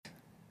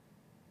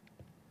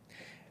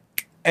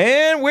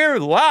And we're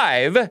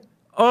live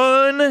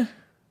on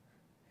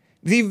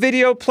the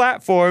video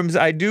platforms,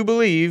 I do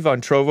believe,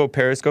 on Trovo,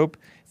 Periscope,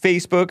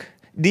 Facebook,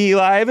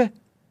 DLive,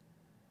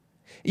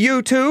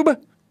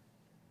 YouTube,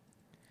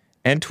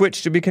 and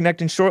Twitch to be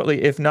connecting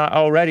shortly, if not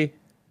already.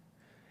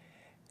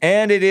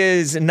 And it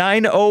is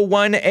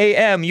 9:01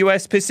 a.m.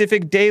 U.S.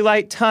 Pacific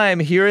Daylight Time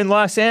here in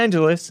Los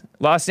Angeles,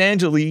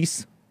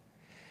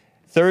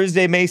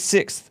 Thursday, May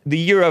 6th, the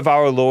year of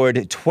our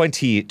Lord,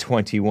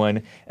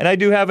 2021. And I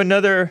do have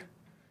another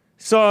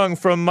song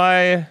from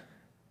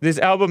this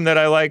album that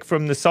I like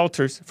from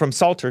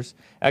Salters.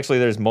 Actually,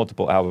 there's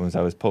multiple albums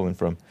I was pulling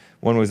from.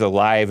 One was a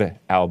live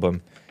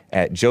album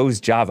at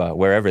Joe's Java,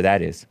 wherever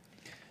that is.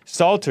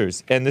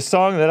 Salters. And the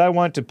song that I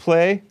want to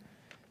play,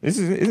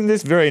 isn't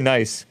this very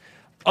nice?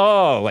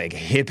 Oh, like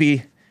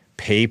hippie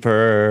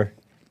paper.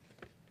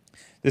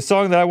 The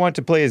song that I want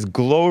to play is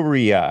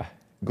Gloria.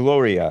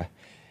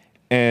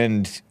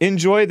 And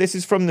enjoy. This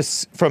is from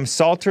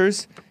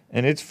Salters,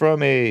 and it's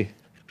from a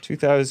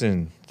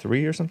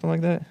 2003 or something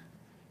like that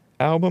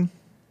album.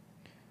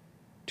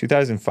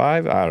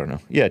 2005? I don't know.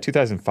 Yeah,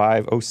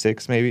 2005,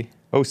 06 maybe.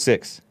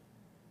 06.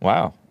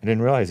 Wow, I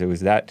didn't realize it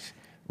was that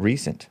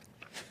recent.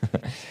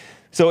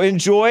 So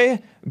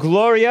enjoy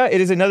Gloria. It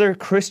is another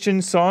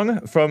Christian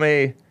song from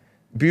a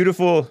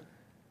beautiful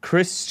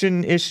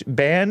Christian-ish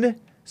band,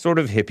 sort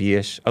of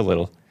hippie-ish, a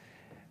little.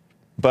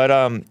 But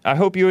I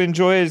hope you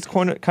enjoy it. It's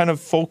kind of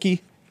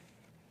folky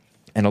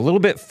and a little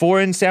bit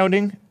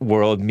foreign-sounding,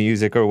 world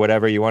music or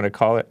whatever you want to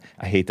call it.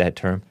 I hate that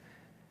term.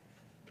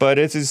 But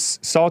it's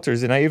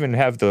Salters, and I even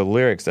have the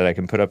lyrics that I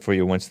can put up for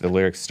you once the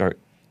lyrics start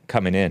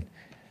coming in.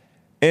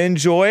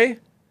 Enjoy,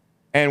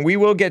 and we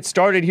will get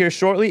started here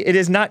shortly. It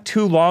is not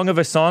too long of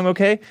a song,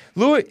 okay?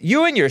 Louis,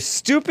 you and your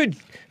stupid,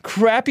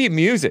 crappy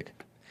music.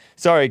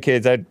 Sorry,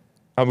 kids, I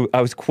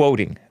was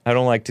quoting. I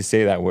don't like to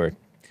say that word,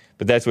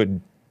 but that's what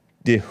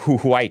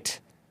White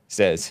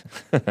says.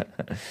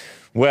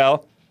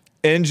 Well,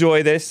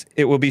 enjoy this.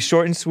 It will be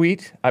short and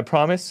sweet, I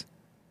promise.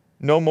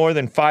 No more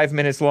than 5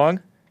 minutes long,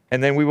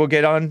 and then we will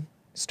get on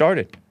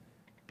started.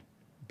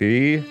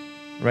 Be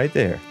right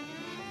there.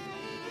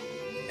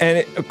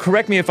 And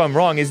correct me if I'm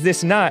wrong, is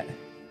this not...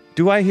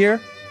 Do I hear?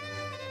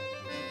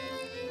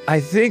 I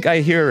think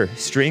I hear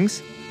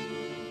strings,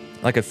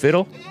 like a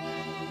fiddle,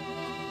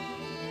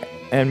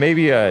 and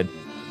maybe a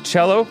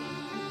cello,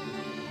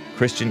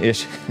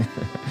 Christian-ish.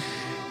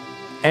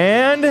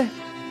 And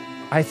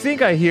I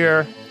think I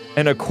hear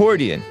an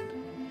accordion.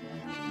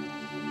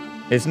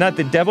 It's not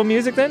the devil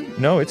music then?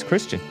 No, it's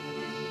Christian.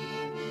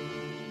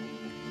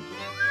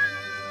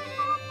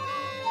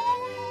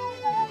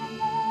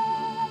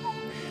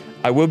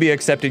 I will be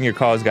accepting your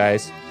calls,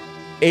 guys.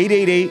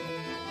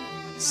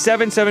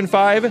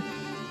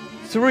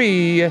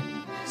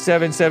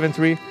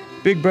 888-775-3773.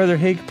 Big Brother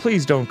Hake,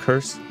 please don't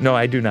curse. No,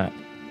 I do not.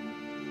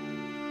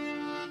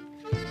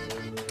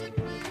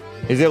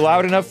 Is it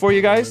loud enough for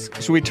you guys?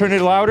 Should we turn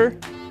it louder?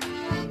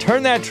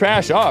 Turn that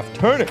trash off.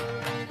 Turn it.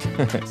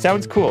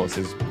 Sounds cool,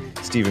 says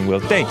Stephen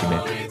Will. Thank you,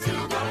 man.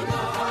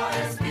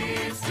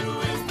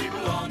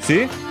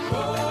 See?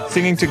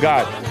 Singing to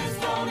God.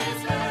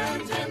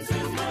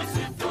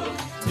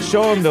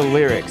 Show him the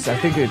lyrics. I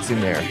think it's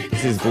in there.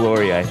 This is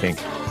Gloria, I think.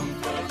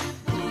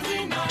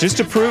 Just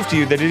to prove to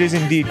you that it is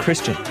indeed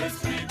Christian.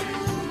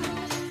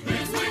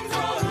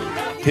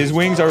 His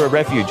wings are a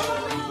refuge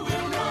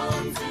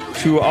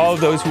to all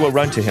those who will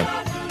run to him.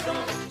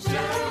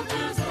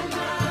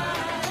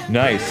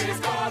 Nice.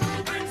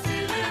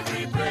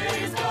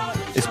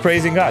 It's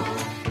praising God.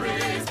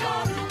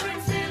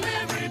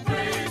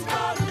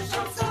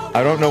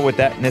 I don't know what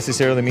that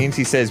necessarily means.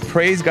 He says,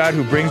 praise God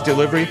who brings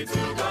delivery.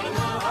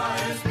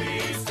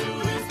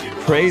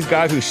 Praise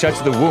God who shuts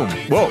the womb.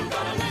 Whoa.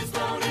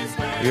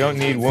 You don't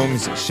need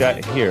wombs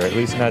shut here, at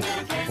least not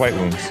white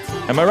wombs.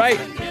 Am I right?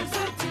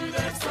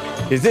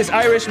 Is this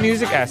Irish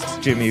music? Asks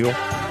Jim Eagle.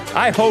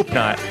 I hope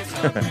not.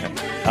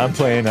 I'm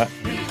playing up.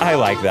 I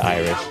like the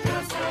Irish.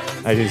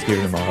 I just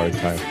give them a hard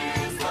time.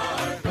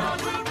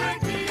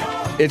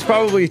 It's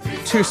probably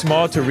too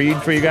small to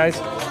read for you guys.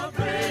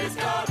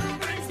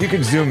 You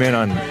can zoom in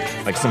on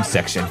like some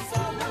section,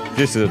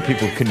 just so that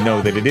people can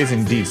know that it is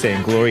indeed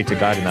saying glory to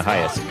God in the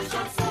highest.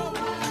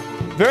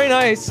 Very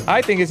nice.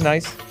 I think it's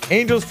nice.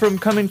 Angels from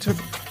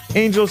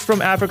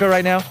Africa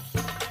right now.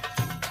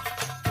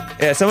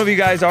 Yeah, some of you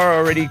guys are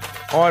already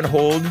on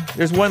hold.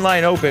 There's one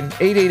line open,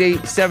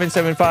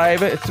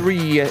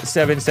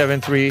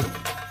 888-775-3773.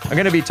 I'm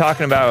going to be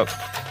talking about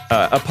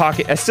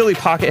a silly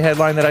pocket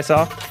headline that I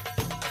saw.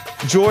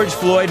 George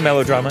Floyd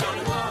melodrama.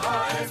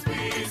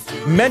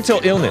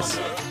 Mental illness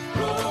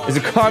is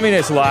a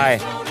communist lie.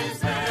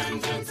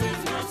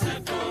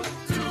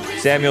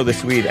 Samuel the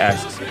Swede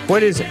asks,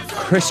 what is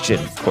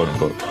Christian, quote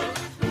unquote?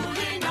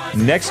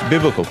 Next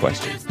biblical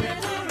question.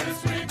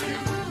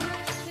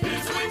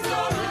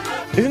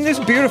 Isn't this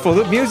beautiful?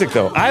 The music,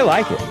 though. I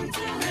like it.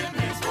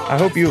 I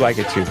hope you like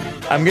it, too.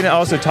 I'm going to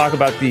also talk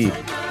about the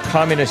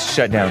communist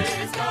shutdowns.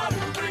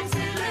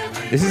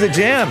 This is a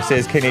jam,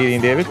 says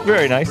Canadian David.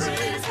 Very nice.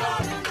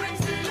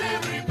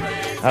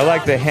 I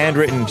like the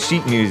handwritten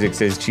sheet music,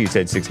 says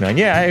Cheesehead69.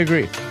 Yeah, I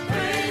agree.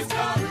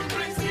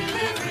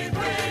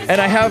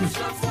 And I have,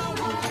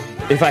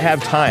 if I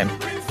have time,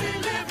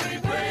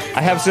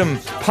 I have some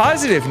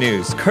positive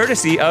news,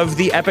 courtesy of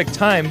the Epic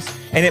Times,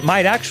 and it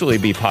might actually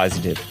be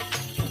positive.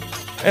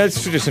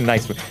 It's just a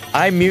nice one.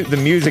 I mute the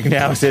music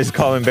now, says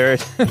Colin Barrett.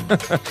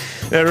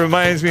 That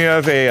reminds me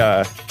of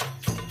a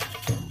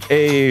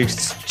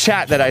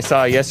chat that I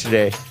saw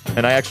yesterday,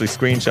 and I actually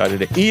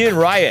screenshotted it. Ian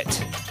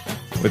Riot,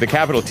 with a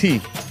capital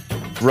T,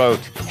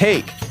 wrote,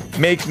 "Hey,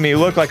 makes me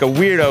look like a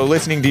weirdo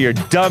listening to your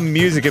dumb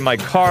music in my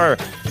car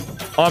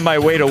on my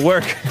way to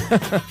work."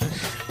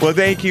 Well,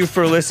 thank you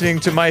for listening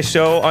to my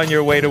show on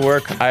your way to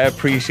work. I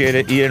appreciate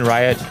it, Ian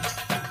Riot.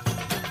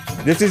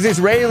 This is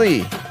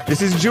Israeli.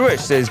 This is Jewish,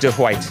 says Jeff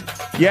White.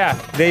 Yeah,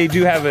 they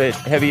do have a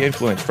heavy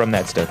influence from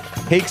that stuff.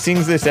 Hake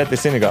sings this at the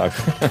synagogue.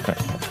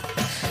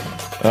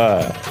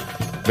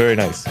 Very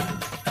nice.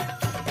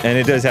 And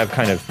it does have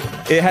kind of,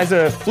 it has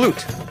a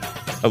flute,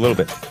 a little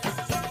bit.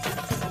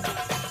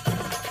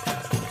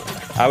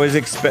 I was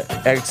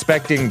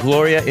expecting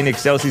Gloria in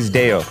Excelsis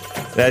Deo.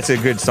 That's a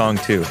good song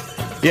too.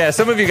 Yeah,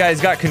 some of you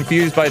guys got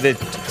confused by the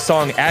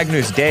song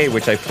Agnus Dei,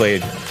 which I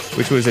played,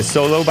 which was a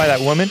solo by that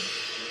woman.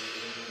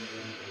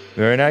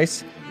 Very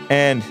nice.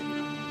 And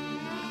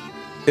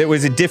it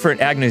was a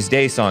different Agnus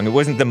Dei song. It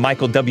wasn't the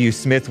Michael W.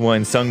 Smith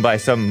one sung by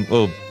some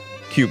little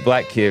cute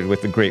black kid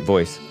with a great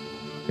voice.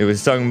 It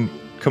was sung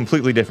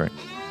completely different.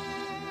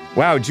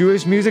 Wow,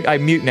 Jewish music? I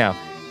mute now.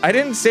 I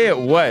didn't say it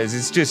was.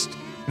 It's just,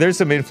 there's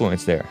some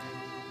influence there.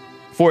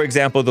 For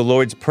example, the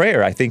Lord's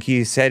Prayer. I think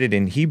he said it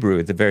in Hebrew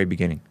at the very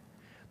beginning.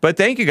 But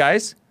thank you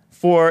guys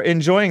for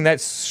enjoying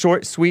that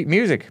short, sweet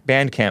music.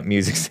 Bandcamp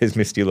music, says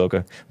Misty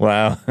Loca.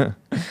 Wow.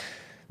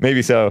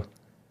 Maybe so.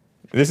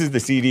 This is the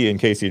CD, in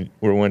case you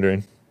were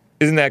wondering.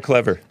 Isn't that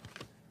clever?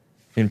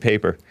 In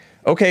paper.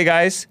 Okay,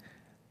 guys.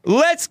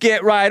 Let's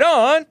get right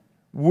on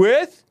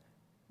with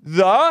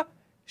the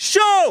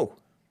show.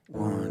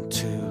 1,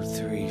 2,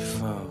 3,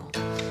 4.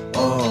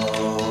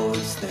 Oh,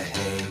 it's the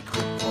Hake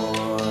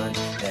Report.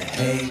 The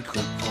Hake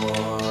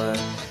Report.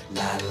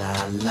 La,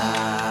 la,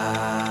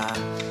 la.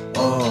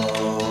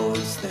 Oh,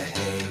 it's the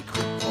Hake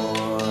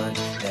Report.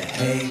 The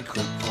Hake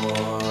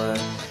Report.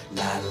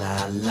 La,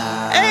 la,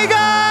 la. Hey,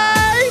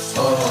 guys!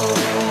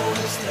 Oh,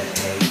 it's the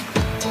Hake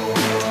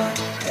Report.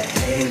 The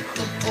Hake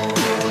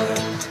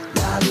Report.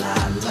 La, la,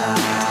 la.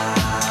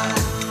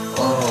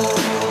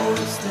 Oh,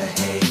 it's the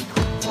Hake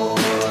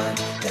Report.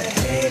 The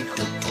Hake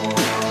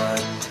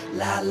Report.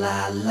 La,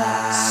 la,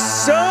 la.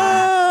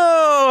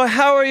 So,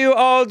 how are you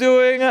all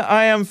doing?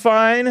 I am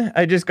fine.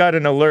 I just got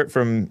an alert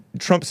from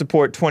Trump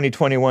Support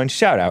 2021.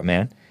 Shout out,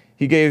 man.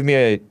 He gave me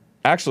a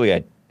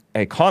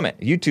comment,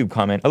 YouTube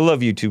comment. I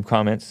love YouTube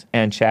comments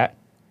and chat,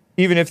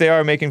 even if they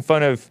are making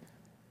fun of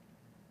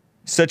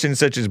such and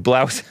such's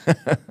blouse.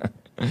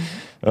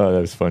 Oh, that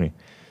was funny.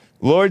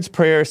 Lord's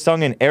Prayer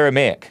sung in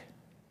Aramaic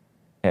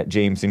at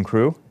James and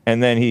Crew,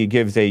 and then he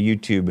gives a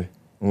YouTube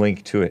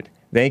link to it.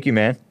 Thank you,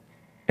 man.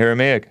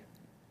 Aramaic.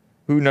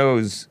 Who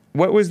knows?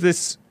 What was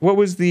this? What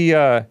was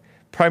the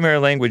primary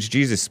language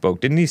Jesus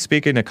spoke? Didn't he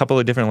speak in a couple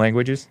of different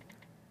languages?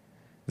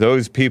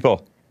 Those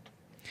people.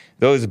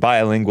 Those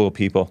bilingual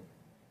people.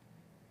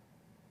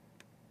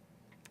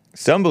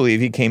 Some believe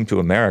he came to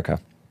America.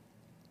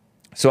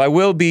 So I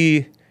will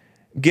be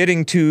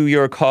getting to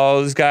your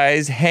calls,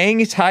 guys.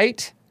 Hang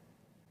tight.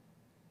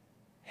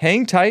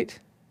 Hang tight.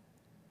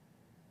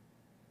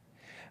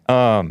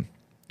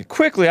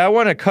 Quickly, I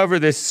want to cover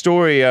this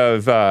story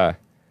of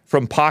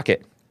from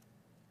Pocket.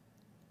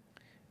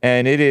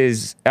 And it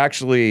is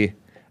actually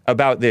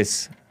about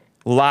this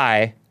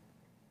lie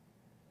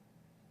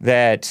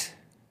that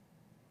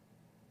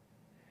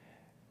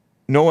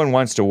no one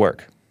wants to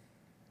work.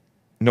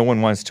 No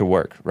one wants to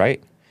work, right?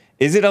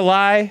 Is it a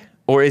lie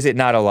or is it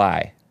not a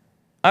lie?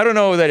 I don't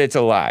know that it's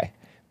a lie,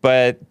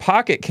 but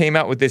Pocket came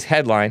out with this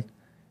headline,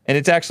 and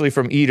it's actually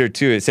from Eater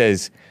too. It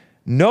says,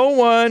 "No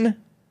one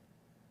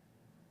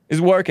is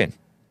working.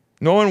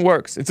 No one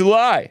works. It's a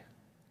lie."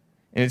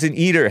 And it's an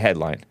Eater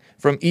headline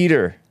from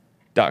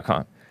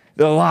Eater.com.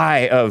 The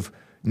lie of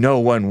no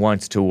one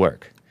wants to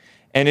work.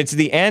 And it's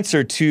the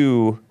answer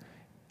to,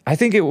 I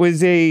think it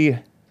was a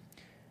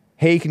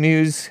Hake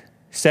News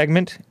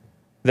segment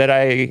that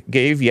I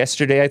gave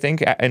yesterday, I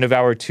think, end of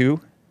hour 2,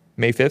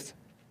 May 5th,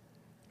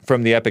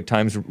 from the Epic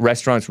Times.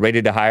 Restaurants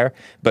ready to hire,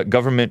 but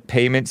government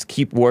payments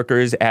keep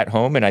workers at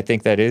home. And I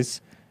think there's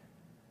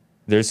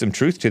some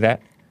truth to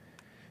that.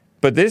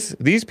 But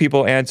these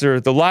people answer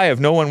the lie of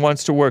no one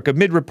wants to work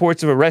amid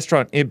reports of a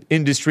restaurant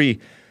industry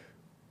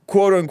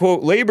quote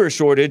unquote labor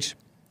shortage.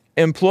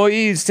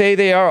 Employees say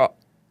they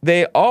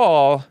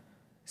all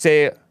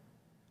say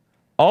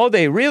all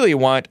they really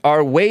want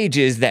are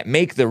wages that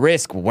make the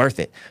risk worth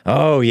it.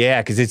 Oh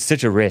yeah, because it's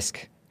such a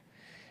risk.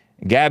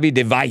 Gabby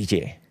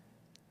DeValle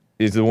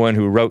is the one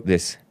who wrote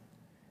this.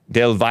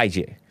 Del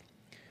Valle,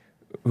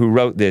 who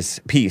wrote this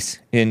piece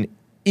in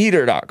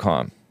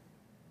Eater.com.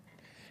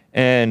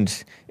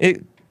 And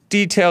it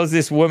details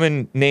this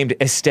woman named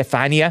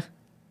Estefania.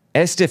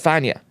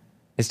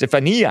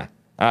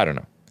 I don't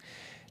know.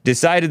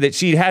 decided that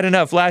she'd had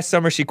enough. Last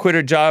summer, she quit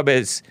her job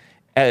at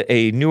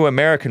a New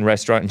American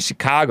restaurant in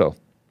Chicago,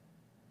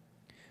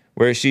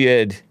 where she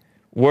had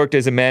worked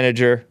as a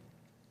manager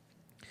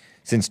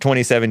since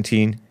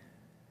 2017.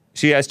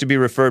 She has to be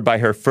referred by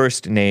her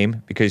first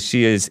name because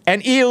she is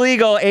an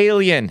illegal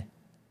alien,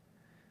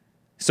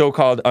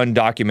 so-called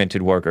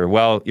undocumented worker.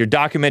 Well, you're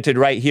documented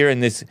right here in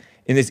this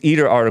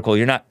Eater article.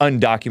 You're not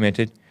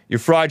undocumented. You're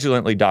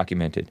fraudulently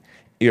documented.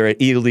 You're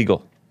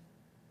illegal.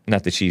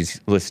 Not that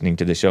she's listening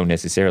to the show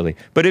necessarily,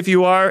 but if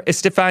you are,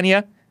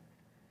 Estefania,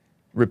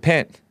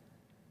 repent.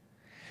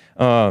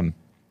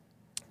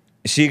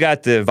 She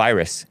got the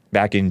virus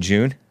back in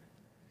June,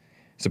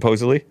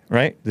 supposedly,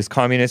 right? This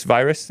communist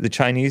virus, the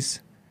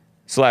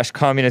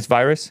Chinese/communist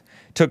virus.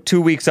 Took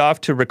 2 weeks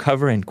off to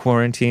recover and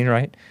quarantine,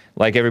 right?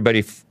 Like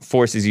everybody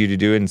forces you to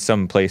do in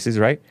some places,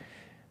 right?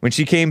 When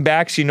she came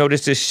back, she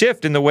noticed a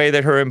shift in the way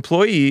that her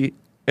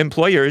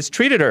employers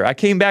treated her. I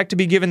came back to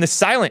be given the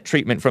silent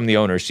treatment from the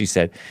owners, she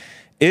said.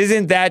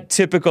 Isn't that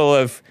typical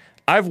of,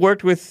 I've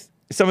worked with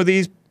some of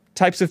these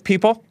types of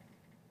people.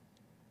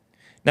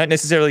 Not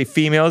necessarily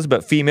females,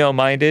 but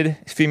female-minded,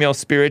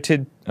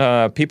 female-spirited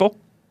people.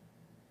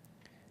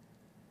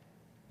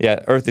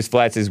 Yeah, Earth is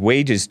Flat says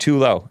wages too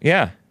low.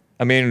 Yeah,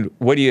 I mean,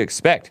 what do you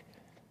expect?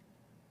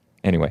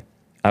 Anyway,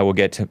 I will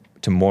get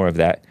to more of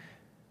that.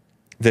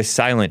 The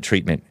silent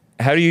treatment.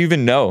 How do you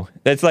even know?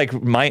 That's like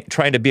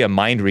trying to be a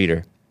mind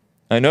reader.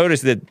 I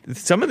noticed that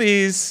some of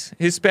these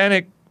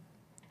Hispanic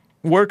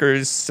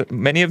workers,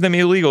 many of them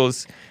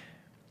illegals,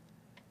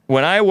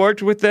 when I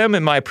worked with them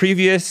in my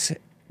previous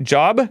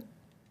job,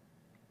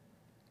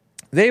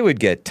 they would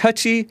get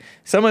touchy.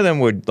 Some of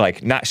them would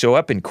like not show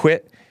up and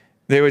quit.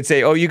 They would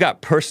say, oh, you got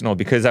personal,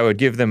 because I would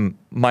give them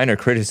minor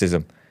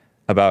criticism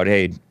about,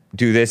 hey,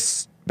 do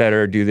this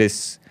better, do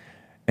this.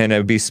 And I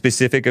would be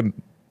specific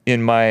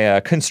in my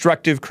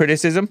constructive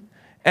criticism.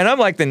 And I'm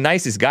like the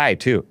nicest guy,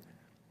 too.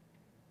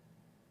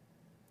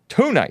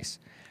 Too nice.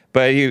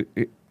 But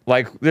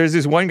there's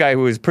this one guy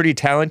who was pretty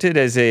talented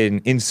as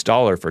an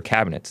installer for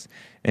cabinets.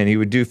 And he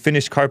would do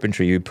finished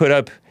carpentry. He would put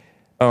up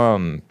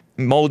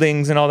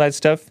moldings and all that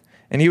stuff.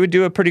 And he would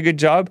do a pretty good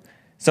job.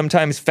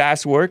 Sometimes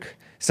fast work.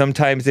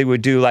 Sometimes they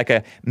would do like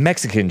a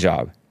Mexican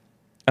job.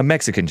 A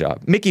Mexican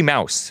job. Mickey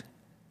Mouse,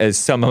 as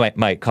some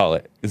might call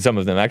it. Some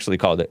of them actually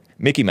called it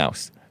Mickey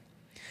Mouse.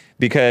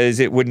 Because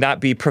it would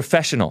not be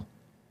professional.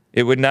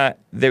 It would not,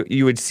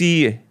 you would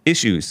see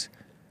issues.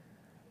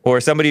 Or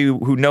somebody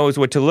who knows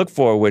what to look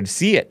for would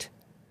see it.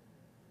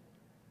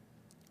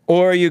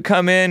 Or you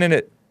come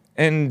in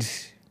and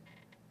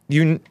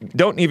you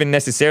don't even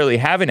necessarily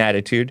have an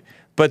attitude,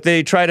 but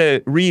they try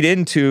to read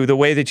into the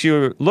way that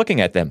you're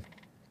looking at them.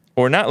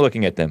 Or not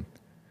looking at them.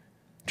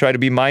 Try to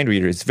be mind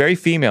readers. It's very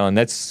female, and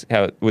that's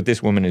what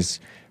this woman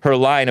is. Her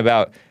line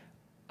about,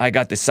 I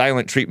got the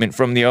silent treatment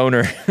from the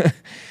owner,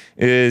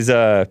 is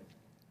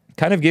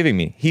kind of giving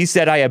me. He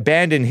said I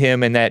abandoned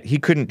him and that he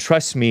couldn't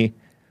trust me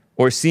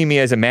or see me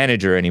as a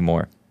manager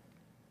anymore.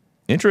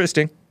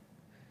 Interesting.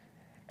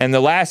 And the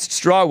last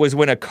straw was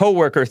when a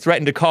coworker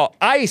threatened to call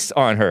ICE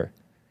on her.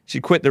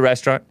 She quit the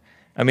restaurant.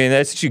 I mean,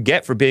 that's what you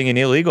get for being an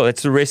illegal.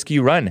 That's the risk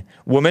you run.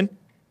 Woman.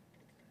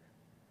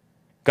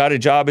 Got a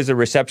job as a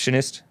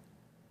receptionist.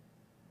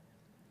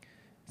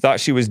 Thought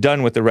she was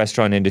done with the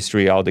restaurant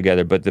industry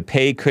altogether, but the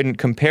pay couldn't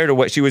compare to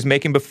what she was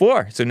making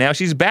before. So now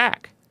she's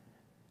back.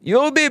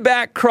 You'll be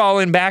back,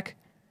 crawling back.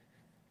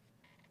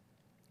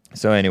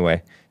 So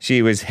anyway,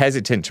 she was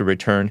hesitant to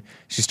return.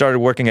 She started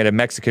working at a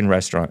Mexican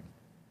restaurant.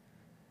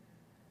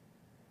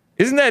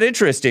 Isn't that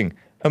interesting?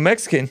 A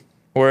Mexican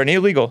or an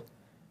illegal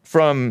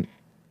from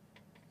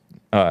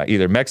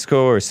either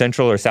Mexico or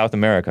Central or South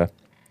America,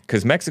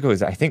 because Mexico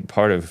is, I think,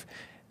 part of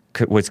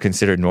what's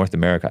considered North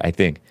America, I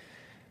think.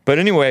 But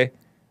anyway,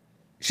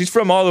 she's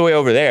from all the way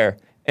over there,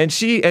 and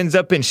she ends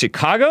up in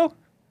Chicago.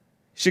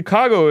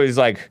 Chicago is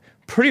like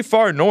pretty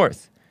far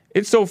north.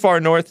 It's so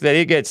far north that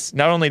it gets,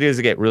 not only does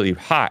it get really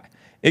hot,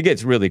 it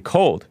gets really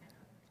cold.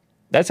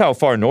 That's how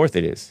far north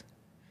it is.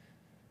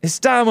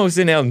 Estamos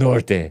en el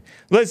norte.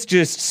 Let's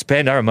just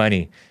spend our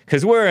money,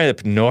 because we're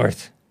up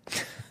north.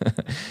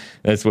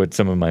 That's what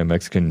some of my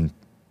Mexican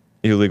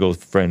illegal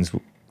friends,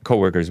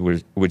 coworkers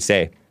would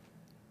say.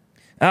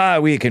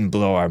 We can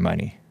blow our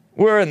money.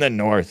 We're in the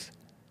north.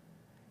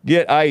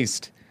 Get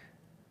iced.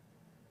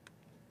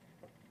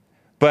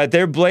 But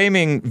they're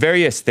blaming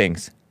various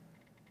things.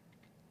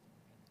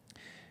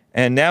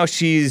 And now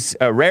she's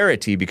a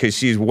rarity because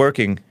she's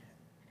working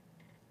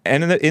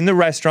in the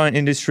restaurant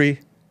industry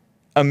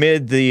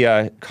amid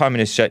the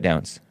communist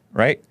shutdowns,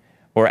 right?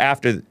 Or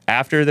after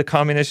the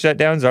communist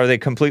shutdowns. Are they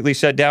completely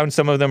shut down?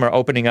 Some of them are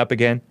opening up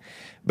again.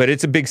 But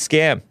it's a big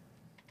scam.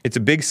 It's a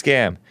big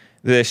scam.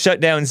 The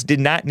shutdowns did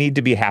not need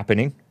to be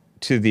happening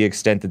to the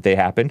extent that they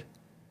happened.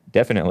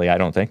 Definitely, I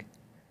don't think.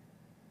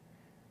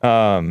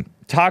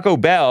 Taco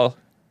Bell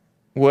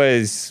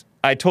was,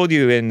 I told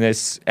you in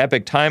this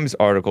Epic Times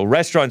article,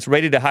 restaurants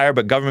ready to hire,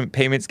 but government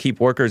payments keep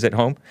workers at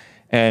home.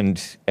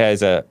 And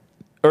as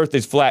Earth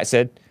is Flat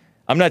said,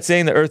 I'm not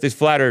saying the Earth is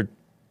flat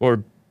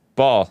or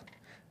ball.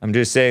 I'm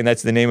just saying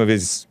that's the name of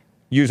his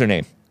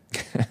username.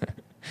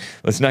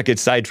 Let's not get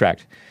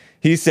sidetracked.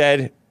 He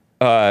said,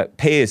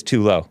 pay is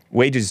too low.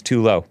 Wages is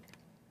too low.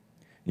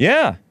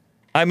 Yeah.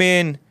 I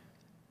mean,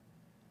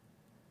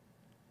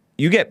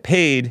 you get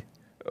paid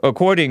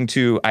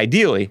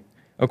ideally,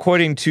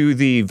 according to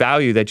the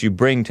value that you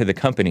bring to the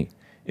company.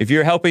 If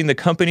you're helping the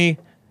company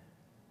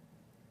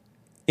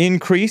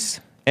increase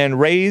and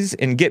raise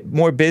and get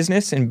more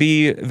business and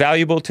be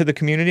valuable to the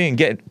community and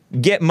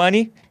get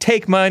money,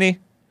 take money,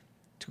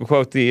 to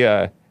quote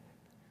the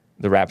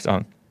rap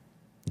song.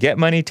 Get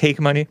money, take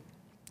money,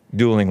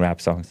 dueling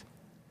rap songs.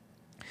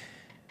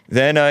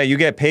 Then you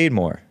get paid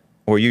more,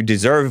 or you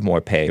deserve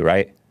more pay,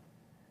 right?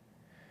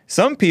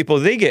 Some people,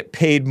 they get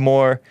paid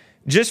more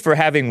just for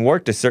having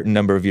worked a certain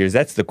number of years.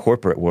 That's the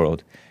corporate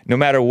world. No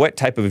matter what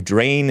type of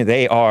drain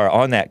they are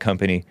on that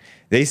company,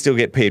 they still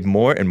get paid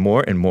more and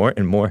more and more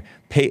and more.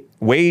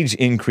 Wage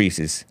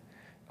increases.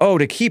 Oh,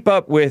 to keep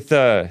up with,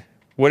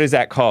 what is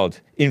that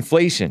called?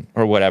 Inflation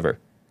or whatever.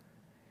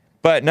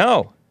 But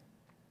no.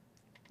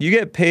 You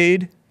get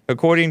paid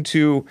according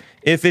to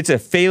if it's a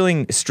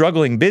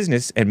struggling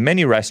business, and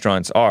many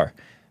restaurants are.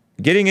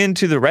 Getting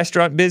into the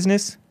restaurant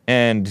business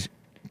and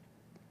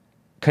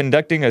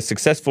conducting a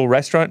successful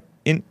restaurant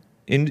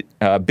in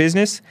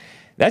business,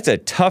 that's a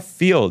tough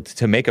field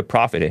to make a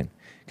profit in,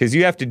 because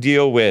you have to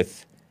deal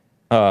with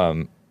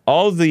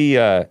all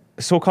the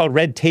so-called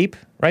red tape,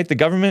 right? The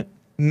government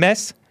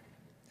mess,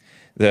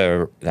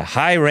 the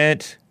high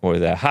rent, or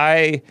the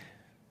high,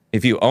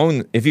 if you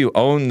own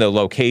the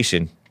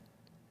location,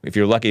 if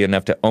you're lucky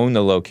enough to own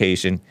the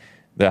location,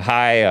 the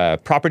high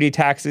property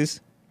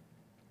taxes,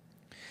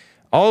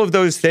 all of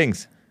those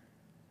things.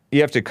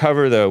 You have to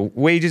cover the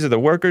wages of the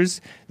workers.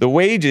 The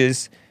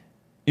wages,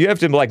 you have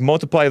to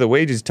multiply the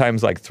wages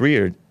times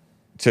 3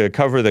 to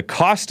cover the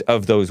cost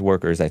of those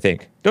workers, I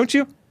think. Don't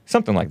you?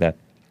 Something like that.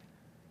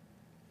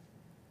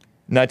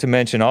 Not to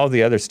mention all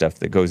the other stuff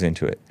that goes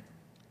into it.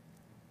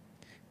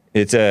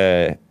 It's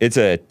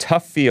a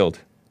tough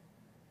field.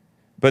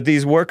 But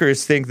these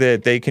workers think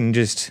that they can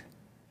just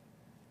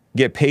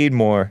get paid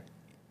more.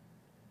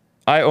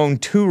 I own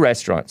 2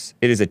 restaurants.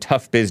 It is a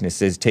tough business,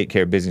 says Take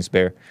Care Business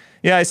Bear.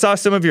 Yeah, I saw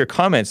some of your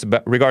comments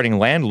regarding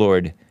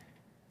landlord.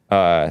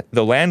 The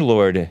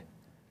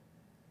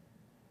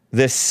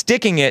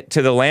sticking it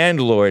to the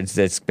landlords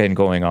that's been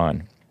going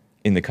on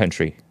in the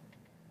country.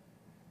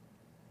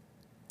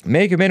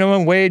 Make a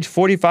minimum wage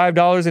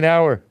 $45 an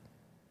hour.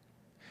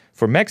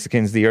 For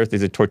Mexicans, the earth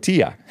is a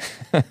tortilla,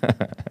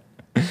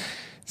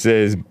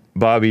 says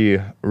Bobby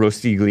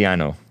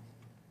Rostigliano.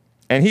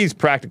 And he's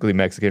practically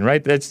Mexican,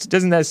 right?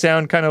 Doesn't that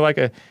sound kind of like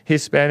a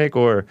Hispanic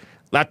or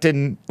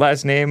Latin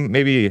last name,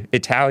 maybe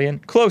Italian?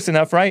 Close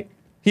enough, right?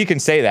 He can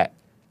say that.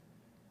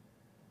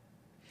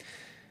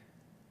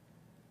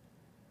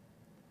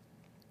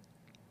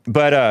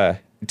 But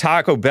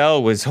Taco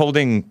Bell was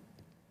holding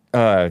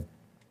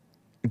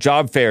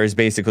job fairs,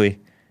 basically,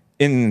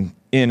 in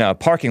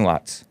parking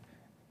lots.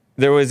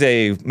 There was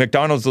a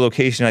McDonald's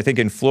location, I think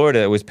in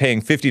Florida, that was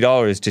paying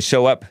 $50 to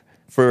show up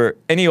for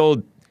any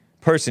old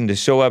person to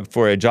show up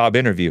for a job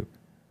interview.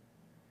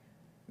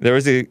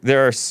 There's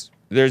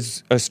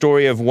a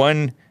story of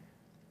one,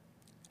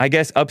 I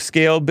guess,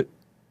 upscale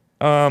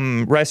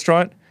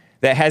restaurant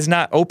that has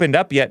not opened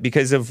up yet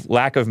because of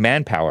lack of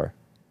manpower.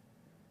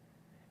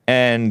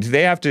 And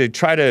they have to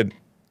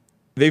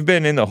they've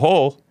been in the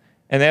hole,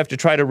 and they have to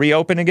try to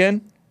reopen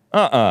again?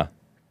 And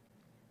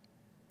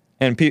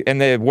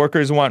the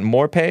workers want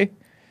more pay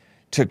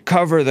to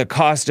cover the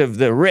cost of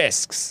the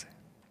risks.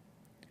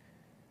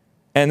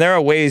 And there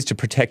are ways to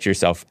protect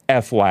yourself,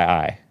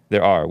 FYI.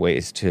 There are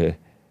ways to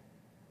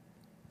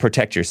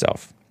protect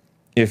yourself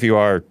if you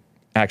are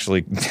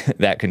actually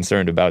that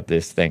concerned about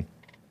this thing.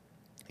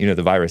 The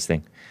virus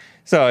thing.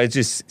 So it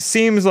just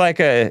seems like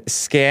a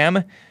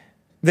scam.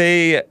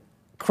 They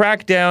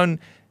crack down,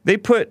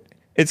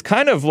 it's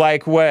kind of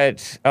like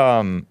what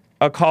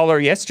a caller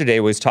yesterday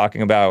was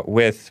talking about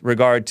with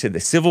regard to the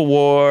Civil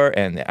War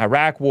and the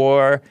Iraq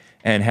War,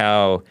 and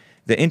how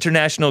the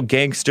international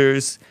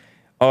gangsters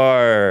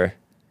are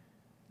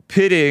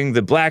pitting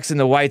the blacks and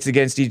the whites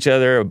against each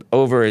other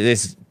over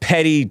this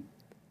petty,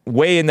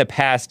 way in the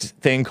past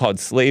thing called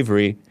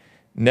slavery.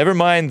 Never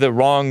mind the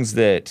wrongs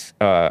that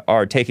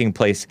are taking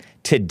place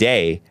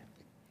today.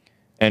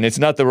 And it's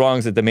not the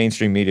wrongs that the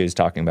mainstream media is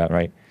talking about,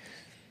 right?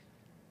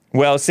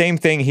 Well, same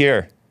thing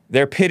here.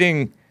 They're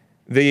pitting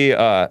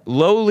the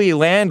lowly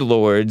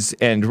landlords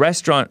and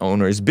restaurant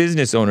owners,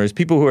 business owners,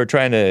 people who are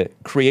trying to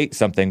create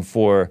something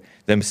for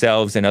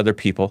themselves and other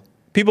people,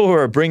 people who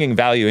are bringing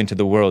value into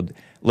the world,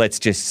 let's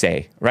just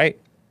say, right?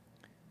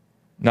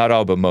 Not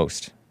all but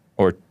most,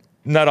 or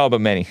not all but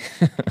many.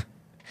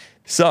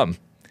 Some.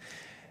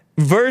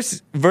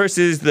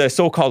 Versus the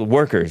so-called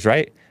workers,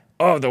 right?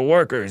 Oh, the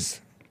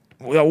workers,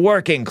 the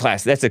working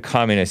class. That's a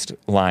communist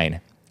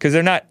line, because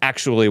they're not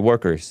actually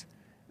workers.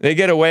 They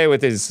get away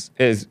with as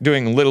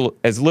doing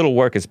as little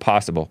work as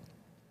possible.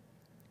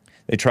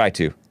 They try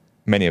to,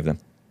 many of them,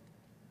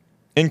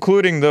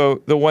 including the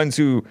ones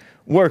who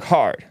work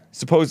hard,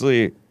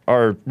 supposedly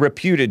are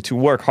reputed to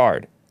work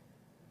hard.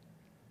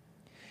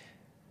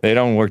 They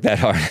don't work that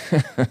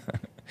hard.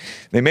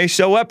 They may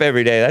show up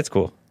every day. That's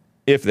cool.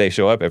 If they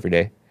show up every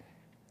day.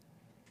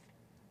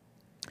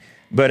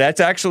 But that's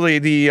actually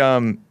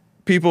the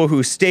people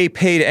who stay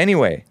paid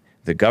anyway.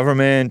 The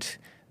government,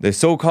 the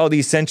so-called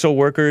essential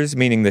workers,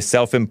 meaning the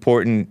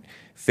self-important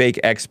fake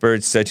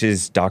experts such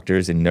as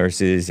doctors and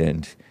nurses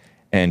and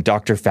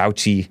Dr.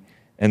 Fauci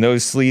and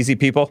those sleazy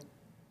people.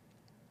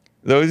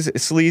 Those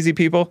sleazy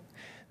people,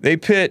 they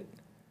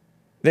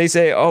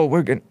say,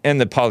 oh, and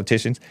the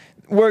politicians,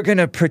 we're going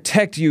to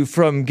protect you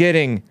from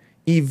getting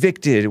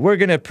evicted. We're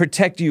going to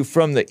protect you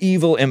from the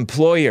evil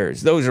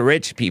employers, those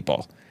rich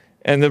people.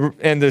 And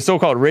the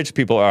so-called rich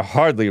people are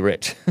hardly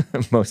rich,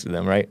 most of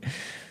them, right?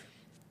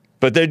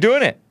 But they're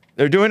doing it.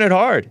 They're doing it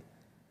hard.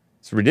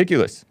 It's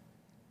ridiculous.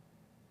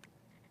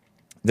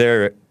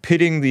 They're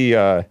pitting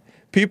the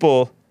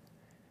people.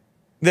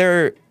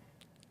 They're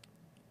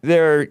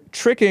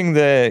tricking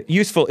the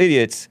useful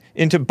idiots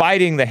into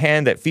biting the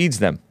hand that feeds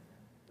them.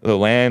 The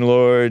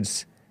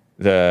landlords,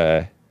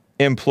 the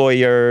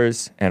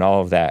employers, and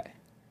all of that.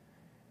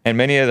 And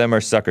many of them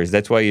are suckers.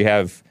 That's why you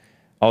have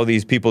all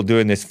these people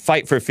doing this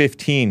fight for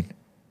 15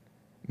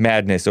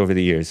 madness over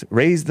the years.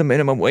 Raise the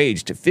minimum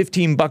wage to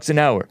 $15 an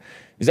hour.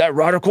 Is that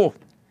radical?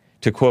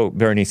 To quote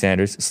Bernie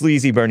Sanders,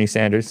 sleazy Bernie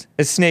Sanders,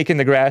 a snake in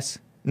the grass,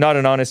 not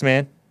an honest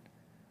man.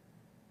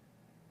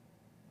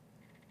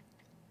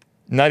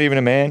 Not even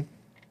a man.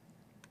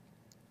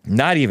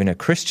 Not even a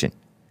Christian.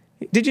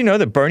 Did you know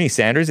that Bernie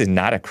Sanders is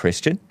not a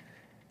Christian?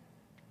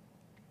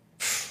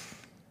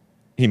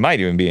 He might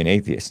even be an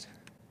atheist.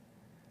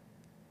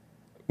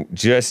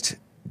 Just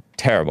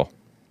terrible.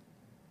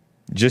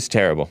 Just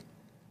terrible.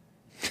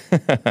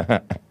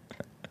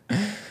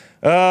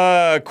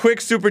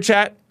 Quick super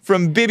chat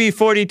from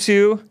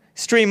Bibby42,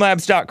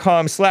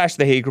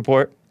 streamlabs.com/The Hake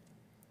Report.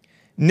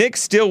 Nick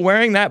still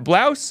wearing that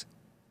blouse?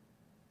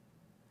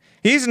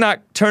 He's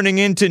not turning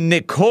into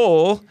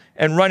Nicole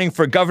and running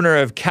for governor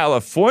of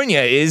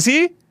California, is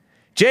he?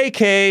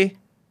 JK,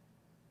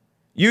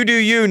 you do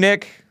you,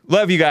 Nick.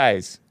 Love you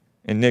guys.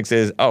 And Nick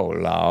says, oh,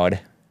 Lord.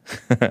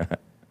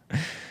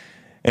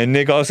 And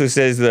Nick also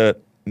says the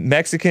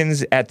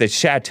Mexicans at the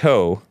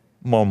Chateau,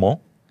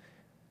 Momo,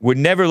 would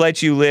never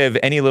let you live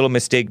any little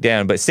mistake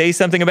down, but say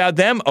something about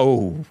them?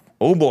 Oh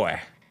boy.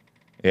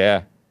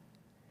 Yeah.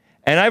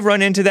 And I've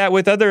run into that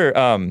with other,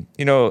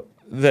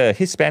 the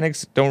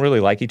Hispanics don't really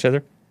like each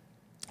other.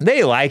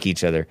 They like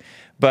each other.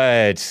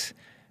 But,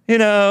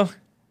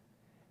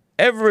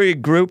 every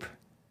group,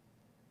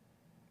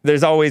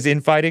 there's always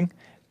infighting,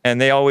 and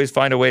they always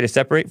find a way to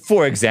separate.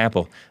 For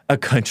example, a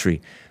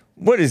country.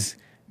 What is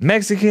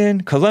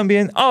Mexican,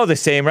 Colombian, all the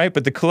same, right?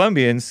 But the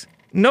Colombians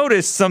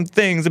notice some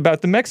things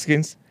about the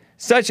Mexicans,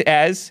 such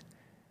as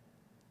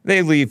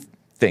they leave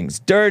things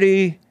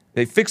dirty,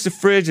 they fix the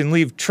fridge and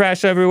leave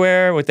trash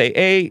everywhere, what they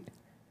ate,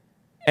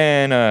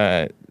 and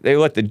they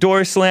let the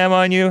door slam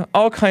on you,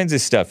 all kinds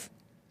of stuff.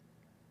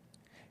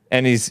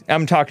 And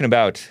I'm talking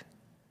about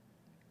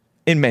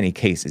in many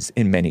cases,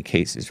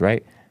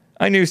 right?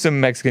 I knew some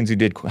Mexicans who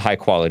did high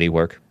quality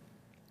work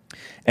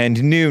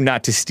and knew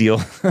not to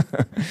steal.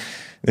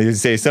 They would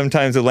say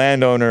sometimes the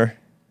homeowner,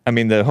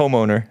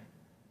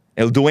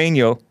 el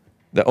dueño,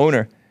 the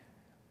owner,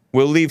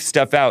 will leave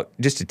stuff out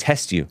just to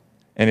test you.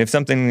 And if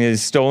something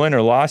is stolen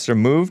or lost or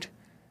moved,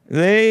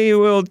 they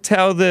will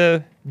tell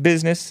the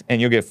business and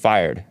you'll get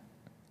fired.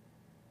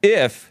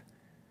 If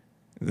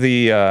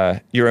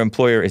your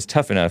employer is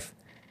tough enough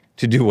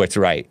to do what's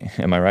right.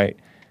 Am I right?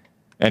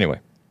 Anyway,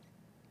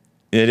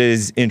 it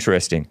is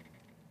interesting.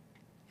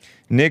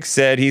 Nick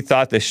said he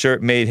thought the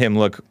shirt made him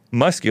look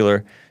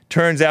muscular.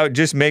 Turns out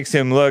just makes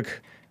him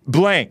look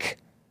blank.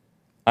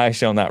 I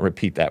shall not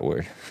repeat that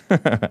word.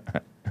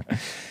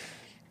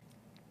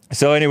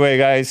 So anyway,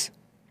 guys,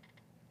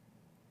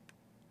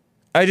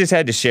 I just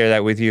had to share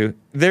that with you.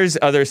 There's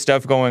other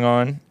stuff going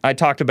on. I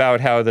talked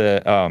about how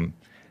the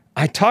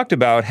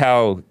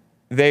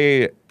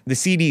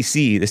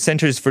CDC, the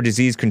Centers for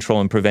Disease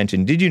Control and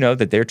Prevention, did you know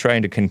that they're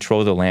trying to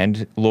control the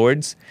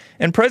landlords?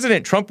 And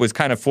President Trump was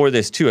kind of for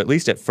this too, at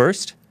least at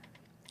first.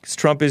 Because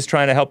Trump is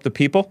trying to help the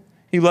people.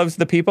 He loves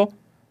the people.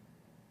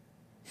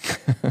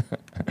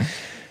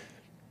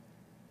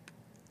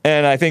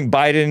 And I think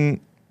Biden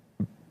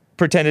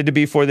pretended to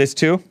be for this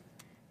too.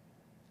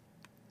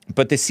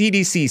 But the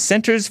CDC,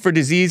 Centers for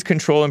Disease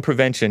Control and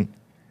Prevention,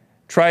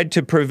 tried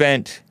to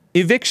prevent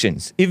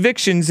evictions.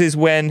 Evictions is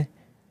when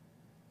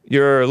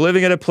you're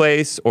living at a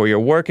place or you're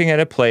working at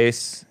a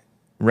place,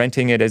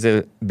 renting it as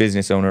a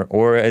business owner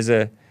or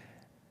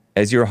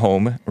as your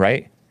home,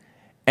 right?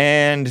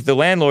 And the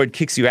landlord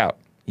kicks you out.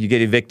 You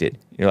get evicted.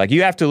 You're like,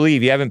 you have to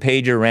leave. You haven't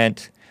paid your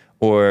rent,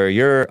 or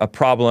you're a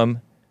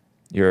problem.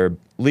 You're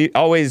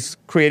always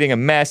creating a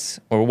mess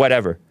or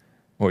whatever.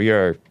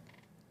 Or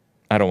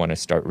I don't want to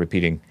start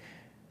repeating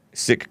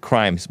sick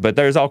crimes, but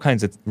there's all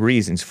kinds of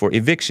reasons for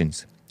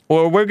evictions.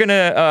 Or we're going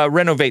to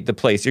renovate the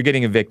place. You're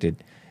getting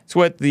evicted. It's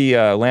what the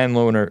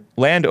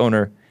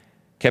landowner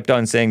kept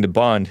on saying to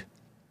Bond.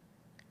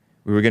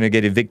 We were going to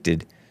get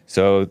evicted.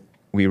 So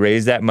we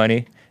raised that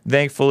money.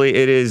 Thankfully,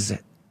 it is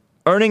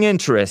earning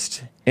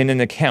interest in an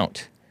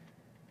account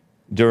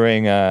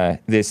during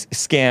this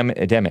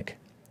scam-edemic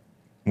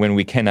when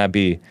we cannot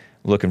be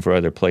looking for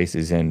other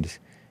places and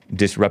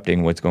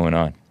disrupting what's going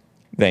on.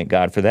 Thank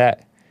God for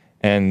that.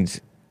 And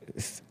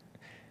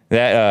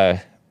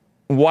that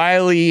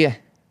wily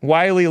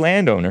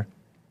landowner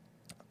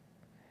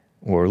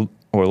or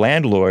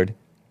landlord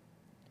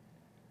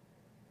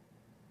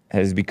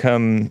has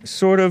become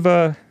sort of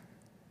a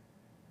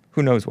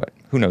who knows what.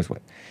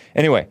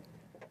 Anyway,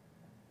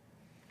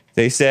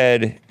 they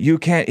said you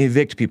can't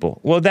evict people.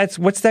 Well,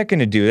 what's that going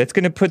to do? That's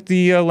going to put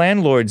the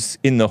landlords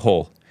in the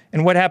hole.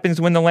 And what happens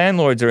when the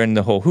landlords are in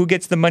the hole? Who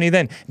gets the money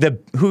then?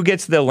 Who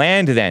gets the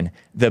land then?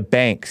 The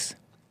banks.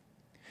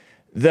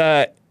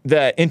 The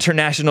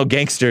international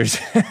gangsters.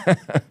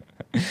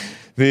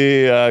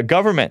 The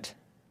government.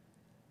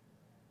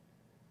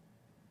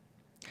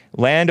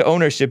 Land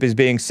ownership is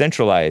being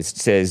centralized,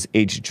 says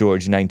H.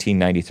 George,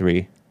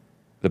 1993.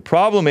 The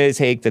problem is,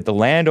 Hake, that the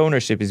land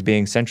ownership is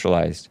being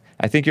centralized.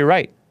 I think you're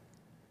right.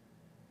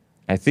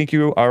 I think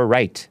you are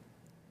right.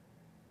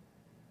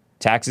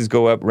 Taxes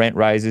go up, rent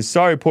rises.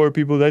 Sorry, poor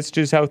people, that's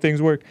just how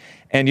things work.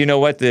 And you know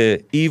what?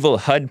 The evil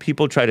HUD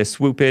people try to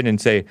swoop in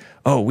and say,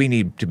 oh, we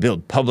need to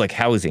build public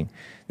housing.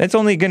 That's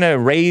only going to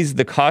raise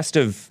the cost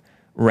of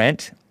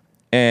rent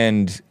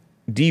and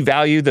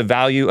devalue the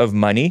value of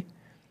money.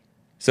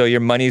 So your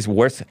money's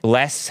worth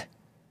less.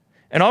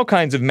 And all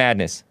kinds of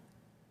madness.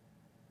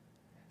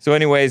 So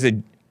anyways,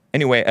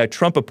 a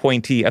Trump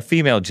appointee, a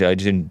female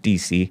judge in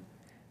D.C.,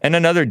 and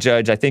another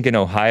judge, I think in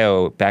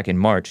Ohio back in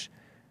March,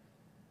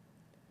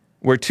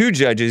 were two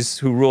judges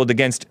who ruled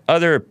against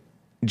other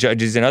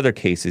judges in other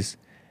cases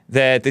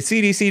that the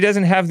CDC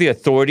doesn't have the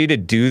authority to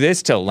do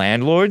this to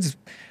landlords,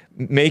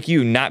 make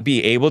you not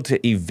be able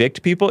to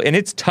evict people. And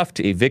it's tough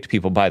to evict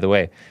people, by the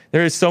way.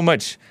 There is so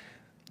much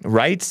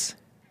rights,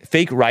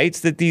 fake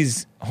rights that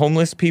these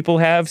homeless people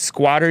have,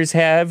 squatters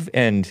have,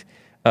 and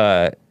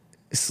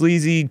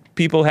sleazy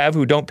people have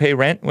who don't pay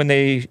rent when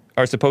they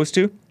are supposed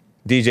to.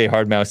 DJ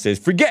Hardmouse says,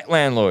 forget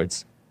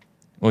landlords.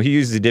 Well, he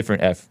uses a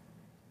different F.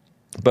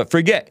 But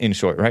forget, in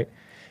short, right?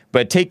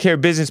 But Take Care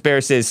Business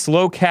Bear says,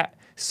 slow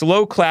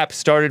clap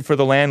started for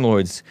the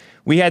landlords.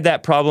 We had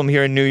that problem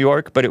here in New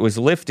York, but it was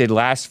lifted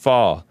last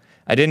fall.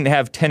 I didn't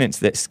have tenants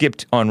that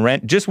skipped on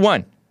rent, just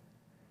one.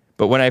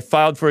 But when I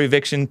filed for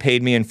eviction,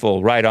 paid me in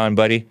full. Right on,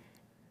 buddy.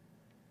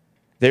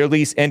 Their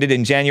lease ended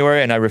in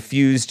January, and I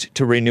refused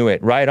to renew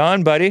it. Right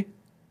on, buddy.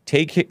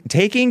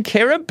 Taking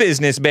care of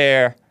business,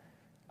 Bear.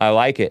 I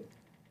like it.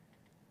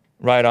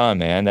 Right on,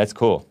 man. That's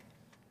cool.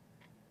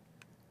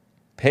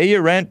 Pay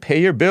your rent,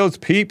 pay your bills,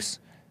 peeps,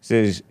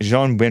 says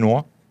Jean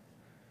Benoit.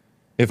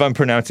 If I'm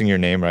pronouncing your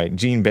name right,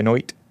 Jean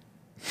Benoit.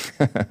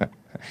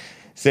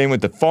 Same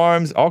with the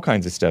farms, all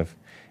kinds of stuff.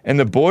 And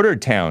the border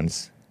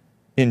towns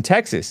in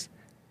Texas.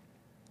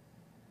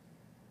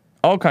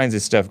 All kinds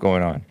of stuff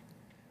going on.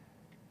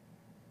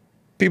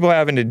 People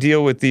having to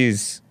deal with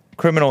these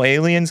criminal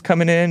aliens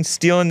coming in,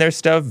 stealing their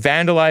stuff,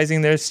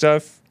 vandalizing their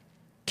stuff,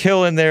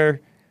 killing their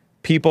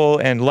people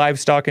and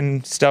livestock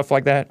and stuff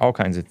like that. All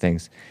kinds of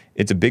things.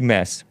 It's a big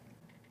mess.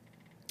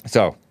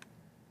 So,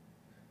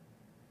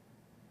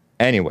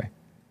 anyway,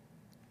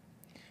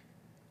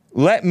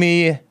 let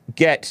me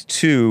get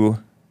to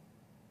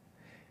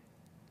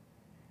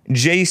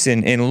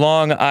Jason in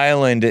Long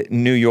Island,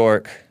 New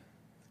York.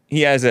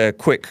 He has a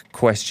quick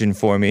question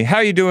for me. How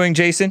you doing,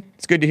 Jason?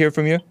 It's good to hear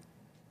from you.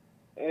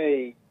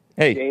 Hey.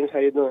 Hey. James, how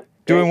you doing?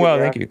 Doing well,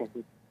 thank you.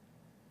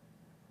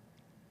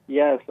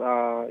 Yes,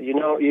 you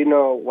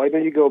know, why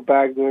don't you go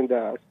back doing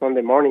the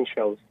Sunday morning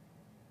shows?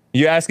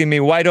 You asking me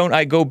why don't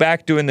I go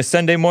back doing the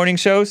Sunday morning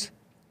shows?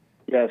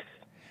 Yes.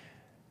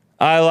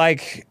 I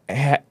like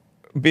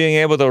being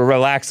able to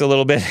relax a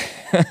little bit.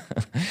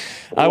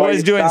 I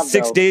was doing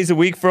 6 days a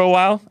week for a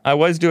while. I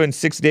was doing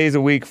 6 days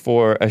a week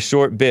for a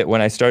short bit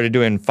when I started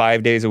doing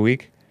 5 days a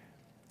week.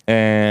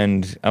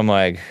 And I'm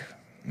like,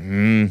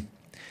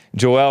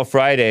 Joel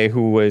Friday,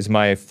 who was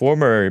my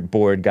former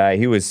board guy,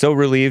 he was so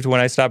relieved when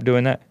I stopped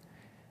doing that.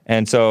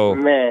 And so,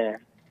 man,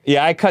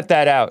 yeah, I cut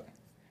that out.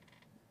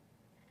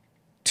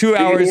 2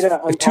 hours,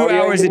 2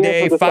 hours a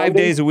day, 5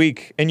 days a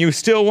week, and you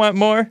still want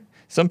more?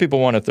 Some people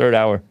want a third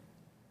hour.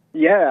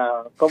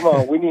 Yeah, come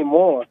on, we need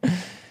more.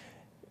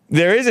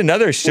 There is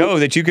another show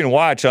that you can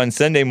watch on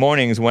Sunday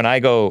mornings when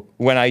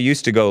I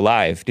used to go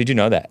live. Did you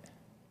know that?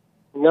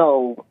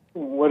 No,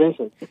 what is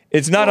it?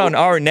 It's not on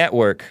our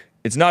network.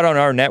 It's not on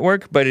our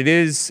network, but it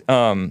is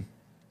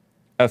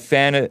a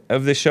fan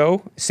of the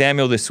show,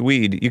 Samuel the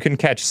Swede. You can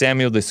catch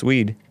Samuel the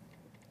Swede.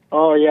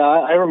 Oh, yeah,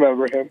 I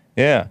remember him.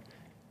 Yeah.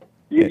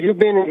 You've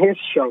been in his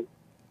show.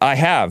 I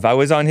have. I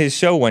was on his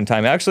show one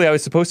time. Actually, I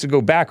was supposed to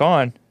go back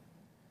on,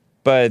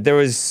 but there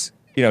was,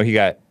 he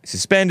got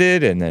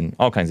suspended and then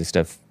all kinds of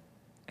stuff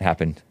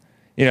happened.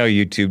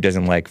 YouTube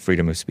doesn't like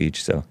freedom of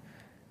speech, so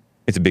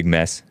it's a big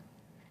mess.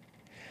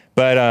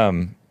 But,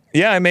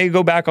 yeah, I may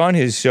go back on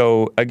his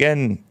show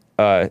again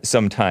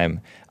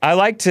sometime. I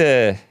like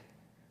to...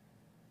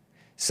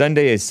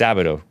 Sunday is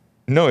Sabado.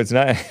 No, it's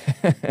not.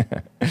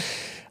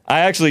 I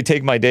actually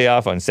take my day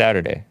off on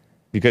Saturday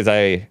because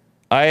I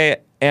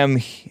am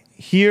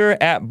here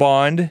at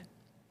Bond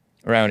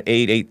around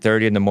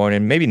 8:30 in the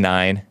morning, maybe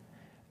 9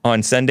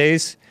 on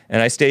Sundays,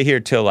 and I stay here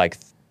till like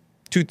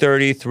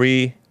 2:30,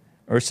 3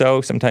 or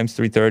so, sometimes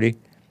 3:30,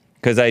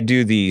 because I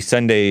do the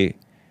Sunday.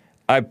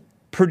 I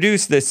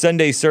produce the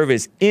Sunday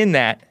service in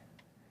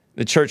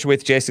the church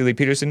with Jesse Lee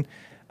Peterson.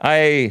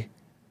 I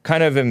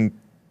kind of am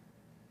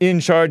in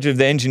charge of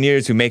the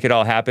engineers who make it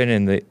all happen,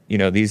 and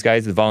these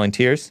guys, the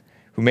volunteers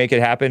who make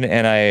it happen,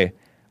 and I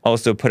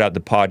also put out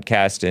the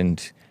podcast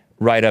and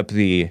write up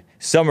the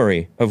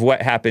summary of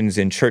what happens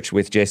in church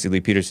with Jesse Lee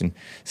Peterson.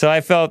 So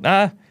I felt,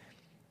 I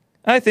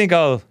think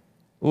I'll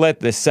let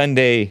the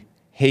Sunday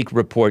Hake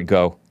report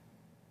go.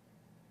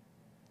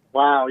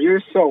 Wow,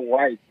 you're so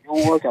white.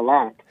 You work a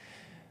lot.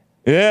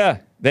 Yeah,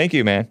 thank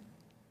you, man.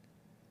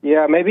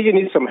 Yeah, maybe you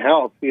need some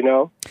help,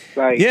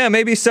 Yeah,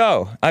 maybe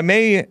so. I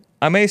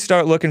may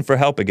start looking for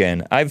help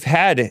again. I've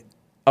had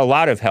a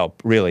lot of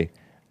help, really.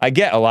 I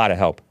get a lot of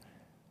help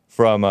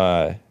from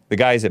the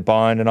guys at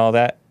Bond and all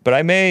that, but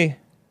I may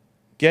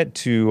get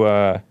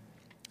to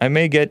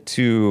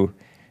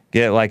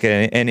get like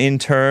an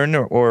intern,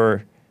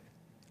 or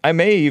I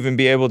may even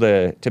be able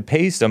to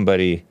pay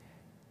somebody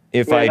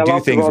if I do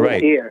things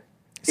right.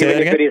 Say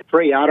that again? If it is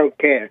free, I don't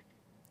care.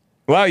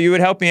 Wow, you would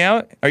help me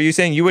out? Are you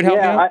saying you would help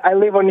me out? Yeah, I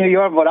live in New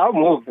York, but I'll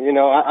move.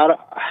 I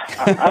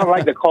don't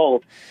like the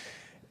cold.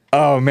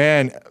 Oh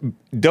man,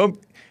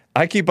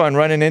 I keep on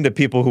running into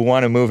people who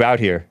want to move out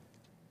here.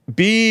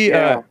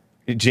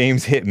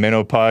 James hit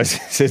menopause,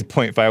 says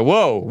 0.5.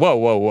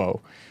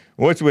 Whoa.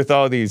 What's with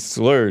all these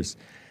slurs?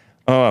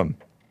 Don't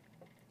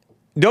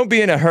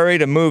be in a hurry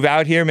to move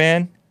out here,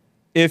 man.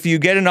 If you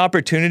get an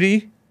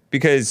opportunity,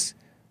 because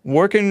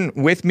working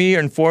with me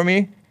and for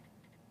me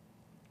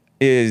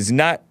is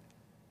not,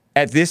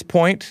 at this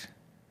point,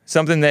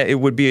 something that it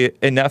would be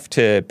enough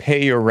to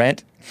pay your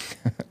rent,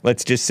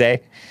 let's just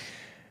say.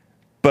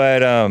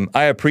 But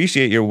I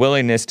appreciate your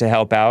willingness to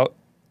help out.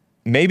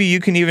 Maybe you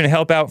can even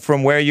help out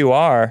from where you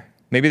are.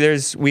 Maybe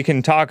we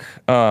can talk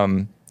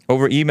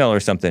over email or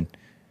something,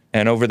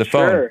 and over the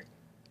phone. Sure.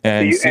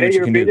 And do you see edit what you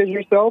your can videos do.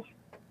 yourself?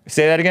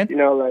 Say that again?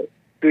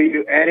 Do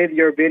you edit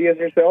your videos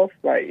yourself?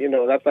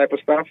 That type of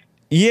stuff?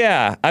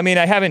 Yeah. I mean,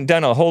 I haven't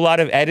done a whole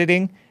lot of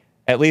editing,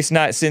 at least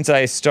not since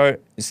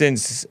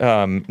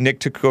Nick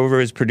took over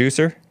as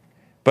producer.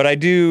 But I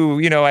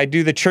do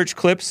the church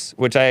clips,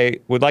 which I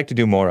would like to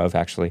do more of,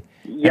 actually.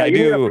 Yeah,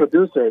 you need a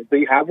producer. Do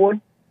you have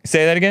one?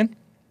 Say that again?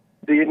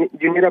 Do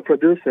you need a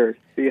producer?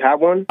 Do you have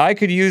one? I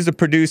could use a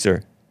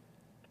producer.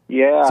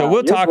 Yeah. So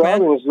we'll talk, man.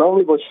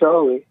 Slowly but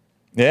surely.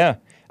 Yeah.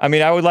 I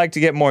mean, I would like to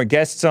get more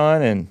guests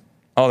on and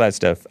all that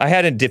stuff. I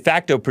had a de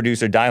facto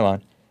producer,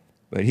 Dylon,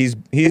 but he's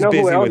busy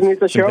who else with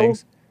needs a some show?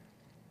 things.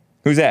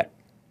 Who's that?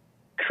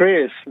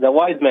 Chris, the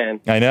white man.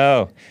 I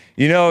know.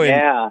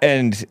 Yeah.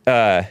 And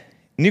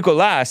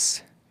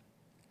Nicolas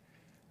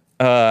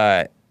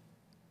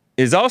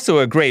is also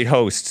a great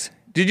host.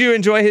 Did you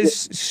enjoy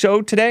his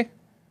show today?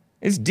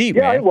 It's deep,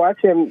 man. Yeah, I watch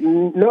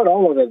him. Not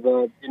all of it,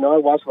 but I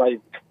watch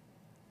like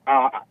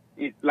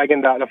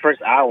in the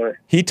first hour.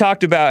 He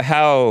talked about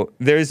how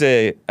there's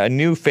a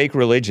new fake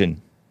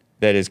religion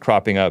that is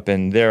cropping up,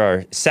 and there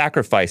are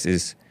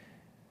sacrifices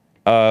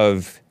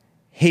of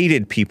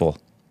hated people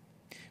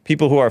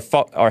who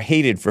are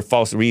hated for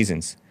false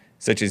reasons,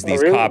 such as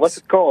these cops. What's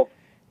it called?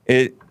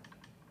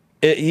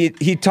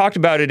 He talked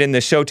about it in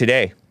the show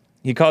today.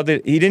 He called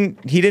it. He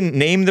didn't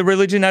name the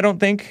religion. I don't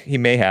think he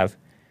may have,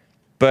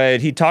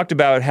 but he talked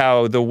about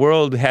how the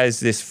world has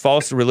this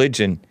false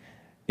religion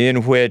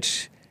in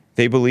which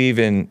they believe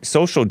in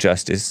social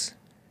justice.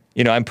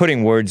 I'm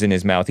putting words in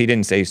his mouth. He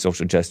didn't say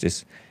social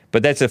justice,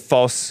 but that's a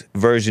false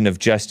version of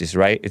justice,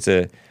 right?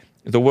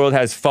 The world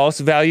has false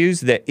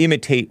values that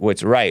imitate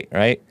what's right,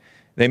 right?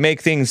 They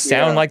make things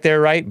sound like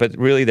they're right, but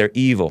really they're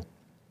evil.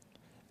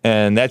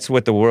 And that's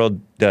what the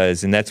world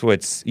does, and that's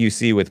what you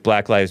see with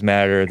Black Lives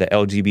Matter, the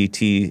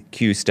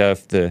LGBTQ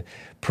stuff, the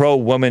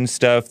pro-woman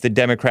stuff, the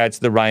Democrats,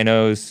 the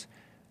rhinos,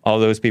 all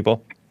those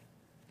people.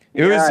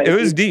 It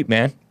was deep,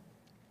 man.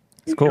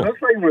 It's cool. It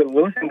looks like we're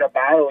losing the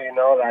battle,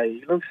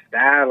 it looks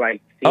bad,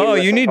 Oh,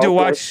 you need to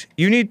watch.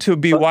 You need to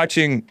be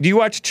watching. Do you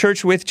watch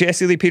Church with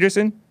Jesse Lee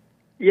Peterson?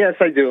 Yes,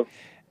 I do.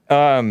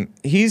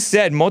 He's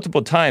said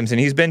multiple times, and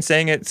he's been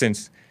saying it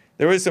since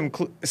there was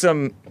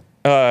some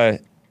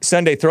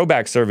Sunday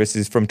throwback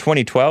services from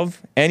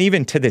 2012, and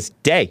even to this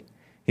day,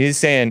 he's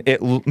saying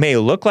it may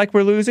look like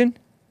we're losing,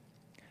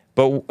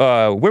 but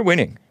we're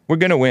winning. We're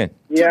gonna win.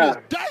 Yeah,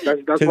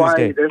 that's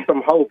why there's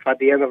some hope at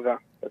the end of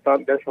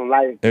there's some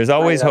light. There's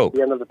always hope at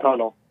the end of the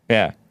tunnel.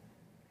 Yeah.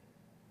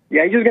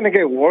 Yeah, he's just gonna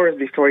get worse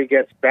before he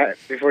gets better.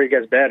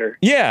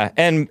 Yeah,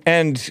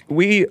 and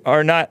we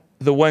are not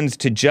the ones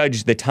to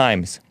judge the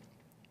times,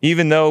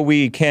 even though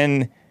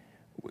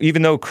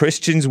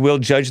Christians will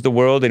judge the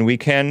world, and we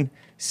can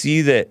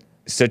see that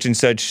such and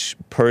such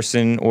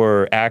person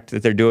or act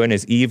that they're doing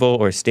is evil,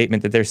 or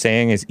statement that they're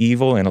saying is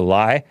evil and a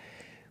lie.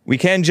 We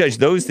can judge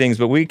those things,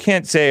 but we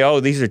can't say, oh,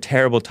 these are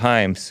terrible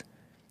times.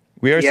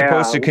 We are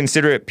supposed to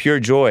consider it pure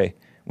joy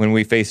when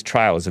we face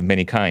trials of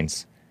many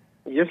kinds.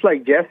 just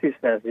like Jesse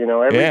says,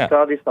 every Yeah.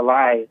 thought is a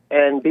lie.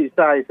 And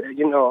besides,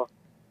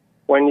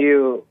 when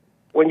you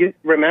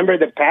remember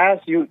the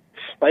past,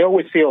 I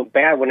always feel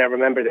bad when I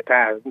remember the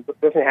past.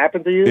 Doesn't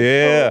happen to you?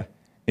 Yeah. So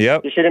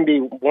Yep. you shouldn't be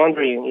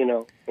wondering,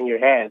 in your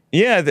head.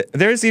 Yeah,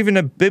 there's even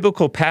a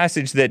biblical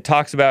passage that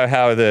talks about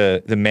how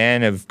the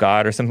man of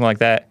God or something like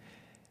that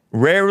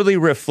rarely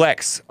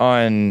reflects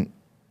on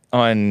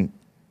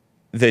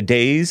the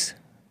days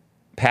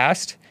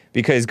past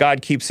because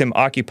God keeps him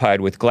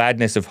occupied with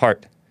gladness of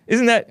heart.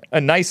 Isn't that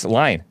a nice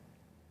line?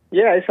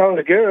 Yeah, it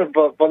sounds good,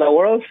 but the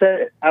world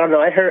said, I don't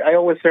know, I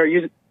always heard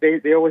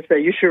they always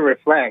say you should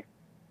reflect.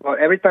 Well,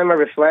 every time I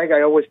reflect,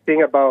 I always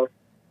think about,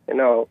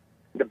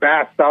 the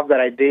bad stuff that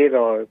I did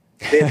or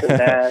this and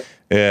that.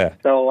 Yeah.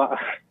 So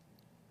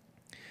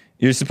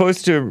You're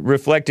supposed to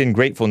reflect in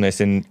gratefulness,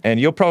 and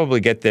you'll probably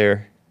get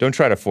there. Don't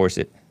try to force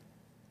it.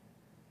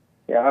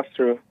 yeah, that's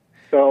true.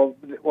 So,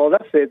 well,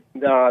 that's it.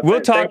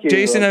 We'll talk, thank you,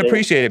 Jason. I Jay.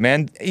 appreciate it,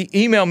 man.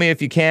 Email me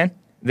if you can,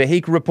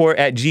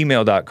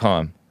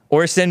 thehakereport@gmail.com.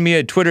 Or send me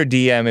a Twitter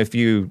DM if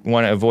you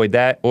want to avoid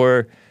that,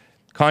 or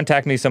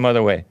contact me some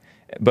other way.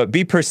 But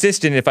be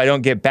persistent if I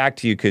don't get back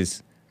to you,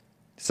 because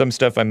some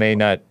stuff I may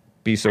not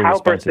be so How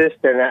responsive.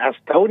 persistent? As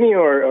Tony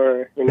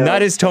or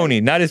Not as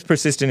Tony. Not as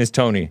persistent as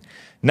Tony.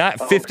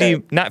 Not 50.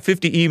 Okay. Not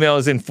 50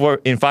 emails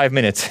in 5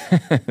 minutes.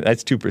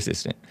 That's too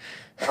persistent.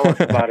 I was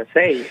about to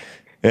say.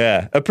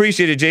 Yeah.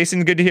 Appreciate it,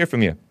 Jason. Good to hear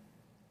from you.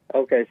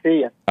 Okay,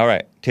 see ya. All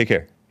right. Take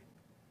care.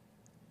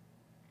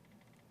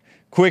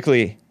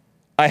 Quickly,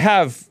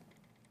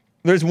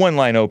 there's one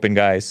line open,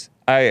 guys.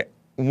 I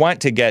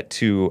want to get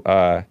to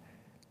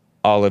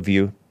all of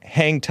you.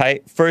 Hang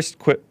tight. First,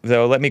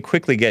 though, let me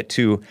quickly get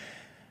to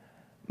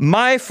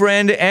my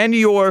friend and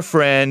your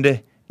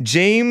friend,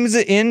 James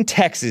in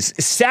Texas.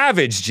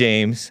 Savage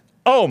James.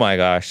 Oh my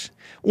gosh.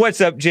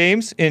 What's up,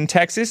 James in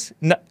Texas?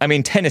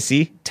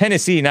 Tennessee.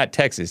 Tennessee, not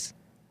Texas.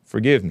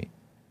 Forgive me.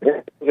 Yeah,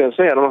 I was going to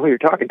say, I don't know who you're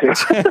talking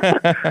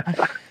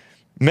to.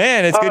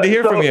 Man, it's good to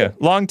hear from you.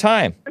 Long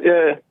time.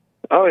 Yeah.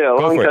 Oh, yeah,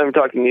 long for it. time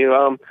talking to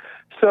you.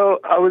 So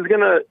I was going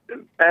to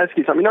ask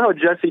you something. You know how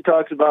Jesse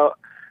talks about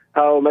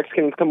how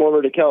Mexicans come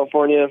over to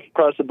California,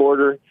 cross the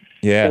border,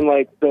 Yeah. and,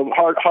 like, the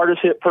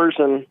hardest hit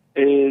person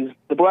is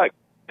the black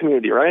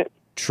community, right?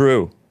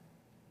 True.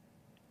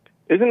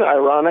 Isn't it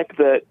ironic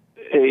that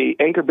a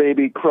anchor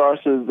baby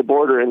crosses the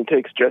border and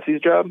takes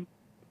Jesse's job?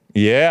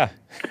 Yeah.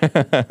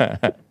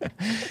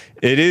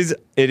 It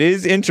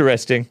is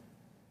interesting.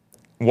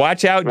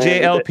 Watch out, Man,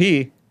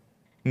 JLP.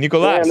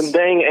 Nicolas. Man, them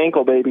dang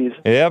ankle babies.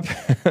 Yep.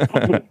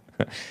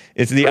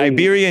 It's the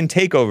Iberian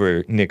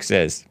takeover, Nick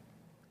says.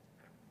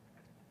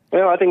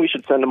 Well, I think we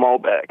should send them all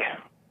back.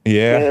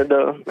 Yeah.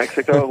 Canada,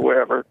 Mexico,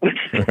 wherever.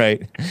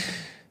 Right.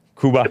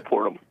 Cuba.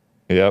 Deport them.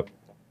 Yep.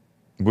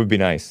 Would be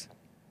nice.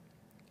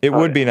 It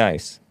would be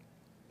nice.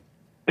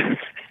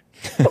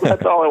 Well,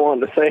 that's all I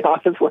wanted to say,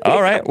 honestly.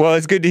 All right. Well,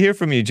 it's good to hear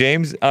from you,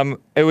 James.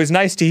 It was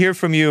nice to hear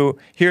from you,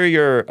 hear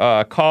your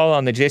call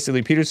on the Jason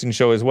Lee Peterson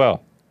show as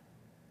well.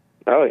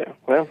 Oh, yeah.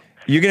 Well,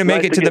 You're gonna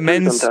make nice it to to the get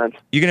through men's. sometimes.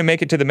 You're gonna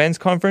make it to the men's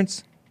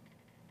conference.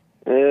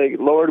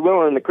 Lord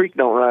willing, the creek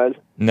don't rise.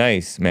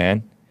 Nice,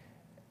 man.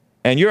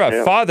 And you're a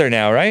Yeah. father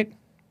now, right?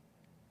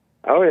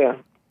 Oh, yeah.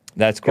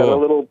 That's Got a cool.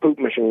 little poop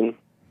machine.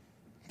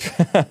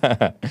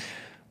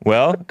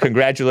 Well,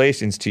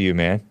 congratulations to you,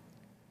 man.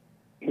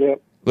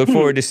 Yep. Look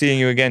forward to seeing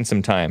you again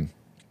sometime.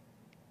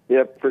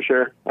 Yep, for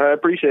sure. I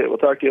appreciate it. We'll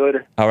talk to you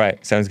later. All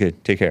right, sounds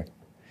good. Take care.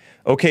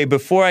 Okay,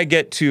 before I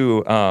get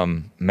to,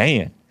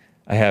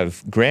 I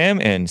have Graham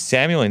and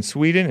Samuel in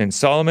Sweden and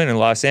Solomon in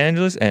Los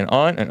Angeles and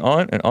on and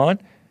on and on.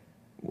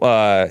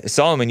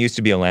 Solomon used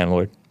to be a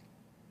landlord.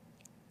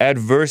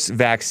 Adverse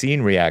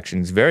vaccine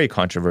reactions, very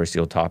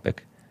controversial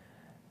topic.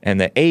 And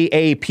the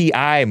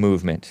AAPI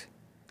movement,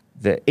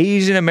 the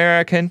Asian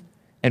American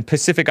and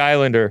Pacific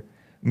Islander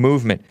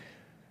movement.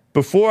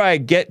 Before I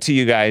get to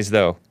you guys,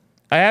 though,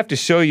 I have to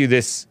show you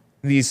these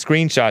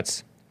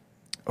screenshots.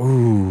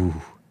 Ooh.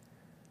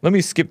 Let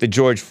me skip the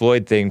George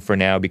Floyd thing for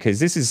now because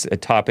this is a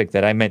topic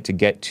that I meant to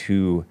get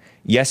to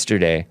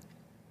yesterday.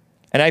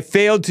 And I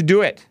failed to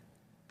do it.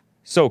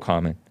 So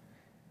common.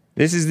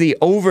 This is the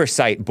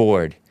Oversight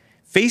Board.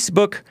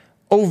 Facebook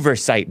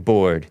Oversight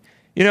Board.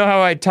 You know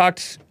how I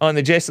talked on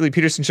the Jesse Lee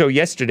Peterson show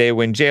yesterday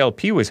when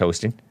JLP was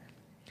hosting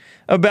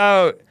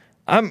about,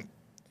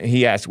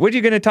 he asked, what are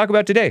you going to talk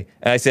about today?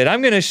 And I said,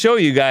 I'm going to show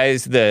you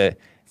guys the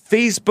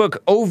Facebook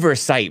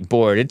Oversight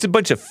Board. It's a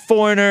bunch of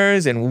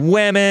foreigners and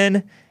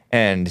women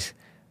and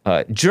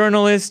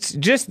journalists,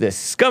 just the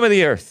scum of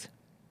the earth.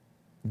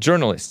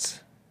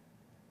 Journalists.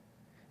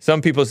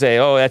 Some people say,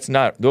 oh,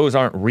 those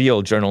aren't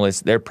real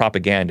journalists, they're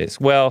propagandists.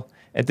 Well,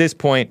 at this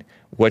point,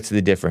 what's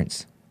the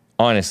difference?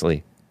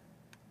 Honestly.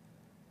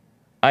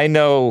 I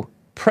know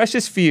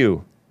precious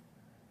few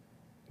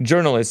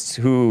journalists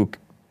who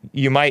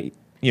you might,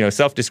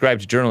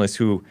 self-described journalists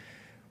who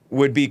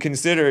would be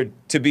considered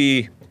to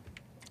be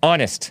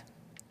honest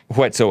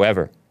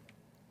whatsoever.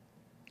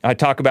 I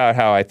talk about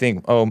how I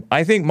think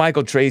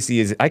Michael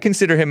Tracy I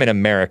consider him an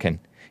American,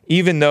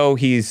 even though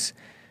he's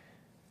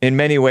in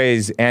many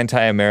ways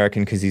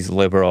anti-American because he's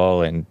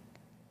liberal and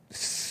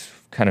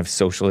kind of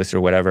socialist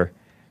or whatever.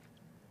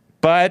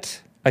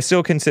 But I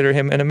still consider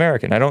him an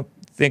American. I don't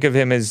think of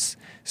him as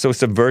so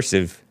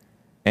subversive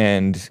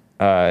and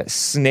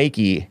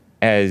snaky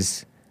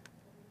as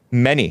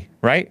many,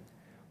 right?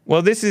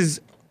 Well, this is,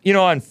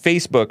 on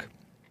Facebook.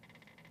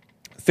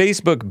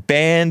 Facebook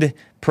banned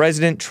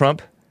President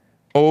Trump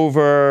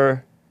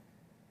over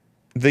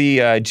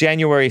the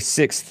January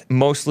 6th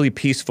mostly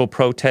peaceful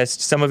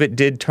protest. Some of it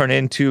did turn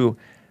into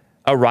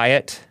a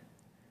riot.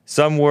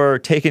 Some were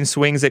taking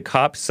swings at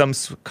cops. Some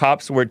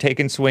cops were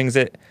taking swings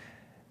at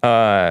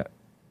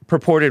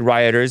purported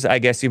rioters, I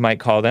guess you might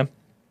call them.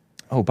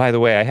 Oh, by the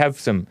way, I have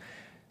some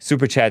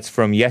super chats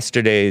from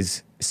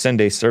yesterday's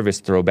Sunday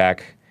service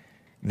throwback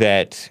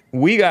that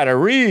we got to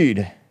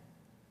read.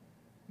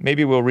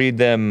 Maybe we'll read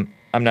them,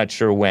 I'm not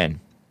sure when.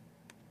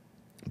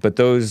 But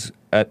those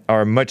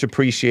are much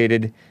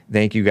appreciated.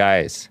 Thank you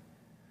guys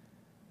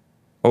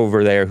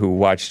over there who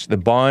watched the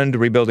Bond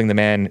Rebuilding the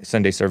Man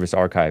Sunday Service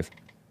archive.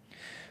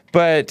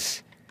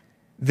 But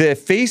the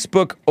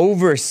Facebook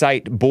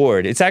Oversight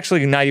Board, it's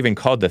actually not even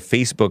called the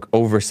Facebook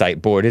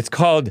Oversight Board. It's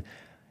called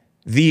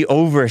the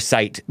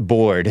Oversight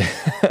Board.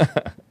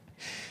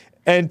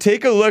 And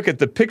take a look at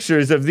the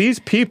pictures of these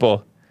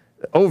people,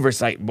 the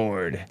Oversight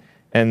Board.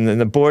 And then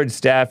the board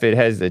staff, it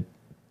has a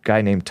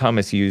guy named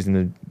Thomas Hughes in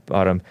the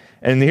bottom.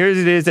 And here it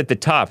is at the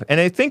top. And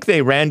I think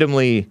they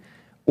randomly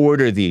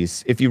order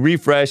these. If you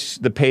refresh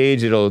the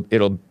page,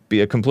 it'll be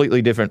a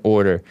completely different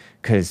order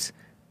because,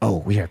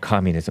 we are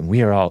communism.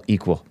 We are all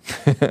equal.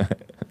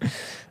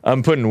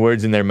 I'm putting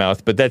words in their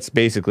mouth, but that's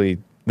basically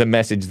the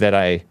message that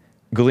I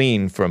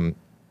glean from,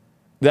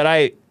 that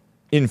I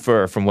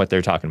infer from what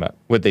they're talking about,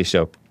 what they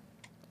show.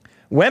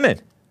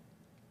 Women.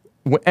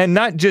 And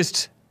not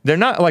just, they're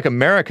not like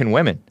American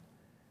women.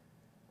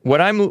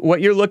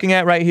 What you're looking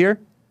at right here,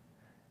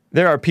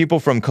 there are people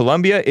from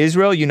Colombia,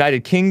 Israel,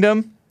 United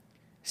Kingdom,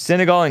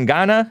 Senegal, and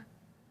Ghana.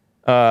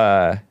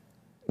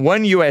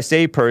 One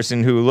USA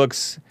person who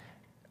looks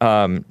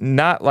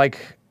not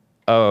like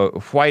a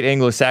white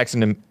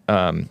Anglo-Saxon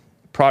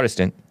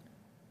Protestant,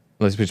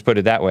 let's just put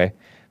it that way,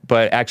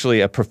 but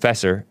actually a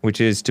professor,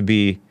 which is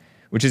the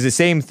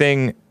same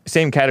thing,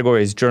 same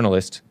category as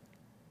journalist,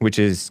 which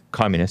is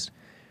communist.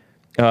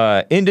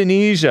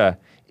 Indonesia,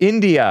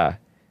 India,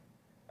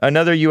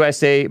 another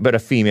USA, but a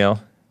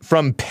female,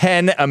 from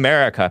PEN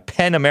America.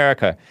 PEN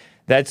America.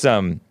 That's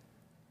a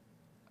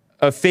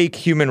fake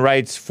human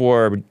rights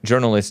for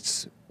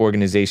journalists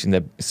organization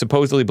that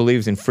supposedly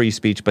believes in free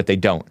speech, but they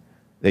don't.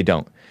 They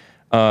don't.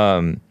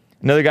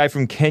 Another guy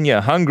from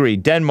Kenya, Hungary,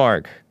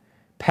 Denmark,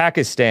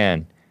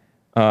 Pakistan,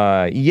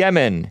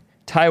 Yemen,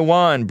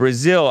 Taiwan,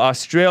 Brazil,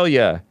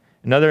 Australia.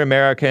 Another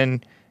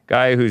American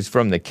guy who's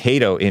from the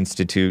Cato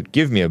Institute.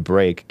 Give me a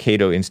break.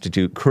 Cato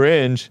Institute.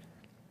 Cringe.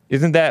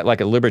 Isn't that like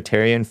a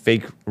libertarian,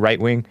 fake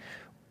right-wing?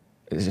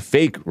 It's a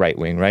fake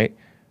right-wing, right?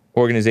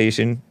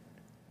 Organization.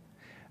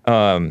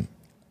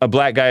 A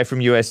black guy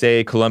from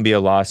USA, Columbia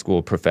Law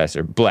School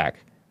professor. Black.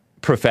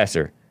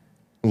 Professor.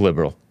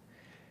 Liberal.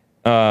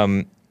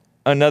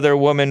 Another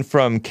woman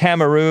from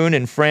Cameroon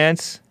in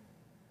France.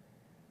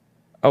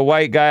 A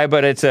white guy,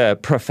 but it's a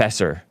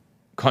professor.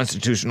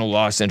 Constitutional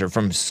Law Center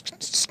from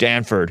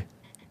Stanford.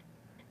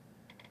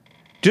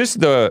 Just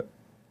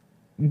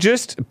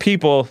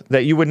people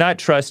that you would not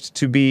trust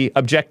to be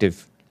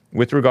objective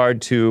with regard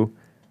to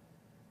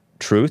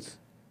truth,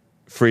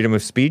 freedom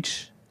of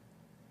speech,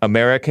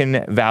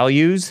 American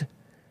values.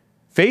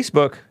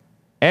 Facebook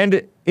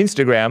and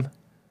Instagram,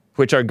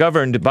 which are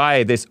governed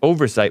by this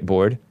oversight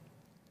board,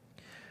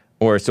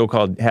 or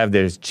so-called have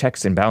their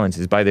checks and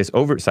balances by this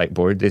oversight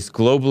board, this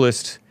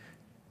globalist,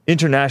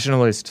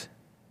 internationalist,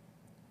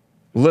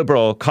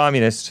 liberal,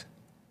 communist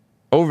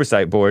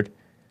oversight board.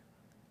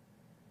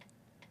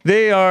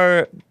 Those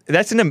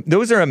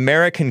are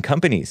American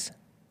companies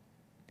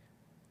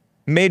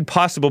made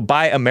possible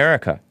by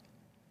America.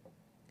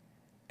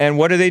 And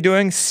what are they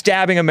doing?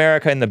 Stabbing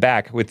America in the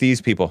back with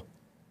these people.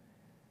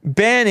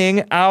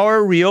 Banning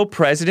our real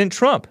President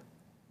Trump.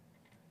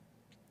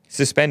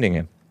 Suspending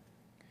him.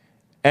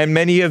 And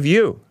many of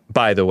you,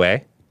 by the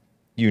way,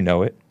 you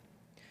know it.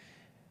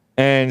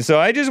 And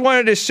so I just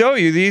wanted to show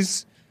you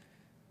this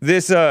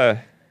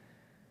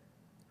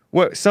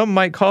what some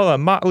might call a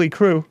motley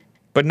crew,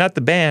 but not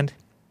the band,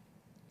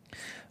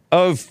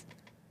 of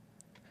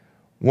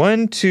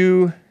 1,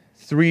 2,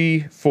 3,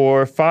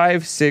 4,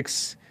 5,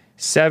 6,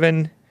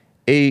 7,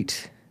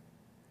 8,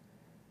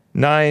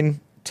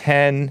 9,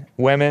 10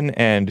 women,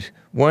 and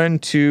 1,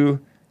 2,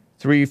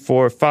 3,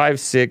 4, 5,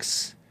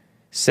 6,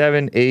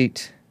 7,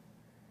 8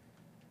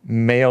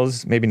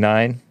 males, maybe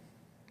 9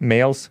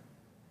 males.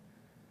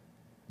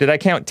 Did I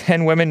count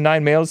 10 women,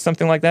 9 males,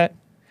 something like that?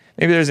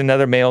 Maybe there's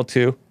another male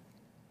too.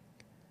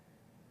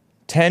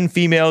 10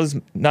 females,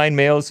 9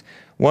 males.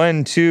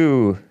 1,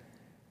 2,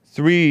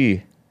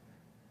 3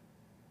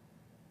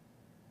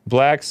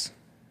 blacks.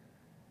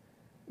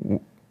 A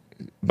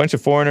bunch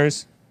of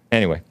foreigners.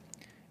 Anyway,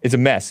 it's a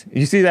mess.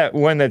 You see that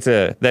one that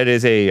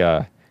is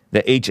the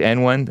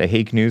HN one, the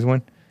Hake News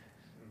one?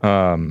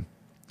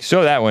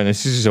 Show that one.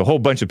 It's just a whole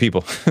bunch of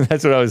people.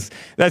 That's what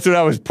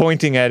I was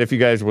pointing at if you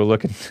guys were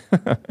looking.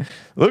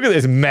 Look at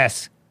this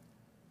mess.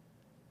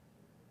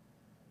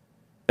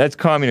 That's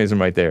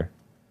communism right there.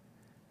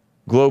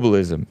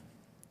 Globalism.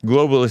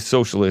 Globalist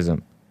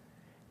socialism.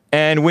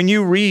 And when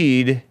you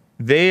read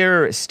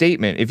their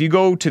statement, if you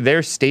go to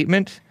their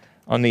statement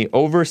on the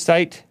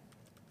Oversight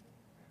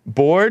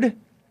board,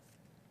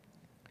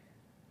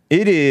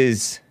 it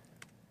is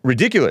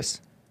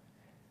ridiculous.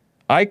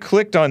 I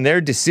clicked on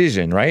their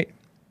decision, right?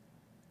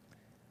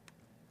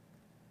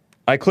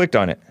 I clicked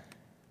on it.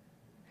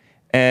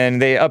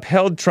 And they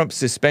upheld Trump's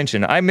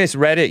suspension. I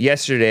misread it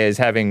yesterday as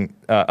having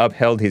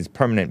upheld his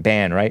permanent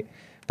ban, right?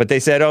 But they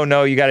said, oh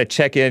no, you got to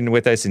check in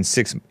with us in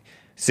six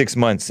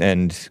months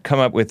and come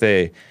up with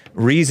a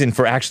reason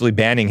for actually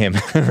banning him,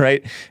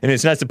 right? And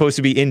it's not supposed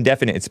to be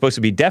indefinite. It's supposed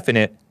to be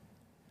definite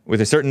with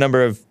a certain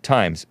number of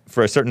times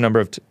for a certain number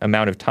of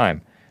amount of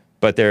time.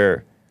 But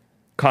they're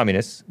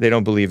communists. They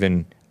don't believe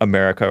in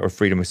America or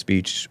freedom of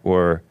speech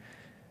or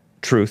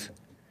truth.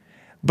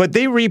 But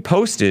they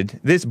reposted,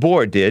 this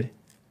board did,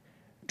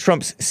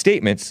 Trump's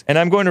statements, and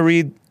I'm going to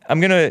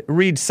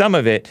read some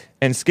of it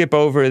and skip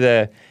over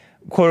the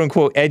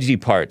quote-unquote edgy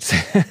parts.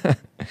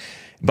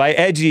 By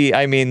edgy,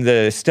 I mean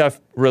the stuff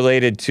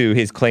related to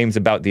his claims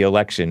about the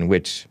election,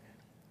 which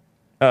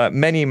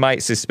many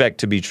might suspect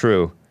to be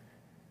true.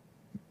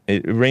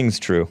 It rings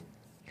true.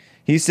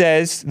 He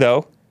says,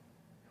 though,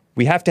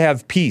 we have to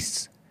have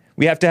peace.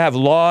 We have to have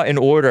law and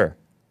order.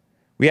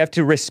 We have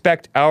to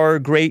respect our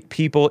great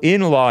people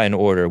in law and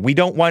order. We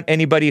don't want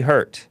anybody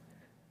hurt.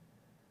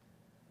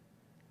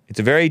 It's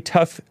a very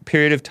tough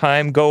period of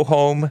time. Go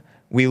home.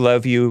 We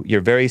love you.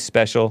 You're very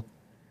special.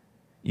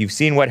 You've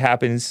seen what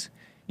happens.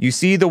 You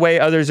see the way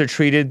others are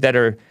treated that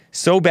are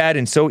so bad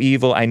and so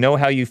evil. I know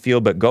how you feel,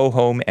 but go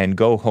home and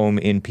go home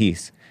in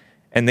peace.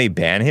 And they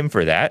ban him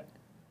for that?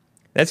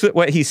 That's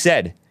what he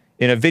said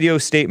in a video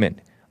statement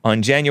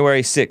on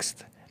January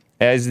 6th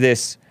as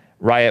this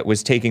riot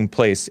was taking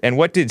place. And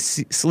what did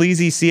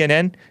sleazy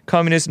CNN,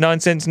 Communist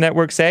Nonsense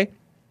Network, say?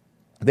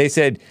 They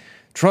said,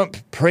 Trump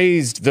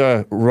praised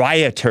the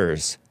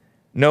rioters.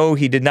 No,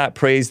 he did not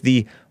praise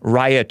the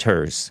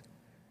rioters.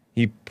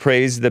 He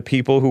praised the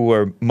people who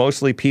were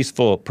mostly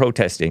peaceful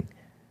protesting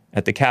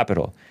at the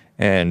Capitol.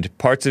 And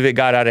parts of it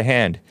got out of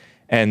hand.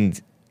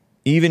 And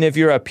even if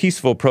you're a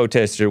peaceful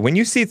protester, when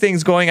you see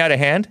things going out of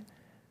hand,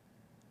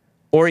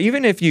 or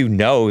even if you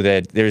know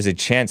that there's a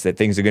chance that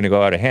things are going to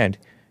go out of hand,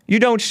 you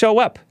don't show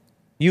up.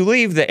 You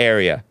leave the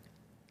area.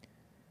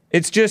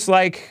 It's just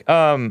like,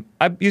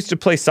 I used to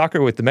play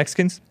soccer with the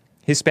Mexicans,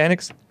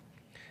 Hispanics,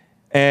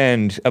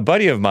 and a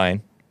buddy of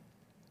mine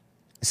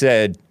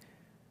said,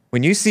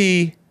 when you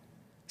see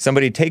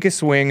somebody take a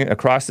swing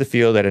across the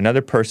field at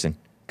another person,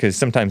 because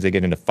sometimes they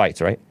get into fights,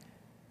 right?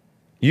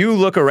 You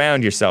look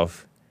around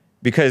yourself,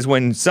 because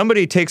when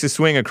somebody takes a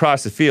swing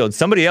across the field,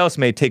 somebody else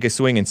may take a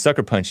swing and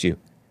sucker punch you.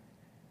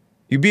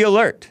 You be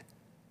alert.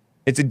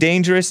 It's a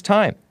dangerous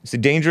time. It's a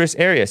dangerous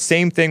area.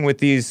 Same thing with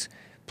these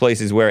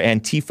places where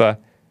Antifa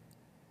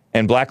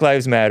and Black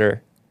Lives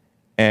Matter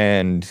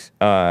and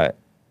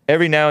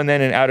every now and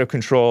then an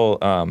out-of-control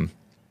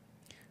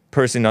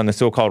person on the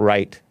so-called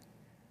right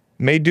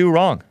may do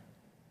wrong.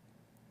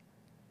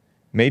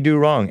 May do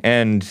wrong.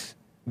 And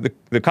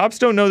the cops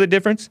don't know the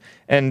difference.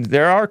 And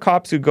there are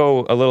cops who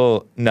go a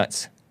little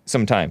nuts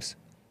sometimes.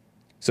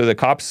 So the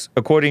cops,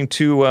 according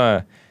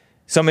to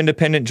some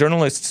independent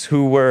journalists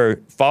who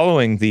were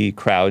following the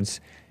crowds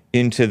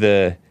into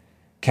the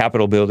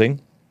Capitol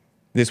building.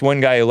 This one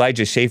guy,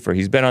 Elijah Schaefer,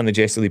 he's been on the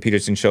Jesse Lee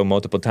Peterson show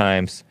multiple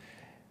times.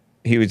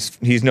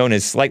 He's known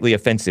as slightly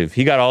offensive.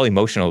 He got all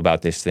emotional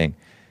about this thing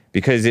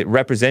because it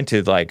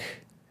represented like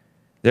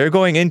they're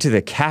going into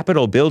the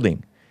Capitol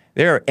building.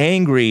 They're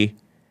angry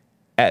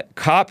at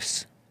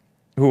cops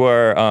who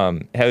are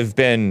have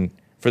been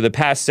for the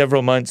past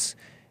several months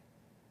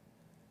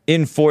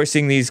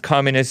enforcing these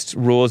communist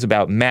rules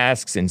about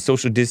masks and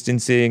social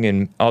distancing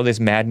and all this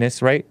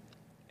madness, right?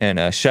 And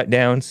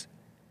shutdowns.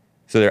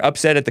 So they're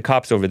upset at the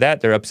cops over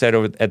that. They're upset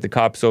at the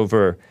cops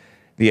over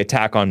the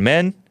attack on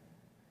men.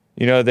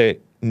 You know that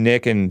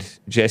Nick and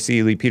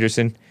Jesse Lee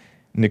Peterson,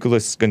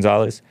 Nicholas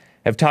Gonzalez,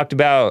 have talked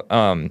about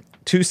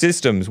two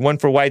systems, one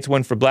for whites,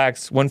 one for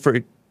blacks, one for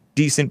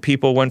decent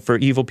people, one for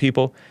evil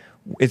people.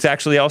 It's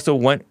actually also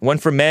one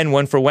for men,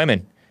 one for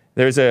women.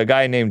 There's a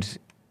guy named...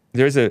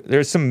 There's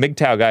some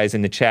MGTOW guys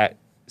in the chat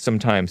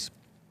sometimes.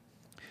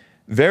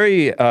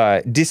 Very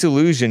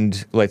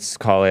disillusioned, let's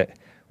call it,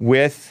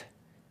 with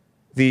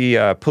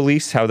the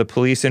police, how the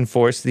police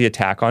enforce the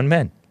attack on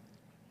men.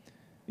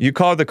 You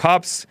call the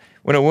cops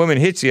when a woman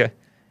hits you,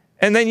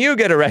 and then you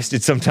get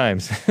arrested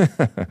sometimes.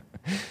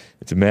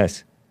 It's a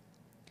mess.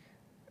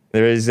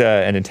 There is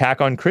an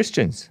attack on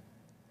Christians.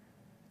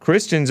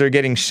 Christians are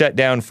getting shut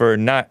down for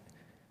not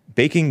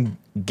baking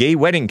gay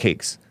wedding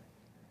cakes.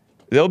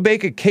 They'll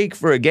bake a cake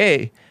for a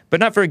gay,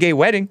 but not for a gay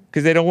wedding,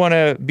 because they don't want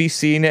to be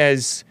seen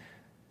as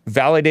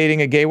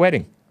validating a gay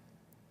wedding.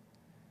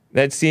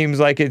 That seems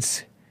like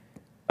it's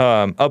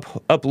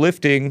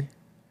uplifting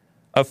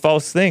a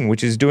false thing,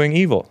 which is doing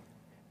evil,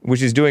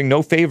 which is doing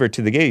no favor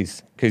to the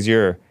gays because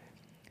you're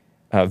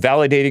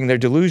validating their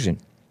delusion.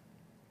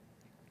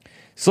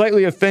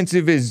 Slightly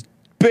offensive is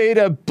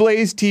Beta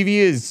Blaze TV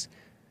is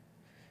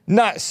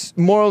not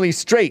morally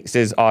straight,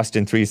 says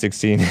Austin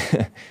 316.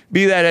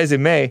 Be that as it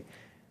may,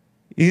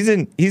 he's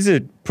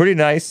a pretty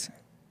nice,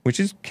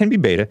 can be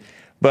beta,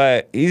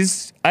 but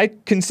I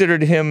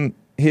considered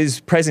his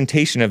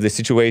presentation of the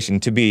situation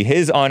to be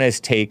his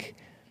honest take,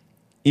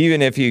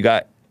 even if he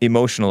got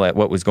emotional at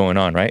what was going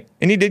on, right?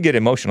 And he did get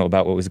emotional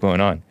about what was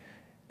going on.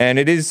 And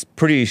it is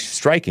pretty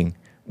striking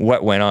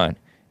what went on.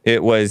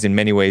 It was in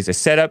many ways a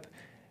setup.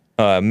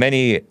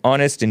 Many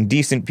honest and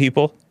decent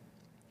people,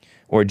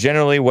 or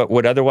generally what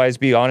would otherwise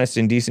be honest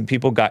and decent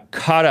people, got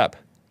caught up.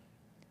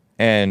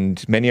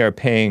 And many are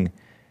paying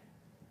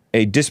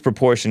a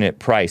disproportionate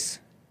price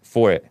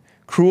for it.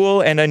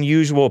 Cruel and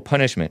unusual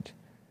punishment.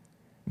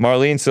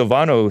 Marlene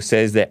Silvano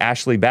says that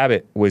Ashley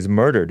Babbitt was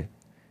murdered.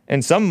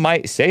 And some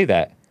might say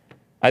that.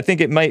 I think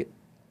it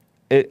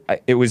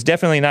was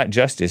definitely not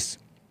justice.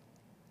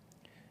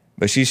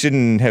 But she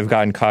shouldn't have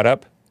gotten caught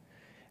up.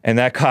 And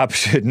that cop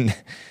should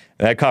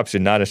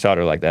not have shot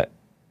her like that.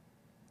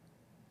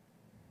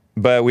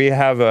 But we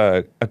have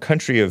a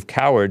country of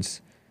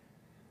cowards.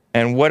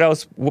 And what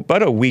else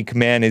but a weak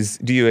man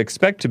do you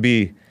expect to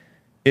be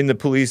in the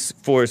police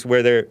force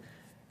where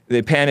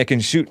they panic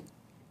and shoot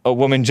a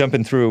woman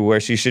jumping through where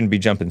she shouldn't be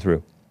jumping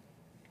through?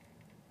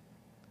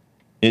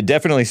 It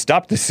definitely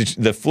stopped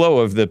the flow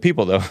of the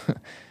people, though.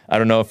 I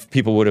don't know if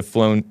people would have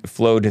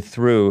flowed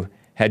through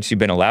had she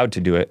been allowed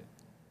to do it.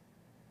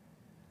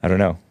 I don't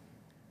know.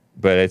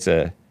 But it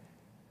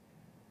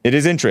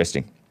is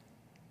interesting.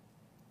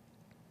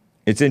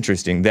 It's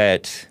interesting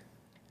that,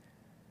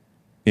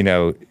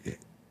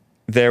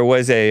 there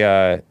was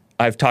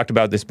I've talked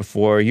about this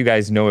before. You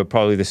guys know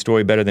probably the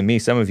story better than me,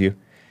 some of you.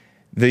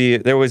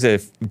 There was a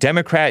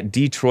Democrat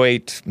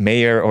Detroit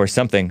mayor or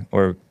something,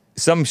 or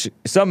some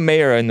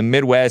mayor in the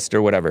Midwest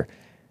or whatever,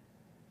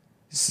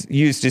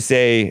 used to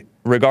say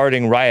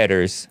regarding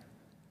rioters,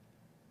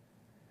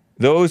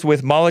 those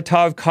with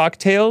Molotov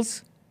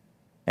cocktails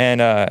and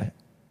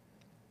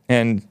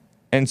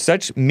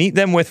such, meet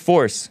them with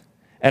force.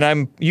 And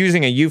I'm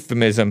using a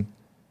euphemism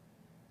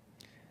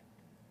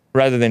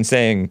rather than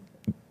saying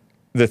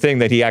the thing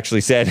that he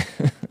actually said.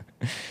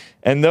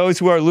 And those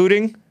who are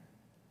looting,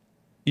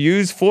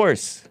 use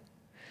force.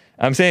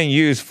 I'm saying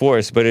use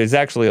force, but it's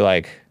actually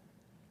like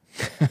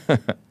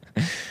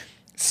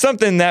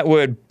something that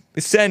would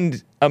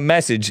send a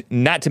message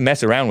not to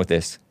mess around with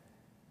this.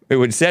 It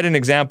would set an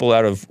example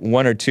out of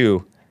one or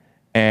two,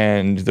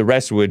 and the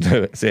rest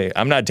would say,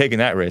 I'm not taking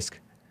that risk.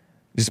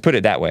 Just put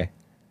it that way.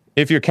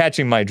 If you're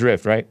catching my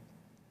drift, right?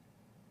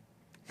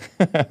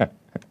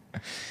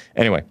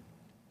 Anyway,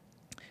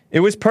 it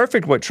was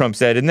perfect what Trump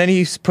said, and then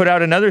he put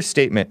out another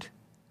statement.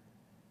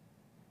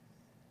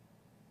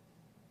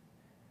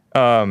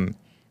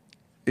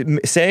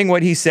 Saying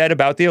what he said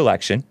about the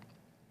election,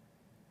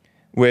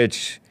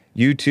 which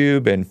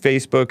YouTube and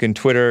Facebook and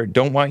Twitter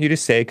don't want you to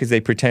say because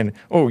they pretend,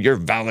 oh, you're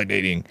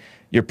validating,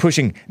 you're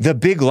pushing the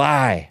big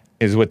lie,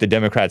 is what the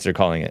Democrats are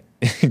calling it.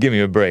 Give me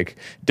a break.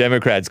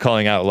 Democrats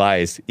calling out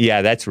lies.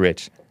 Yeah, that's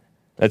rich.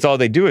 That's all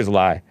they do is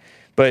lie.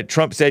 But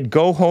Trump said,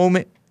 go home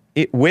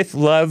with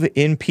love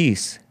in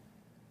peace.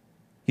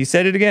 He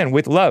said it again,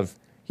 with love.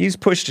 He's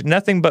pushed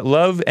nothing but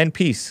love and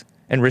peace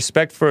and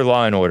respect for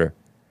law and order.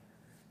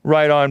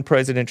 Right on,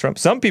 President Trump.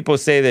 Some people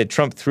say that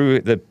Trump threw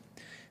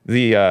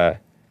the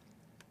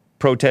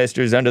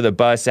protesters under the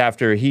bus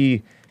after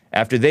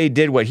they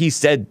did what he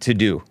said to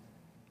do.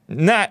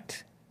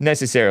 Not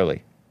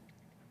necessarily.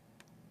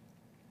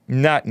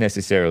 Not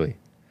necessarily.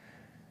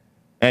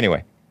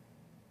 Anyway.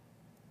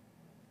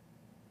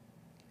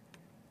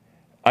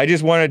 I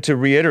just wanted to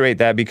reiterate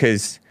that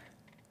because,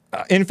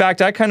 in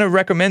fact, I kind of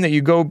recommend that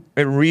you go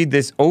and read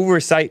this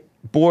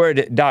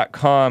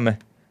oversightboard.com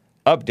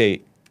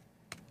update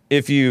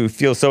if you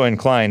feel so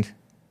inclined.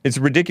 It's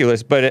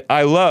ridiculous, but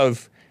I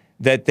love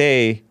that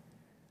they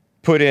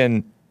put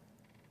in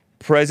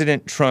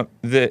President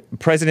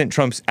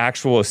Trump's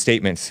actual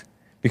statements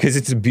because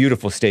it's a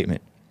beautiful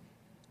statement.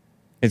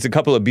 It's a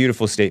couple of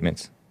beautiful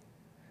statements.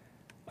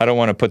 I don't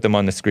want to put them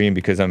on the screen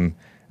because I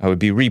would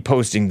be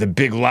reposting the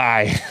big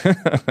lie.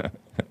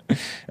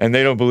 And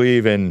they don't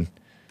believe in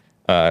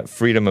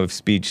freedom of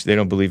speech. They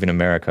don't believe in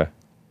America.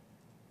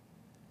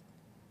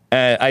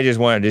 And I just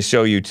wanted to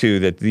show you, too,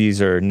 that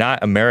these are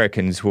not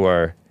Americans who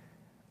are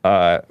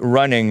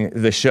running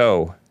the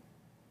show.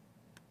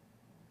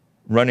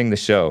 Running the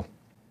show.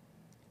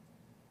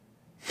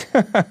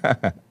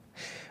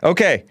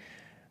 Okay.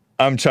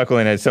 I'm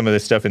chuckling at some of the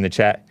stuff in the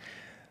chat.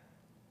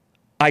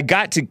 I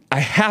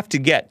have to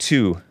get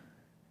to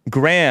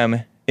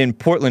Graham in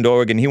Portland,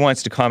 Oregon. He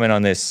wants to comment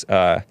on this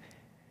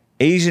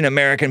Asian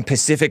American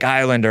Pacific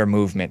Islander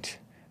movement.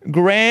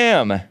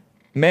 Graham,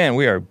 man,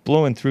 we are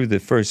blowing through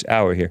the first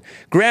hour here.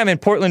 Graham in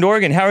Portland,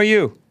 Oregon, how are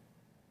you?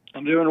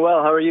 I'm doing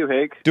well. How are you,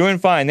 Hake? Doing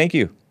fine, thank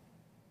you.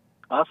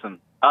 Awesome.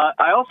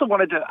 I also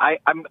wanted to,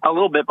 I'm a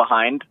little bit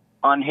behind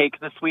on Hake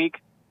this week.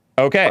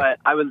 Okay. But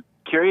I was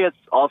curious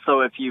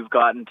also if you've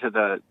gotten to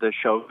the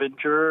Chauvin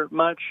juror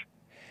much.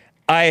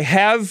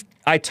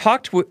 I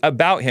talked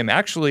about him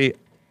actually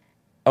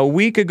a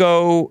week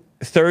ago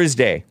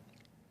Thursday.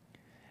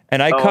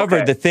 And I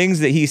covered the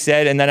things that he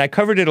said, and then I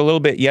covered it a little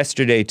bit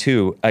yesterday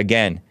too,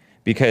 again,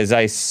 because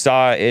I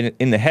saw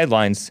in the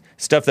headlines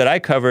stuff that I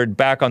covered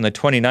back on the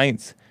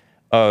 29th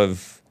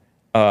of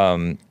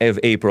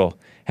April,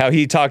 how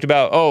he talked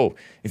about, oh,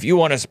 if you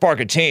want to spark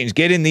a change,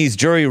 get in these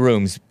jury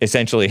rooms,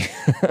 essentially.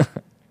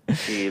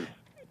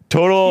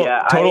 Total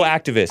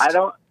activist.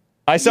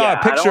 I saw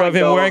a picture of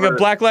him wearing a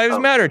Black Lives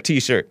Matter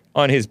t-shirt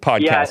on his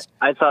podcast. Yeah,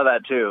 I saw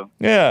that too.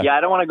 Yeah. Yeah,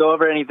 I don't want to go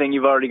over anything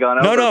you've already gone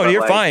over. No,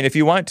 you're fine. If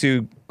you want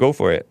to, go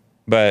for it.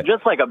 But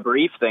just like a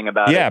brief thing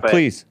about it. Yeah,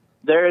 please.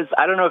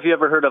 I don't know if you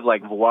ever heard of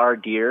like voir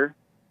dire.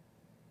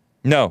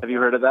 No. Have you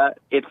heard of that?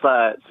 It's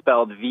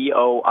spelled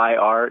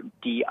Voirdire.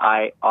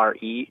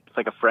 It's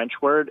like a French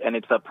word, and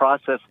it's a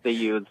process they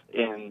use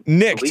in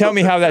Nick, the legal tell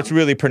me how system. that's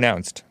really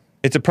pronounced.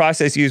 It's a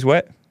process used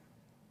what?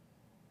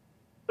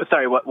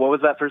 Sorry, what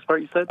was that first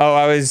part you said? Oh,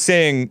 I was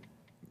saying,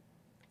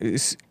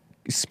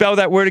 spell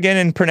that word again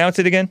and pronounce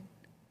it again.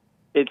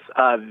 It's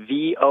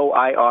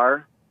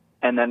Voir,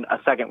 and then a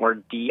second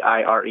word,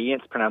 Dire.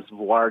 It's pronounced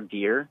voir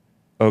dire.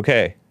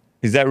 Okay.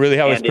 Is that really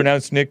how it's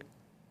pronounced, Nick?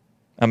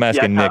 I'm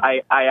asking Nick.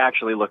 I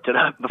actually looked it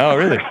up. Oh,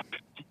 really?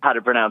 How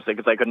to pronounce it,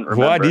 because I couldn't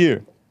remember. Voir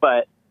dire.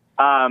 But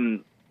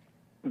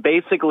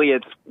basically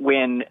it's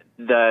when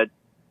the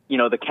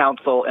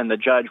counsel and the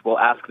judge will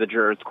ask the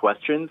jurors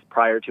questions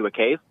prior to a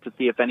case to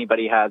see if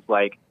anybody has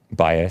like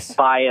bias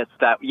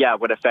that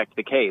would affect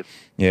the case.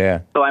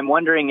 Yeah. So I'm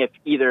wondering if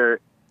either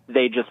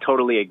they just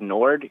totally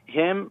ignored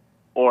him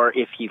or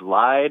if he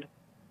lied,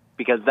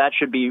 because that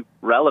should be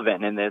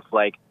relevant in this.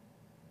 Like,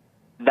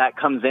 that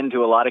comes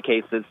into a lot of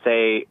cases,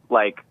 say,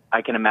 like,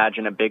 I can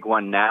imagine a big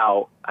one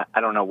now.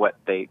 I don't know what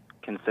they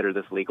consider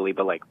this legally,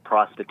 but like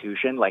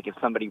prostitution. Like if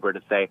somebody were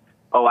to say,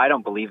 oh, I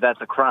don't believe that's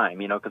a crime,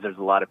 because there's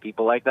a lot of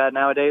people like that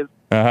nowadays,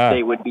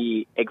 they would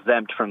be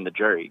exempt from the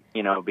jury,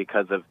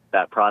 because of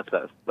that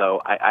process.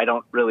 So I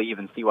don't really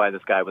even see why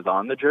this guy was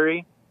on the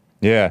jury.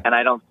 Yeah. And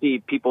I don't see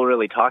people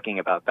really talking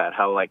about that.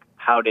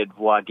 How did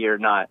voir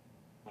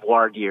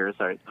dire,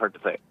 sorry, it's hard to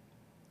say.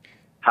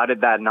 How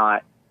did that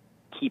not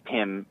keep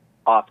him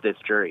off this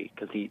jury?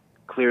 Because he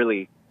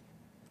clearly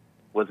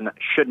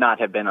should not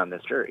have been on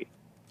this jury.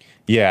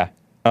 Yeah.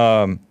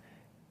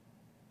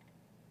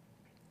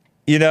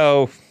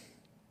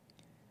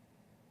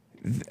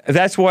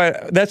 That's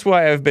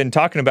why I've been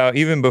talking about,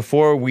 even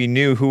before we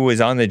knew who was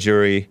on the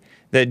jury,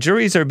 that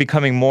juries are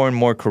becoming more and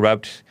more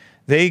corrupt.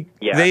 They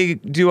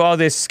do all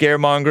this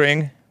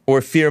scaremongering,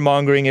 or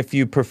fear-mongering if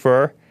you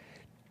prefer,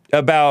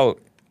 about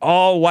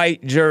all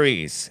white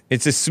juries.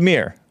 It's a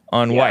smear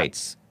on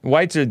whites.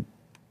 Whites are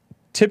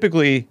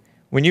typically,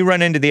 when you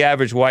run into the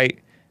average white,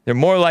 they're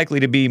more likely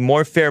to be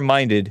more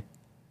fair-minded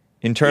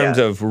in terms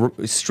of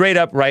straight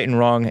up right and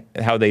wrong,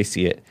 how they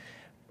see it,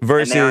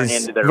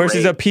 versus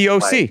a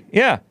POC.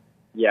 Yeah.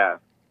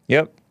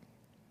 Yep.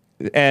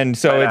 And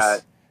so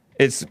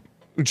it's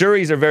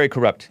juries are very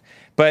corrupt.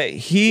 But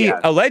he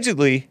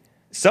allegedly,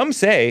 some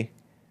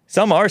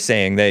are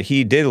saying that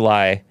he did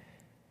lie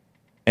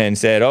and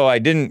said, oh, I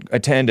didn't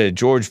attend a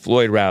George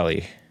Floyd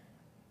rally,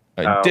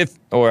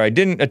 or I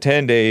didn't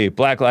attend a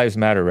Black Lives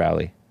Matter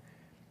rally.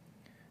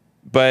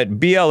 But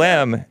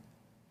BLM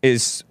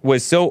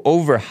was so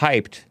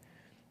overhyped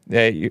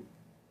that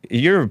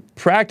you're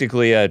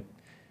practically a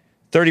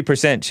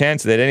 30%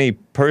 chance that any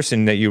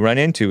person that you run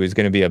into is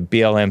going to be a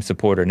BLM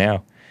supporter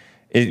now.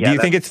 Do you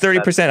think it's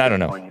 30%? I don't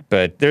know.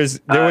 But there was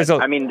a...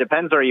 I mean,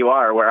 depends where you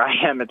are. Where I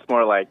am, it's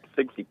more like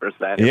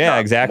 60%. Yeah,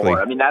 exactly.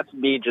 More. I mean, that's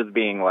me just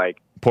being like...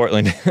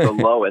 Portland. The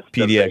lowest.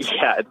 PDX.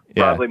 It's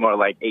probably more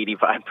like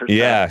 85%.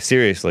 Yeah,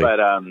 seriously. But,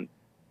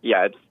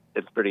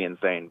 it's pretty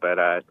insane.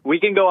 But we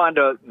can go on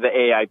to the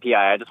AIPI.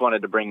 I just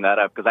wanted to bring that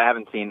up because I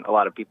haven't seen a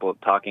lot of people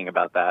talking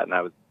about that, and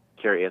I was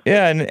curious.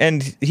 Yeah,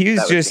 and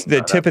he's just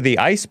the tip of the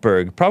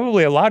iceberg.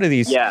 Probably a lot of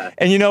these. Yeah.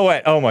 And you know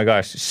what? Oh my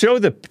gosh. Show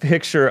the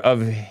picture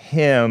of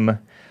him.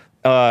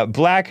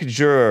 Black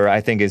juror,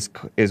 I think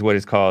is what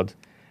it's called.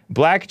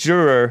 Black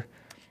juror.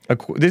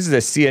 This is a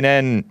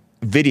CNN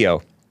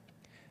video.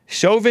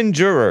 Chauvin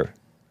juror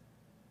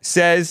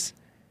says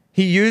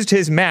he used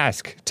his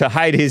mask to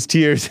hide his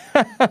tears.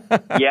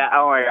 Yeah,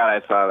 oh my God,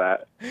 I saw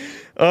that.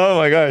 Oh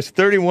my gosh.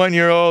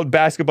 31-year-old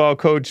basketball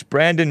coach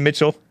Brandon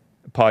Mitchell,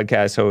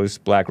 podcast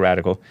host, Black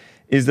Radical,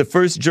 is the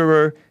first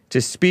juror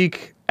to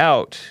speak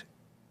out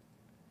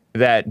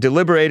that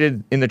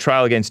deliberated in the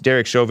trial against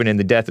Derek Chauvin in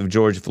the death of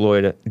Georgia,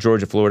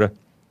 Florida.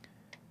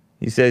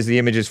 He says the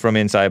image is from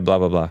inside, blah,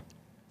 blah, blah.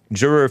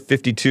 Juror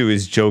 52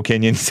 is Joe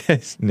Kenyon,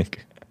 says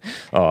Nick.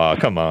 Oh,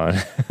 come on.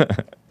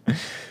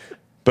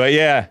 But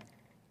yeah.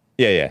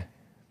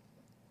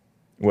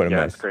 What a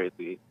mess. It's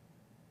crazy.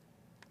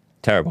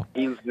 Terrible.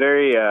 He's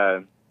very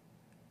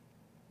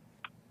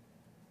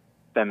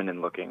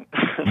feminine looking.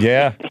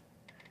 Yeah.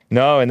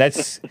 No, and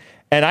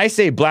I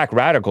say Black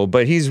Radical,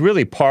 but he's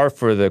really par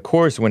for the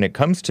course when it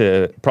comes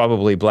to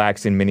probably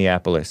blacks in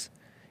Minneapolis.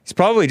 He's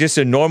probably just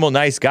a normal,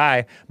 nice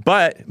guy,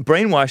 but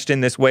brainwashed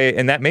in this way,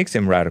 and that makes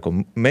him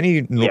radical.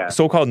 Many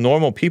so-called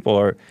normal people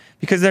are,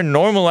 because they're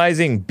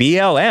normalizing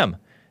BLM.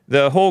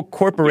 The whole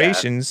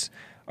corporations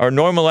are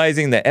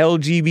normalizing the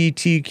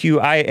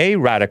LGBTQIA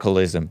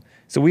radicalism.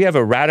 So we have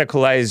a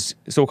radicalized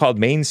so-called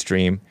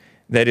mainstream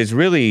that is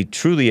really,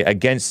 truly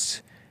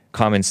against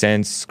common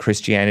sense,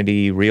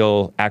 Christianity,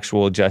 real,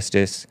 actual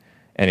justice.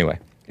 Anyway,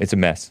 it's a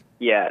mess.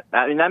 Yeah,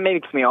 I mean, that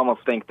makes me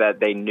almost think that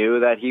they knew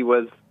that he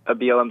was a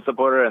BLM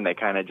supporter, and they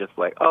kind of just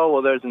like, oh,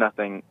 well, there's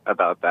nothing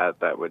about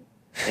that would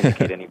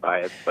indicate any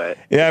bias. But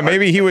yeah,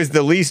 maybe he was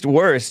the least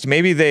worst.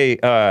 Maybe they,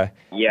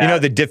 you know,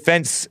 the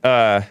defense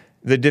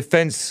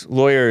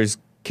lawyers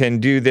can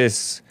do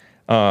this.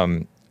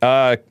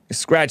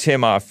 Scratch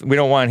him off. We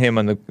don't want him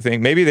on the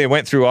thing. Maybe they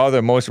went through all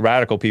the most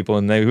radical people,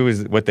 and who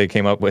was what they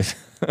came up with.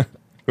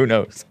 Who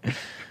knows?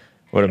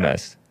 What a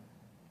mess.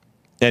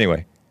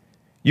 Anyway.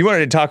 You wanted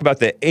to talk about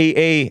the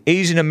AA,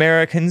 Asian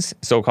Americans,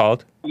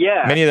 so-called.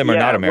 Yeah. Many of them are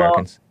not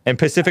Americans. And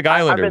Pacific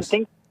Islanders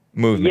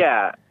movement.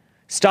 Yeah.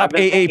 Stop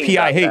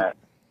AAPI hate. That.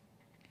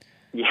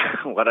 Yeah,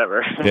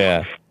 whatever.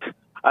 Yeah.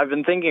 I've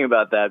been thinking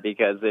about that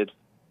because it's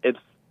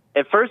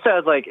at first I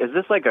was like, is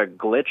this like a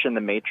glitch in the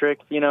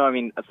Matrix? You know, I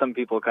mean, some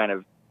people kind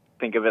of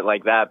think of it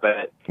like that,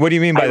 but what do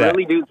you mean by that? I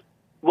really do.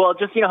 Well,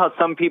 just, you know, how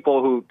some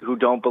people who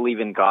don't believe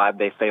in God,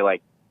 they say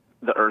like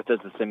the earth is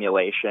a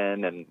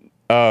simulation and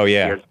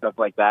weird stuff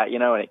like that, you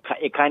know, and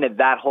it kind of,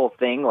 that whole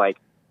thing, like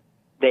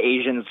the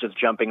Asians just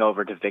jumping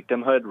over to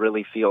victimhood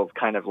really feels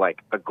kind of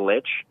like a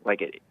glitch.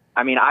 Like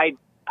I mean, I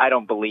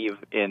don't believe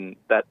in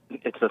that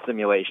it's a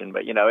simulation,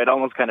 but you know, it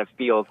almost kind of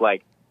feels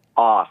like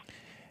off.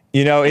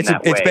 You know,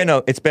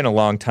 it's been a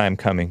long time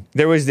coming.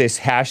 There was this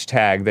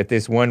hashtag that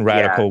this one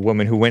radical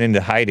woman who went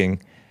into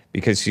hiding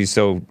because she's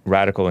so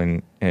radical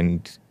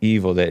and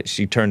evil that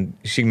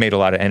she made a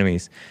lot of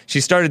enemies.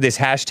 She started this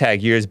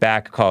hashtag years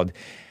back called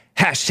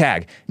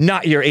hashtag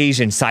not your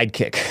Asian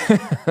sidekick.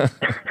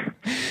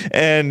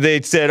 And they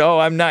said, oh,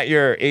 I'm not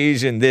your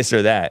Asian this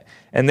or that.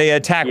 And they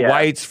attack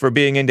whites for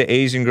being into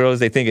Asian girls.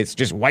 They think it's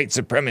just white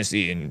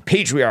supremacy and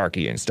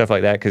patriarchy and stuff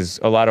like that because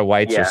a lot of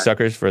whites are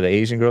suckers for the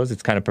Asian girls.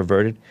 It's kind of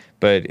perverted,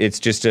 but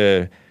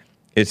it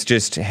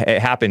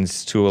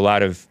happens to a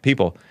lot of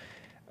people,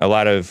 a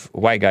lot of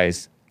white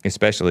guys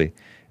especially.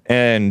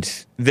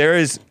 And there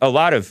is a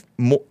lot of,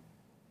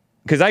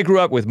 because I grew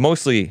up with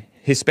mostly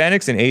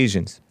Hispanics and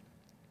Asians,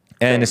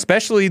 and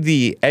especially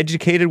the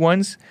educated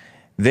ones,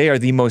 they are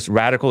the most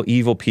radical,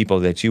 evil people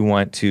that you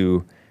want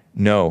to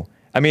know.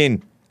 I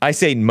mean, I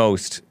say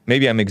most,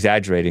 maybe I'm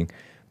exaggerating,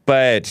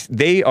 but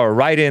they are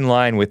right in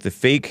line with the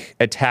fake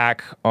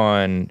attack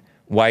on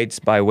whites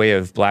by way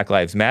of Black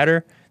Lives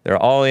Matter. They're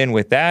all in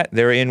with that.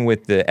 They're in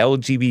with the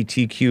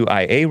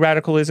LGBTQIA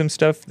radicalism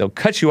stuff. They'll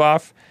cut you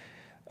off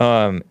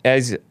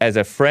as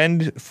a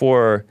friend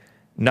for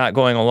not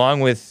going along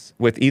with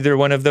either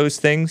one of those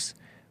things,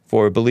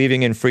 for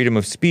believing in freedom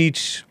of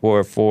speech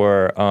or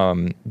for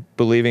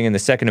believing in the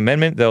Second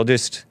Amendment.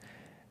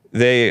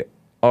 They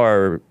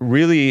are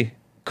really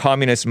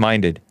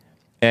communist-minded.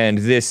 And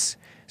this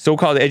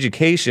so-called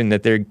education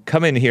that they're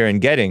coming here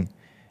and getting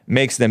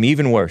makes them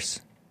even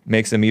worse.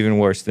 Makes them even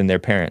worse than their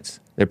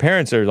parents. Their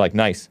parents are, like,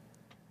 nice.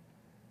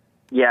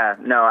 Yeah,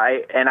 no,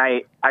 I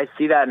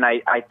see that, and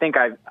I think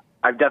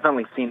I've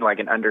definitely seen, like,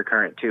 an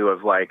undercurrent, too,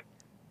 of, like,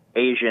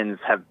 Asians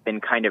have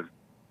been kind of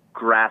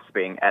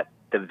grasping at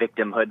the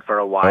victimhood for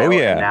a while. Oh,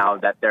 yeah. And now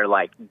that they're,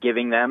 like,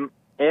 giving them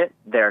it,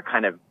 they're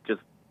kind of just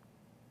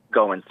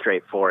going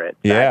straight for it.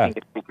 Yeah. I think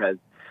it's because...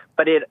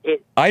 But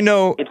I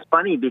know... It's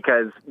funny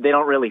because they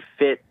don't really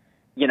fit,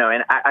 you know,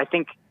 and I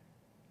think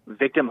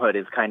victimhood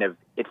is kind of...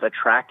 It's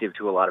attractive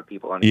to a lot to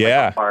and it's like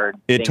a hard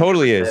it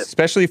totally is,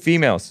 especially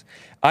females.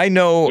 I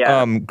know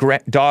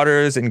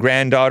daughters and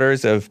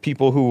granddaughters of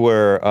people who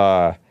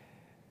were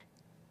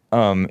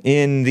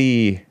in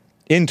the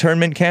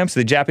internment camps,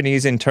 the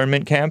Japanese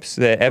internment camps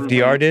that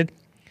FDR did,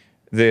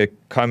 the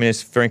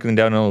communist Franklin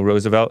Delano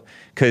Roosevelt,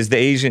 because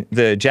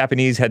the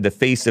Japanese had the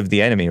face of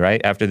the enemy, right?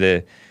 After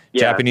the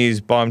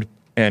Japanese bombed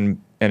and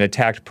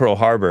attacked Pearl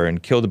Harbor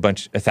and killed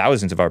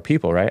thousands of our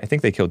people, right? I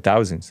think they killed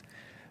thousands.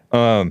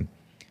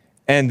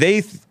 And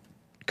they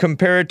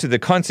compare it to the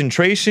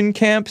concentration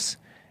camps,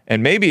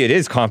 and maybe it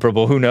is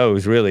comparable. Who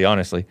knows, really,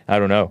 honestly. I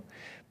don't know.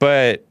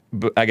 But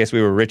I guess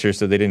we were richer,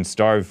 so they didn't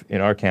starve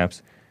in our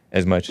camps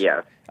as much.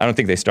 Yeah. I don't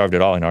think they starved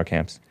at all in our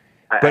camps.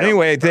 But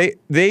anyway,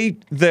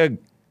 the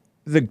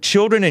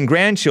children and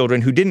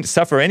grandchildren who didn't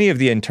suffer any of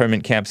the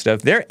internment camp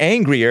stuff, they're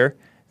angrier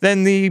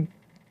than the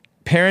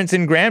parents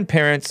and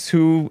grandparents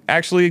who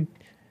actually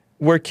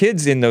were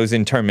kids in those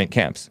internment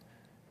camps.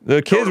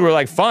 The kids were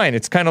like, fine.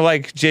 It's kind of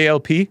like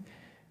JLP.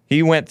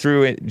 He went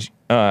through it,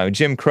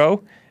 Jim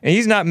Crow, and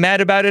he's not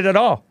mad about it at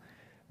all.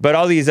 But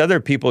all these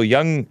other people,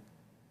 young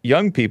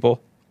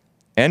people,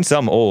 and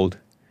some old,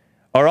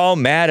 are all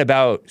mad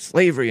about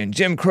slavery and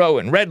Jim Crow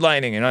and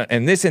redlining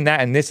and this and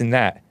that and this and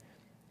that,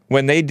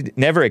 when they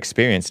never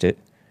experienced it,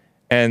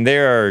 and they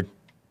are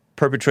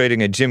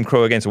perpetrating a Jim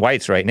Crow against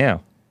whites right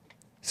now.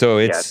 So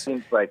it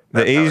seems like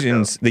the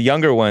Asians, the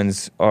younger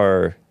ones,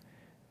 are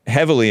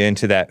heavily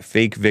into that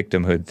fake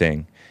victimhood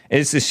thing. And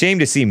it's a shame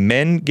to see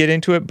men get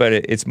into it, but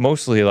it's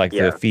mostly like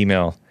the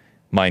female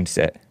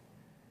mindset.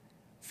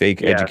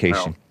 Fake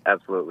education. No,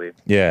 absolutely.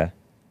 Yeah.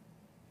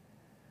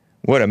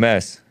 What a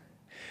mess.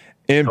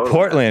 In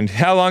Portland.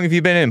 How long have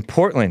you been in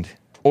Portland,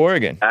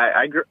 Oregon?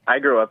 I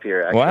grew up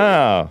here, actually.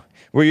 Wow.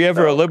 Were you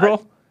ever a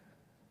liberal?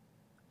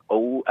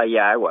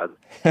 Yeah, I was.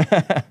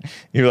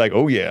 You were like,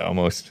 oh yeah,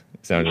 almost.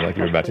 Sounded like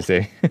you were about to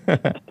say. Yeah.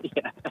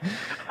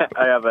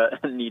 I have a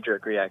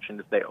knee-jerk reaction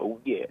to say, oh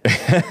yeah.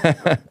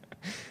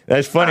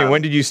 That's funny.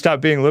 When did you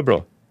stop being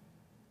liberal?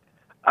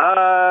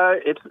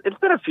 It's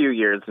been a few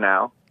years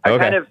now. I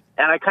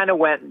kind of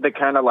went the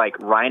kind of like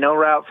rhino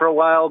route for a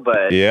while,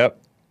 but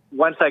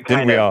once I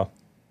kind of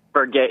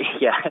forgave,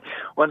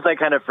 once I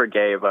kind of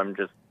forgave,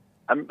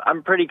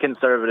 I'm pretty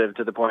conservative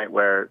to the point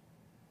where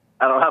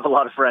I don't have a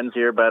lot of friends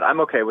here, but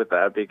I'm okay with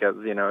that because,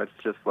 you know, it's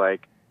just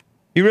like,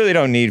 you really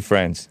don't need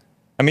friends.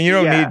 I mean, you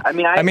don't need.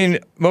 I mean,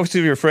 most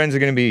of your friends are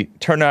going to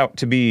turn out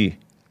to be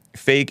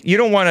fake. You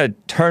don't want to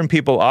turn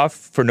people off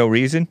for no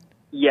reason.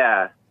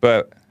 Yeah.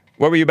 But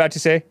what were you about to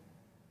say?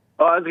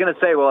 Oh, I was going to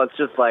say, well, it's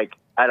just like,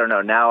 I don't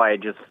know. Now I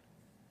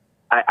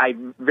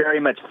very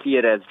much see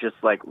it as just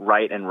like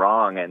right and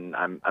wrong, and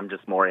I'm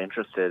just more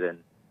interested in,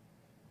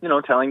 you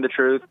know, telling the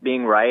truth,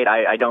 being right.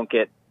 I don't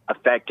get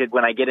affected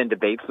when I get in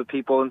debates with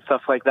people and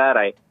stuff like that.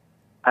 I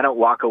don't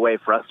walk away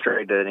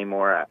frustrated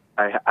anymore.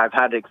 I've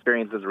had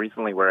experiences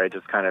recently where I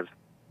just kind of,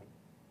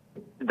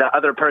 the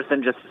other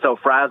person just so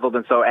frazzled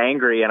and so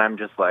angry, and I'm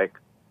just like,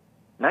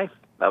 nice,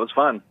 that was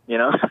fun, you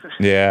know?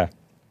 Yeah.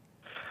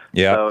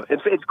 Yeah. So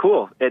it's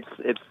cool.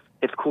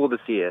 It's cool to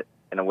see it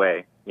in a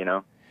way, you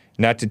know?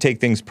 Not to take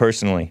things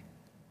personally.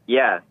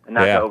 Yeah,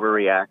 not to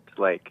overreact.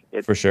 Like,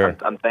 it's, for sure.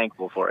 I'm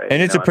thankful for it.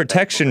 And it's a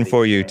protection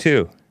for you,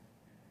 too.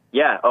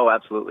 Yeah, oh,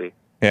 absolutely.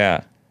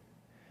 Yeah.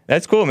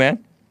 That's cool,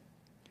 man.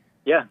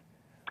 Yeah.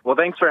 Well,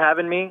 thanks for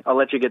having me. I'll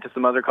let you get to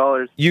some other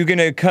callers. You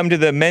gonna come to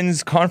the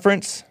men's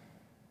conference?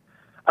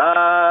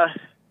 I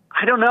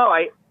don't know.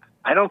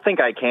 I don't think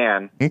I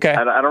can. Okay.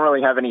 I don't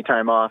really have any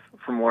time off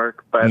from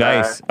work. But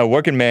nice. A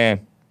working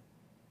man.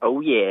 Oh,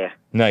 yeah.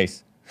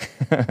 Nice.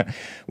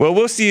 Well,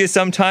 we'll see you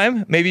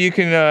sometime. Maybe you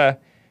can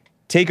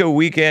take a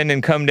weekend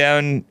and come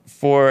down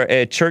for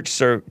a church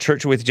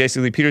with Jesse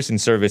Lee Peterson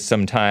service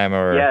sometime,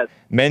 or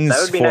men's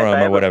that would be forum nice. I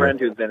have or whatever. a friend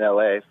who's in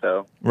LA,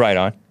 so. Right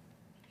on.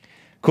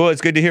 Cool.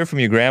 It's good to hear from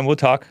you, Graham. We'll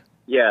talk.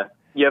 Yeah.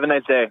 You have a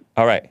nice day.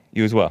 All right.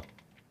 You as well.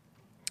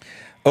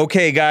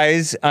 Okay,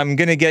 guys, I'm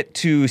going to get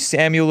to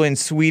Samuel in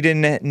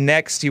Sweden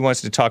next. He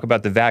wants to talk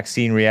about the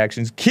vaccine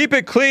reactions. Keep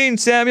it clean,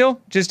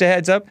 Samuel. Just a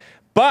heads up.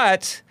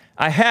 But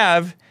I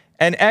have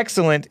an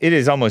excellent, it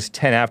is almost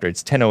 10 after.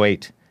 It's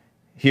 10:08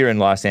 here in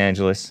Los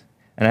Angeles.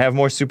 And I have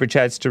more super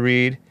chats to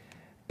read.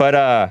 But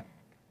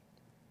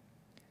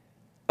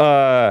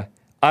I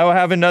will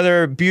have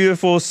another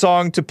beautiful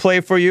song to play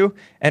for you.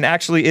 And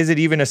actually, is it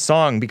even a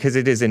song? Because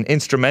it is an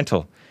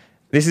instrumental.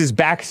 This is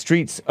Back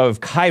Streets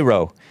of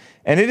Cairo.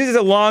 And it is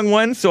a long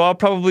one, so I'll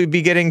probably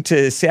be getting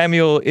to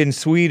Samuel in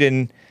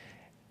Sweden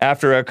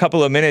after a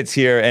couple of minutes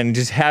here and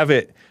just have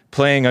it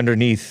playing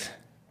underneath,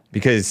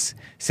 because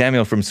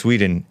Samuel from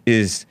Sweden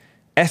is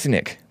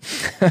ethnic.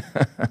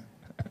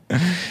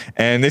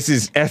 And this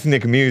is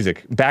ethnic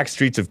music. Back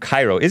Streets of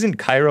Cairo. Isn't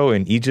Cairo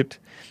in Egypt?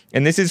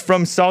 And this is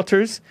from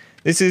Psalters.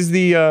 This is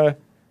the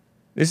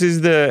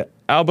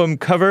album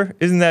cover.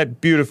 Isn't that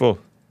beautiful?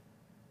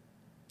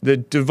 The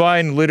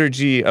Divine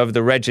Liturgy of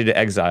the Wretched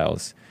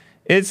Exiles.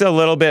 It's a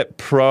little bit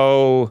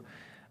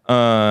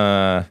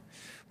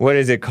what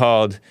is it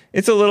called?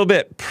 It's a little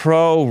bit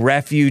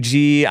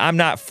pro-refugee. I'm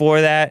not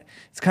for that.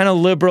 It's kind of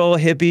liberal,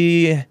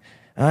 hippie,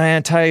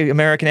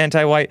 anti-American,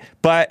 anti-white.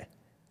 But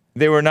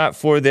they were not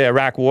for the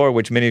Iraq War,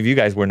 which many of you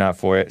guys were not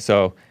for it.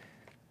 So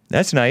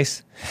that's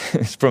nice.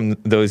 It's from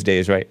those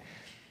days, right?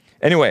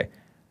 Anyway,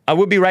 I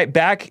will be right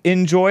back.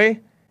 Enjoy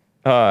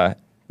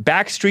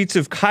Back Streets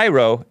of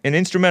Cairo, an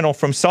instrumental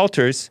from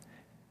Psalters,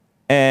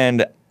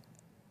 and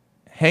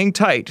hang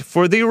tight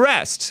for the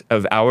rest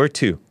of Hour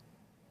 2.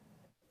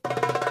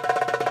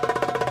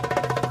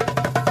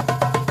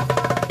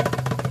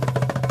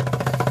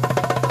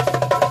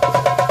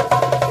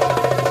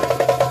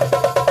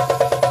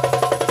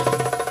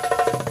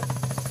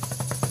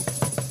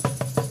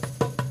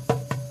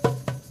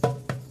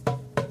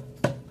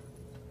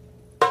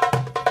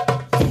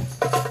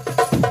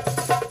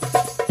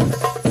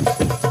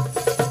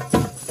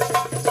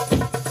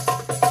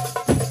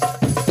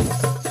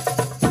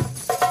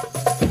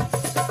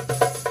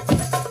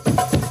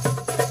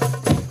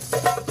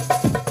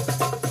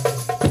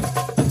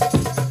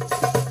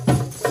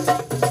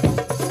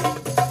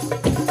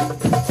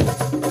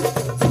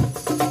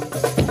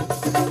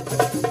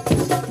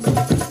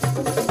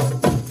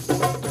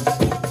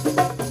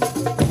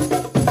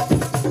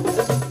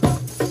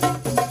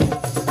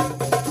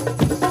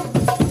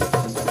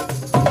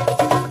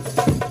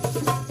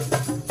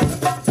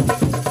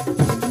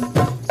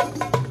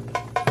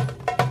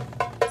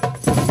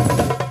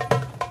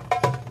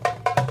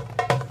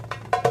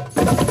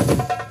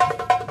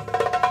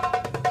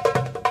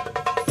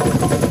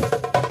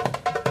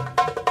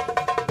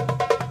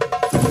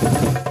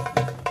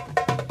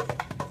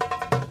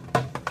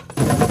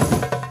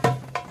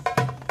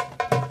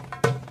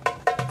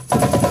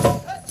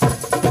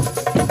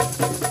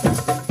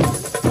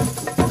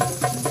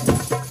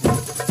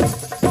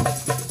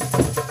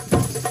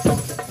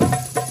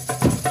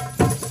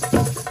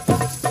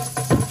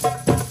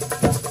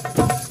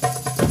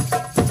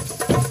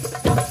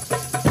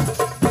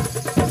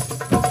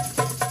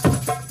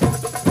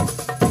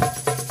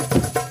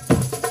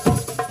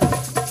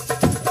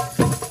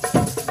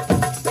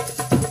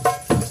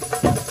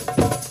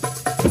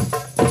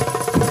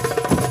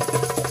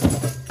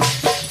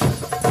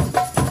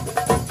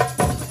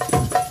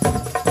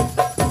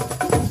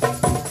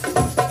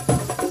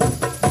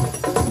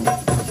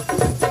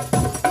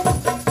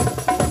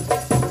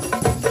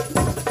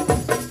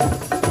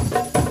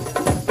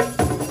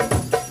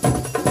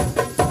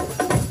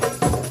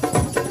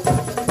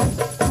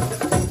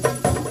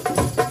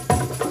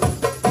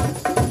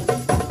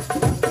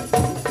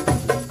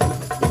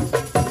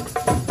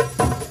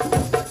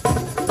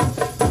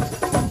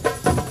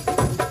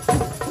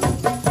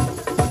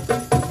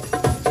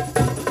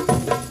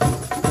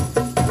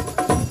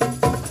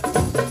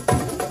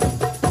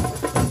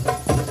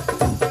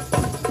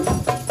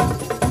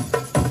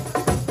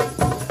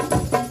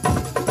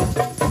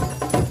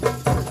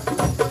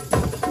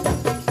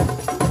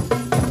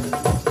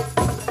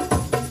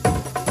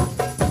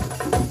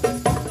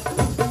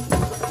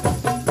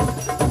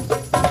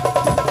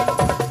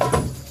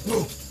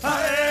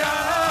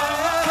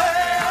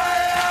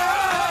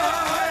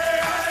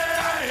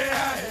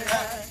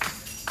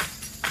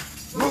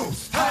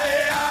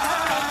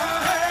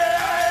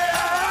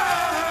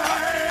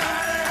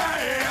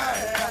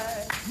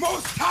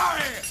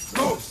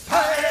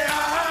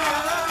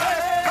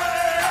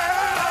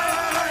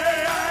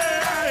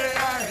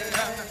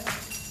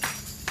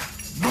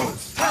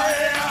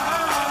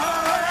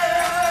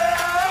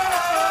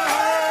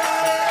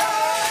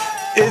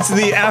 It's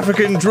the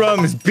African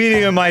drums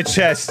beating on my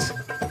chest.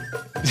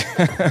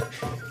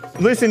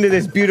 Listen to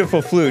this beautiful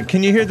flute.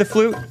 Can you hear the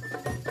flute?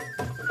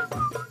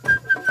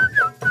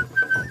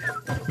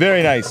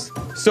 Very nice.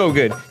 So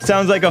good.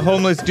 Sounds like a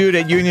homeless dude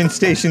at Union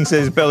Station,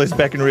 says Bellis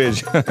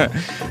Breckenridge.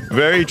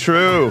 Very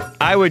true.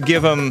 I would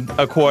give him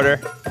a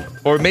quarter,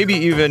 or maybe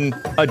even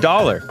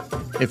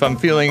 $1, if I'm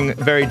feeling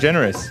very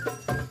generous.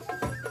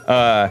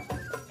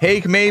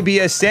 Hake may be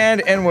a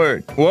sand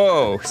N-word.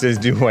 Whoa, says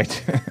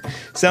Dwight.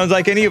 Sounds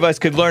like any of us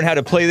could learn how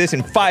to play this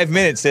in 5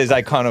 minutes, says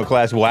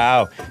Iconoclast.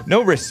 Wow.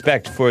 No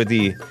respect for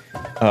the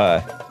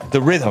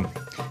rhythm.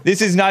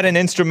 This is not an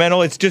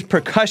instrumental, it's just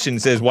percussion,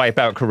 says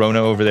Wipeout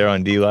Corona over there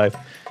on D-Live.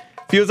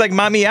 Feels like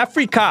Mommy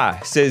Africa,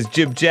 says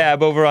Jib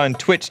Jab over on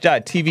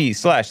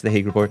twitch.tv/The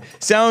Hake Report.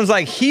 Sounds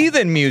like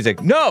heathen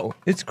music. No,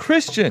 it's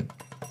Christian.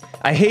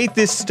 I hate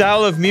this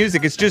style of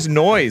music. It's just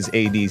noise,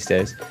 AD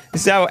says.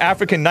 This is how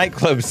African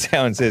nightclubs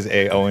sound, says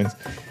A. Owens.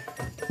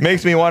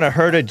 Makes me want to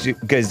herd a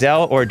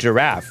gazelle or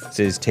giraffe,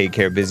 says Take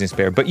Care Business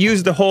Bear. But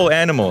use the whole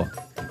animal.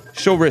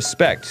 Show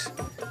respect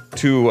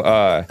to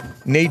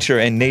nature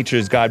and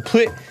nature's God.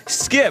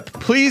 Skip,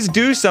 please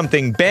do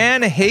something.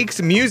 Ban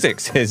Hake's music,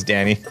 says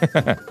Danny.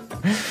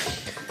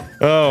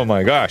 Oh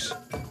my gosh.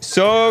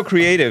 So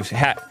creative.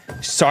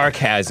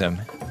 Sarcasm,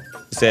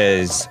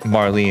 says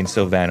Marlene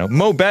Silvano.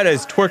 Mo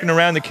Betta's twerking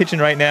around the kitchen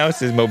right now,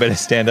 says Mo Betta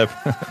stand up.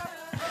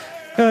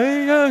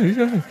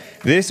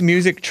 This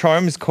music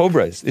charms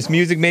cobras. This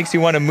music makes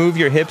you want to move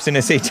your hips in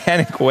a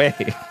satanic way,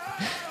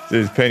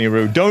 says Penny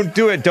Roo. Don't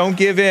do it. Don't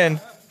give in.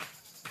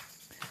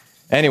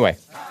 Anyway.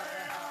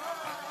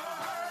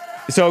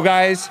 So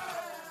guys,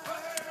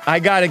 I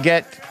gotta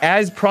get,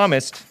 as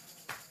promised,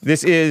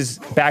 this is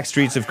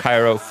Backstreets of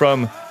Cairo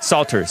from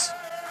Salters.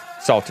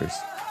 Salters.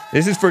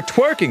 This is for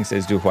twerking,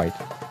 says Du White.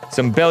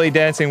 Some belly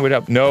dancing would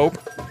help. Nope.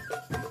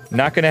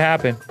 Not gonna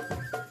happen.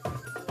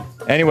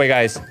 Anyway,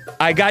 guys,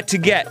 I have to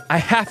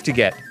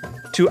get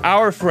to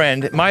our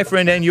friend, my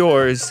friend and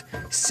yours,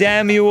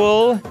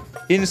 Samuel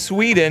in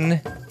Sweden,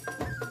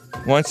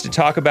 wants to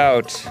talk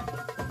about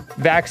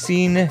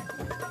vaccine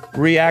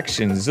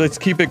reactions. Let's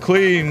keep it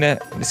clean.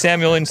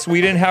 Samuel in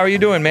Sweden, how are you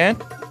doing, man?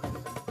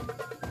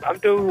 I'm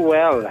doing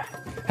well.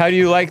 How do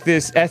you like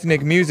this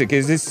ethnic music?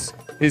 Does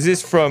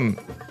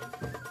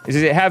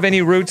it have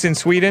any roots in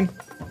Sweden?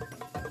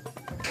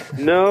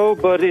 No,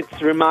 but it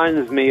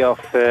reminds me of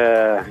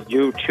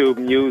YouTube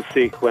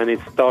music when it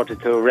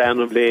started to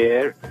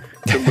randomly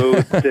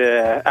promote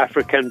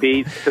African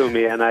beats to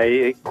me, and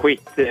I quit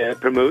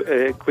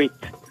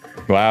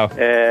Wow.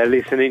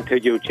 listening to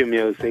YouTube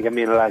music. I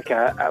mean, like,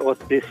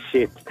 what's this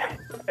shit?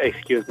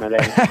 Excuse my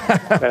language.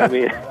 But I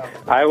mean,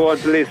 I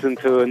want to listen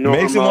to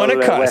normal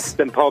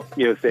Western pop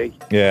music.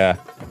 Yeah.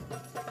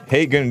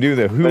 Hey, gonna do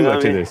the hula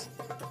to this.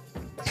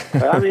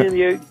 I mean,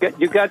 you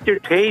got your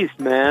taste,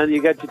 man.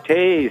 You got your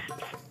taste.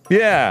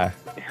 Yeah.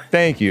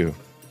 Thank you.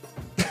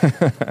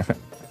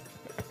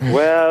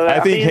 Well, I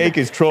think Hake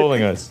is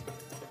trolling us.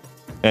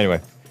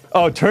 Anyway.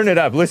 Oh, turn it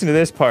up. Listen to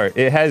this part.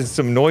 It has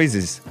some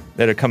noises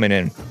that are coming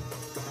in.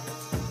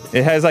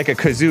 It has like a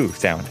kazoo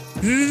sound.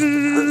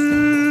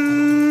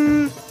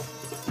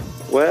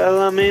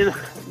 Well, I mean,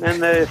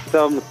 and there's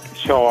some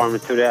charm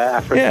to the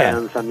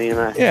Africans. Yeah. I mean,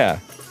 yeah.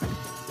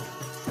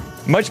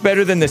 Much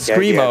better than the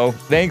Screamo. Yeah.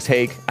 Thanks,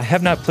 Hake. I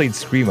have not played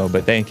Screamo,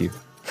 but thank you.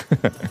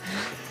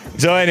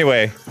 So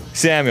anyway,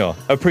 Samuel,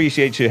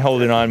 appreciate you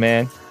holding on,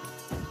 man.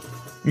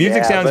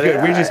 Music sounds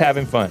good. We're just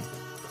having fun.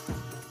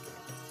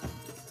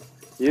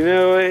 You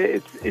know,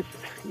 it's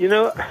you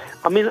know,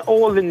 I mean,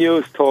 all the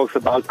news talks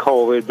about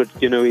COVID, but,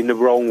 you know, in the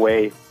wrong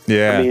way.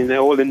 Yeah. I mean,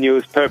 all the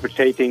news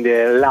perpetrating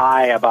the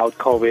lie about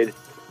COVID,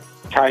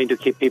 trying to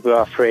keep people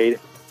afraid.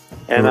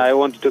 And I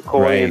wanted to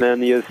call in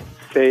and just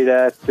say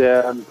that,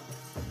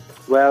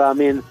 well, I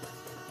mean,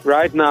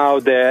 right now,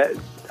 the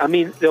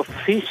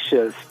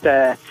official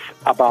stats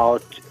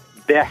about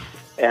death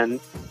and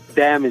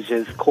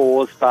damages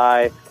caused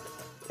by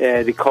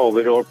the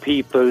COVID or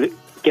people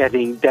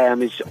getting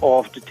damaged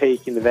after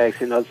taking the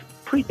vaccine is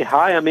pretty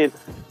high. I mean,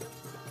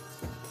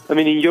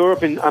 in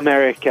Europe and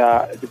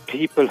America, the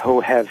people who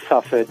have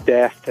suffered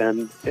death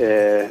and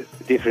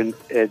different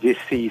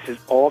diseases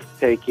after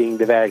taking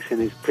the vaccine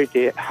is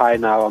pretty high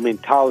now. I mean,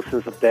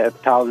 thousands of deaths,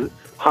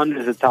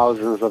 hundreds of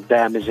thousands of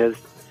damages,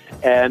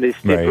 and they're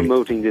still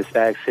promoting this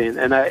vaccine.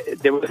 And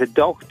there was a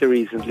doctor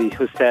recently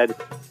who said,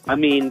 I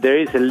mean, there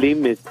is a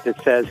limit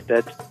that says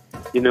that,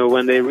 you know,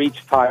 when they reach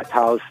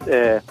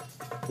 5,000,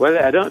 when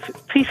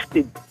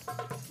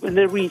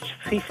they reach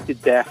 50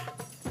 deaths,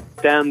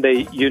 then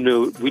they, you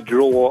know,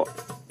 withdraw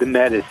the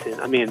medicine.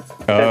 I mean,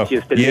 that's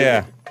just the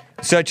limit.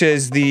 Such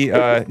as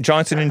the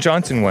Johnson &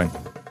 Johnson one.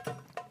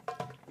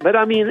 But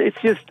I mean, it's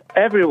just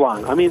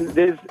everyone. I mean,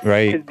 there's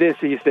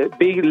is a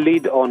big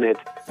lid on it,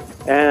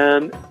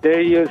 and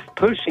they're just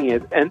pushing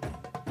it. And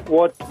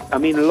what I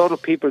mean, a lot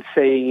of people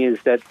saying is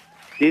that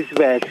these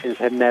vaccines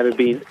have never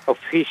been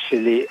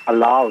officially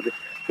allowed.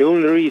 The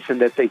only reason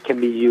that they can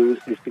be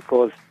used is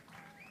because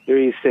there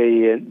is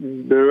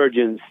an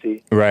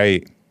emergency.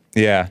 Right.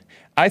 Yeah.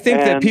 I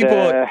think that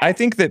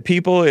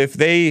people, if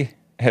they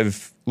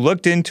have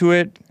looked into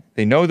it,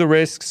 they know the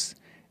risks,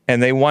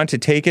 and they want to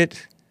take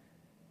it,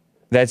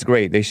 that's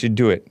great. They should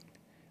do it.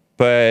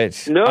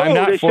 But No, I'm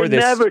not they for should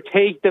this. never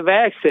take the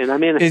vaccine. I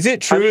mean, Is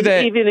it true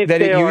that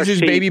it uses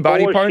baby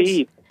body parts?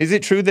 Is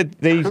it true that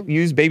they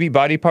use baby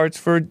body parts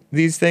for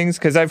these things?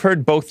 Because I've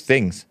heard both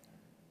things.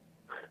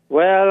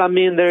 Well, I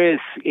mean, there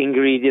is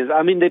ingredients.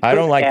 I mean, they I put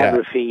don't like that.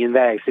 everything in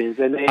vaccines.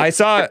 And I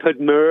saw- they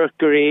put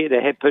mercury.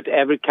 They have put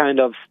every kind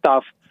of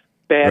stuff,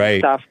 bad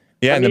stuff.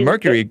 Yeah, I and the mean,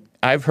 mercury,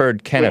 I've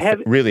heard,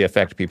 can really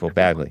affect people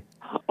badly.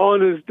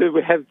 Honestly,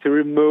 we have to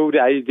remove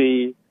the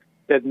idea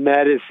that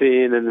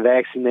medicine and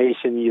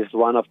vaccination is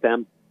one of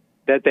them,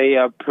 that they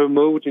are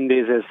promoting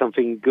this as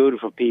something good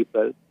for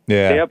people.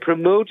 Yeah. They are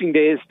promoting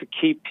this to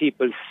keep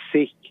people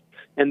sick,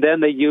 and then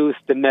they use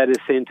the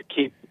medicine to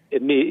keep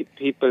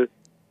people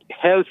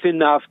healthy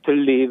enough to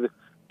live,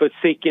 but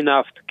sick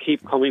enough to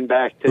keep coming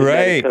back to the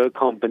medical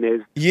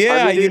companies.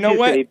 Yeah, I mean, you know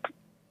what?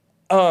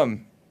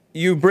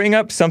 You bring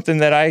up something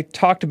that I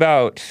talked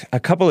about a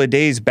couple of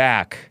days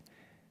back,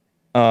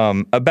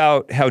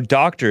 about how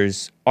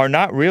doctors are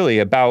not really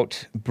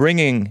about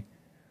bringing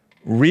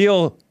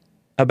real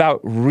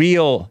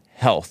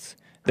health.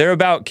 They're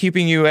about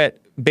keeping you at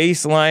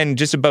baseline,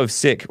 just above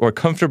sick, or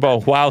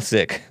comfortable while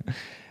sick.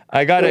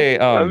 I got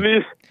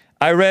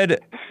I read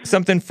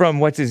something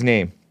from, what's his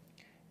name?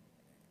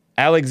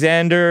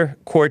 Alexander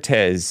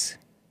Cortez.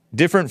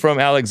 Different from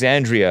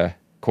Alexandria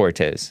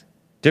Cortez.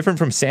 Different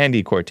from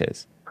Sandy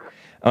Cortez.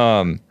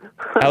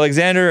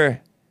 Alexander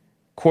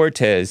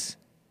Cortez,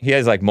 he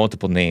has like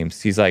multiple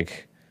names. He's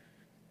like,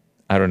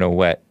 I don't know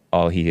what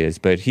all he is,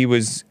 but he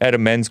was at a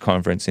men's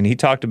conference and he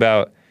talked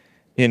about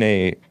in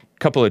a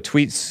couple of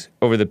tweets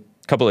over the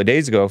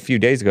a few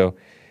days ago,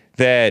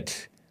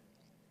 that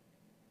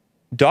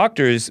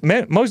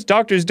most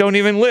doctors don't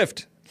even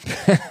lift.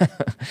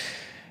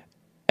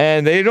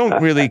 And they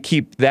don't really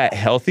keep that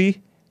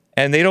healthy,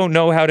 and they don't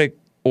know how to,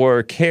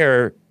 or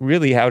care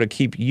really how to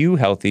keep you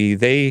healthy.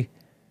 They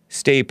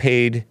stay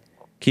paid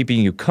keeping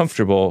you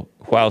comfortable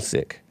while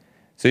sick.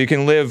 So you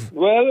can live,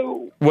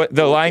 what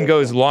the line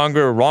goes,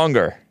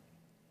 longer,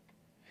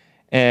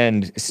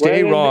 and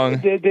stay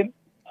wrong,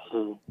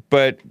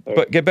 but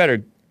get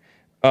better.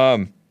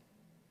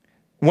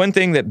 One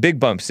thing that Big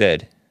Bump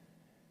said,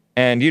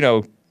 and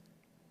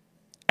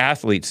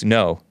athletes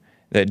know,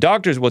 that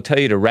doctors will tell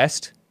you to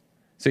rest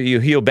so you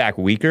heal back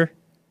weaker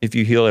if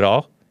you heal at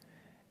all,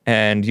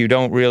 and you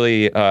don't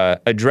really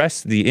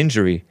address the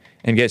injury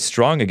and get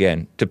strong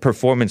again to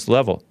performance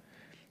level.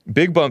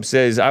 Big Bump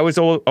says, I was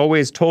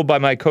always told by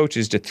my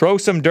coaches to throw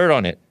some dirt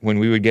on it when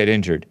we would get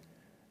injured.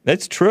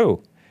 That's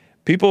true.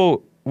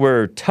 People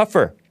were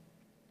tougher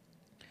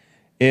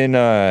in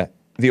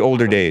the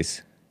older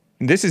days.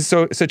 This is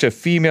such a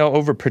female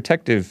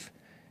overprotective,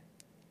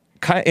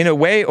 in a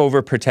way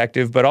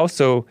overprotective, but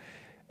also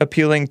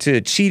appealing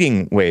to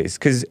cheating ways.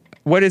 Because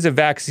what is a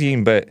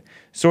vaccine but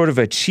sort of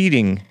a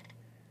cheating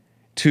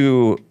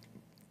to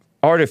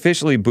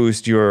artificially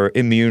boost your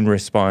immune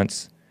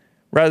response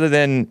rather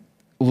than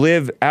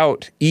live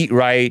out, eat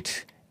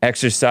right,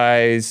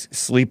 exercise,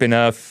 sleep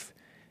enough,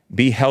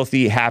 be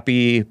healthy,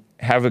 happy,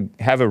 have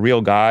a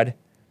real God.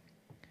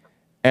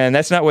 And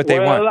that's not what they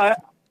want.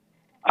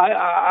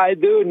 I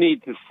do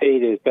need to say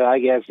this, but I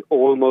guess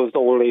almost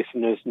all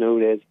listeners know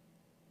this.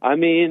 I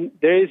mean,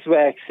 there is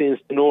vaccines,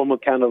 the normal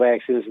kind of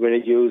vaccines where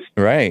they use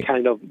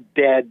kind of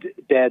dead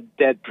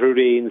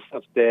proteins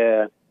of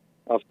the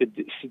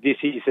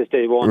diseases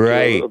they want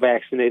to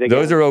vaccinate against.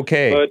 Those are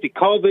okay. But the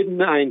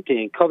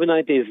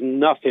COVID-19 is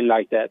nothing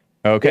like that.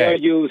 Okay. They are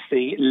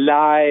using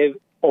live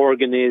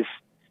organisms,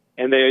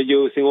 and they are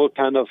using all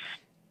kind of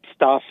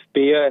stuff.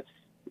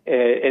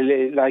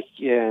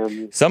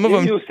 Some of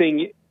them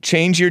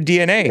change your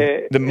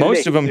DNA.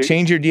 Most of them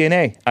change your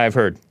DNA, I've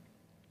heard.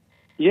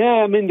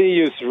 Yeah, I mean, they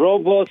use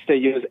robots, they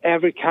use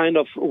every kind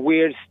of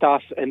weird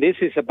stuff, and this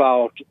is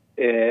about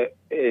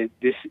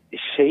this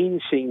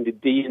changing the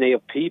DNA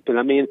of people.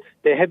 I mean,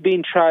 they have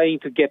been trying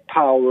to get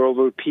power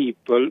over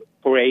people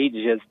for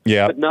ages,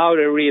 but now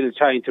they're really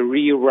trying to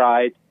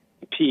rewrite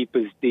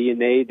people's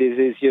DNA. This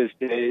is just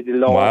the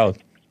last. Wow.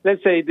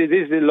 Let's say this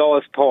is the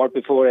last part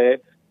before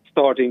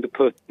starting to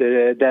put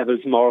the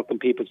devil's mark on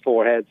people's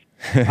foreheads.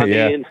 I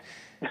mean,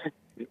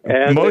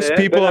 most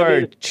people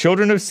are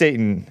children of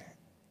Satan.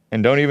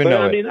 And don't even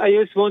know it. I mean, I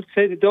just want to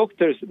say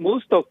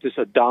most doctors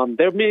are dumb.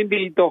 There may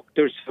be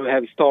doctors who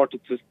have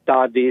started to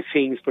study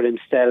things for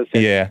themselves.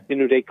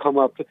 And, they come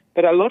up.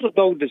 But a lot of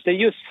doctors, they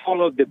just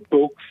follow the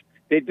books.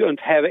 They don't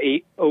have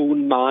a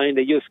own mind.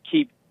 They just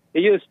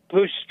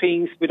push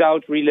things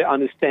without really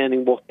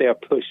understanding what they are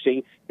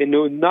pushing. They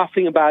know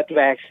nothing about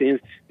vaccines.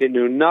 They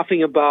know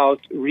nothing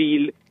about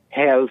real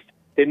health.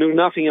 They know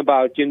nothing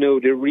about, the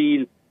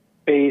real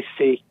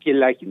basic,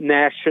 like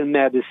natural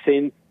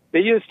medicine.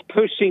 They're just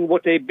pushing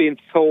what they've been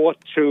taught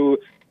through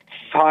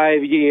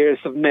 5 years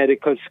of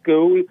medical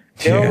school.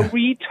 They're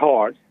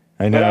retards.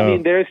 I know.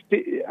 But there's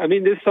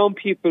some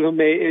people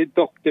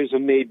doctors who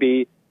may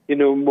be,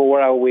 more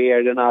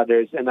aware than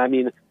others. And I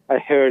mean, I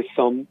heard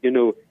some,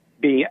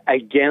 being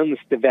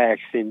against the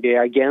vaccine. They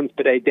are against,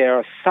 but they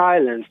are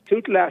silenced,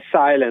 totally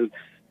silenced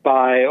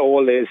by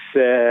all this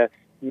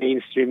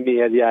mainstream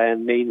media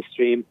and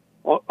mainstream.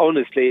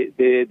 Honestly,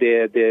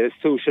 the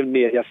social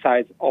media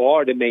sites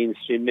are the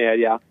mainstream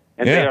media,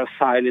 and they are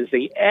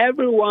silencing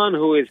everyone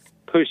who is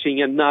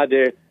pushing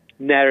another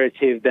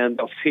narrative than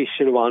the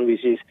official one,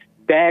 which is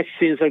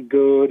vaccines are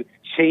good,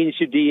 change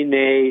your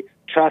DNA,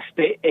 trust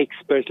the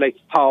experts like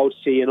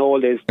Fauci and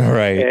all these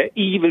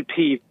evil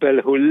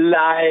people who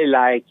lie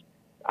like,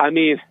 I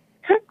mean,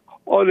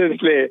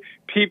 honestly,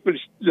 people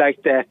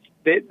like that,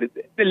 they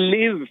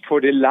live for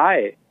the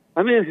lie.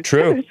 I mean,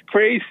 True. It's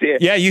crazy.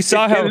 Yeah, you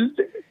saw how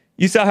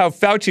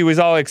Fauci was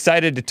all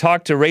excited to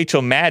talk to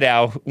Rachel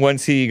Maddow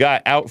once he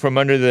got out from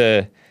under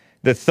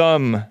the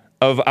thumb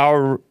of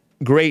our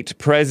great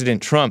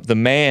President Trump, the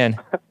man.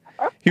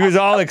 He was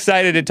all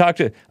excited to talk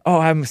to,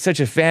 I'm such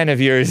a fan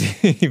of yours.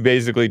 He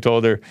basically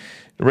told her,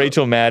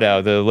 Rachel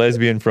Maddow, the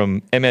lesbian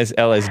from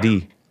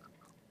MSLSD,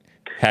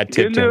 had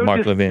tipped to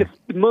Mark Levin.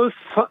 The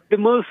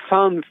most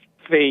fun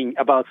thing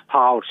about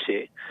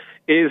Fauci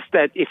is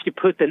that if you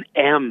put an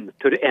M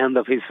to the end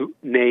of his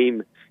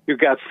name, you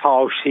got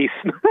Fauci.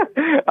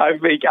 I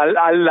think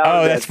I love that.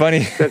 Oh, that's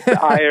funny. That's the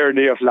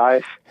irony of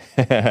life.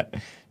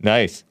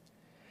 Nice.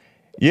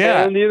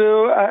 Yeah. And,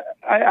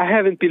 I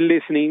haven't been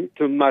listening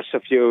to much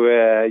of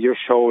your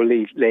show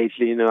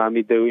lately. I've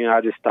been doing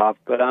other stuff.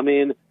 But, I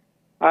mean,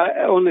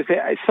 I only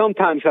say,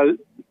 sometimes I'm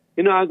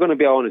going to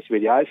be honest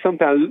with you.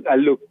 Sometimes I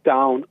look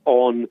down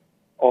on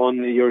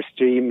your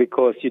stream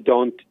because you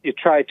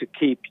try to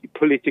keep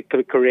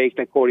politically correct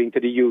according to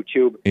the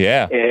YouTube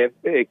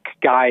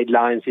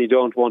guidelines. You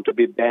don't want to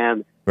be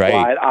banned. Right.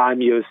 While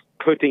I'm just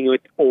putting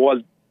it all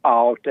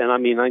out. And, I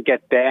mean, I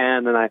get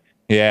banned and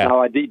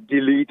now I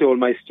delete all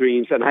my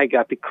streams, and I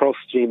got the cross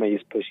stream. I'm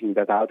just pushing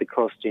that out, the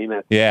cross stream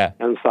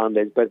on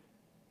Sundays.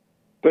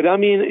 But I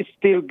mean, it's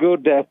still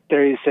good that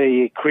there is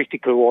a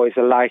critical voice.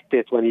 I liked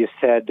it when you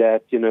said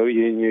that,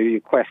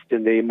 you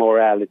question the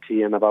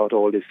immorality and about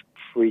all these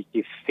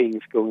freaky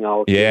things going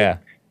out. Yeah.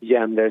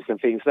 Genders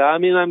and things. So, I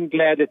mean, I'm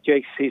glad that you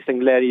exist and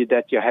glad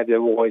that you have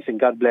your voice, and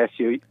God bless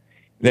you.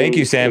 Thank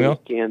you,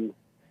 Samuel.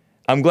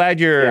 I'm glad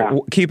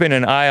you're keeping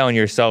an eye on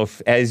yourself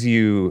as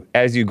you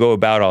go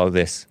about all of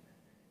this.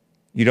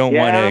 You don't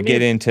want to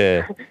get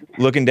into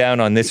looking down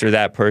on this or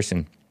that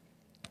person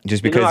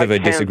just because of a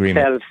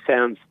disagreement.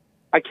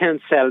 I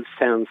can't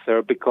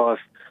self-censor because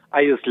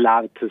I just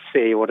love to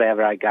say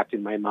whatever I got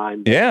in my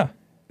mind. Yeah,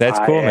 that's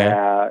cool,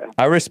 man.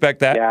 I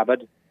respect that. Yeah,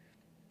 but,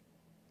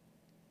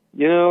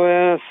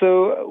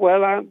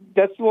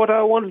 that's what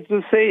I wanted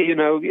to say,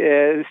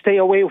 stay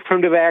away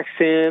from the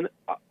vaccine.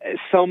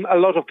 A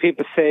lot of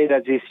people say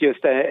that it's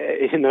just,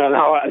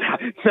 now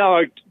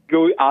I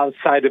go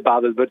outside the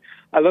bubble, but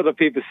a lot of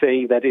people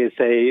saying that it's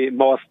a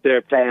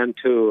master plan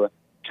to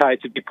try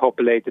to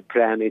depopulate the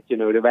planet.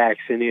 The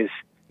vaccine is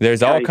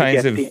there's all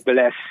kinds of people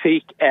as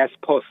sick as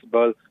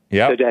possible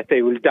so that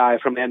they will die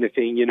from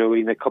anything,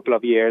 in a couple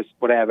of years,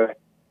 whatever.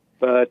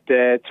 But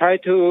try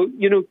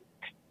to,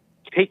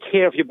 take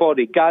care of your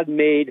body. God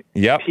made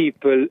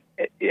people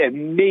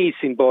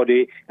amazing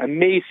body,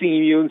 amazing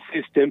immune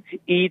system.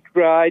 Eat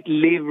right,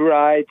 live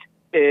right.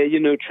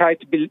 Try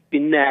to be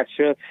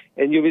natural,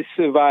 and you will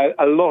survive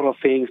a lot of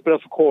things. But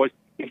of course,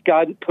 if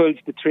God pulls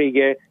the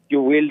trigger, you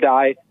will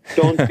die.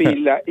 Don't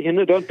be,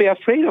 don't be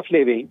afraid of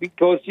living,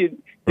 because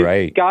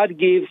God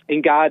gives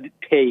and God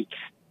takes,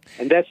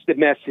 and that's the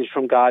message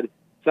from God.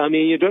 So I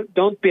mean, you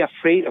don't be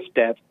afraid of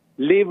death.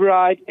 Live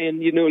right,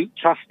 and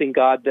trust in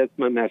God. That's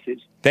my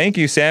message. Thank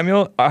you,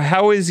 Samuel.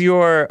 How is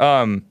your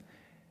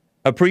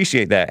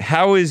appreciate that?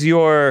 How is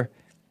your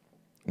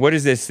what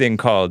is this thing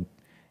called?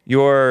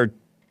 Your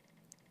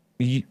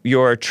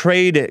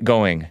trade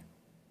going?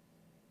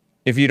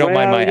 If you don't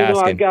mind my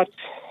asking.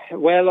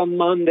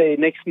 On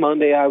next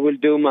Monday, I will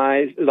do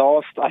my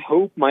last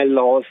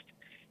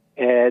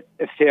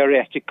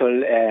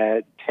theoretical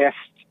test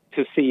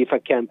to see if I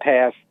can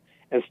pass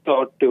and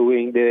start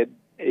doing the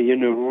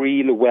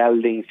real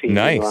welding thing.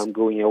 Nice. I'm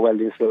going a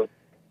welding school.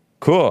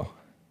 Cool.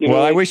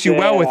 I wish you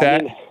well with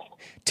that.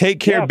 Take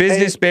Care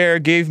Business Bear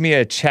gave me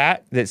a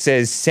chat that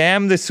says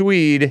Sam the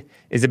Swede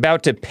is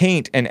about to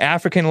paint an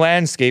African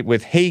landscape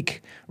with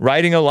Hake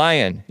riding a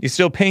lion. You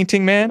still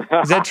painting, man?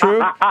 Is that true?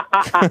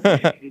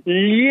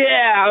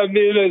 Yeah, I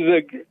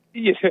mean,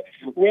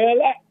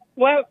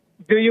 well,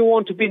 do you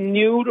want to be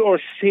nude or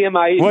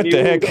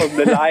semi-nude on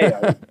the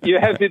lion? You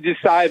have to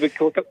decide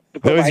because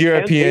those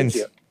Europeans.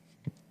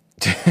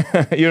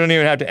 You don't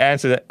even have to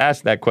ask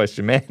that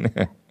question,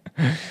 man.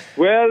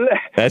 Well,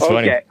 that's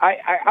funny.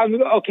 I'm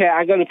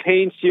going to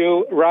paint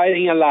you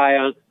riding a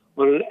lion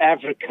on an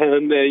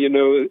African,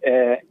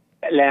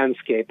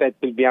 landscape. That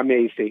will be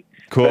amazing.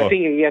 Cool. But I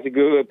think you have to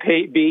go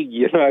pay big,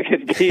 I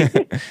can pay.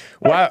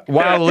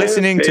 while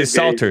listening to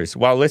Salters.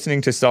 While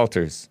listening to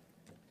Salters.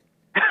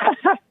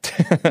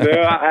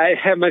 No, I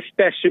have my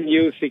special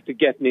music to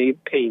get me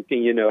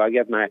painting. I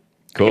get my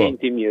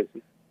painting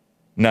music.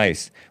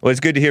 Nice. Well, it's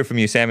good to hear from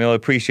you, Samuel. I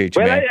appreciate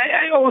you, man.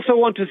 also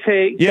want to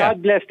say,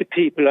 God bless the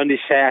people on the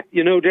chat.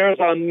 You know, there's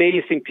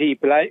amazing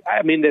people.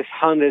 I mean, there's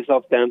hundreds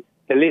of them.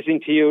 They're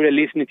listening to you. They're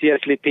listening to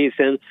Ashley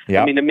Pearson.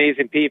 I mean,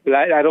 amazing people.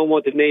 I don't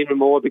want to name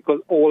them all because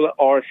all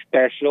are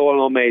special,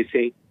 all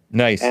amazing.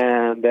 Nice.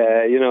 And,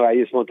 you know, I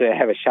just want to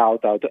have a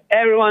shout out to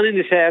everyone in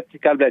the chat.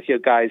 God bless you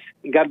guys.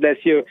 God bless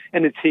you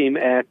and the team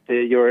at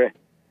your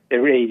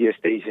radio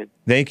station.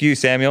 Thank you,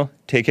 Samuel.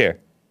 Take care.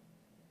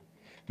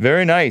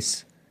 Very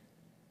nice.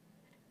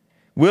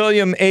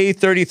 William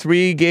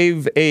A33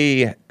 gave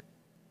a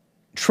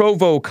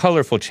Trovo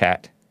colorful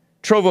chat.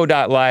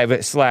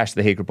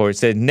 Trovo.live/The Hake Report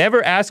said,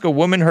 never ask a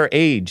woman her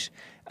age,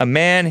 a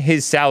man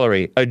his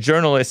salary, a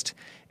journalist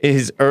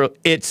its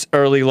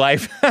early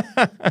life.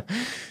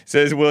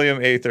 Says William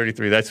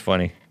A33. That's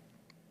funny.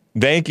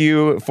 Thank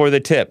you for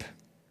the tip.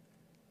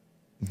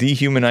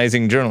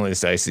 Dehumanizing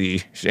journalists, I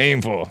see.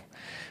 Shameful.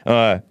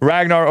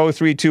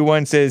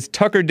 Ragnar0321 says,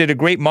 Tucker did a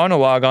great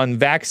monologue on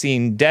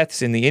vaccine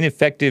deaths in the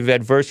ineffective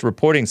adverse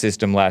reporting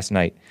system last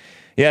night.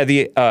 Yeah,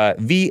 the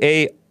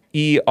VAERS.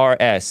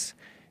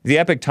 The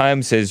Epic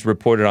Times has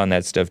reported on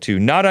that stuff too.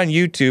 Not on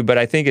YouTube, but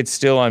I think it's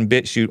still on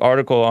BitChute.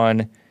 Article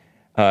on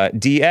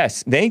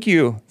DS. Thank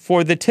you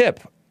for the tip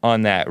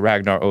on that,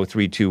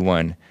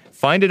 Ragnar0321.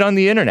 Find it on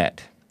the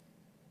internet.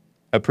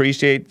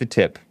 Appreciate the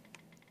tip.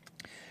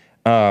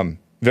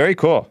 Very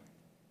cool.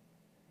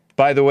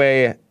 By the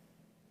way,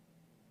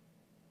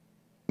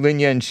 Lin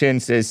Yan Chin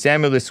says,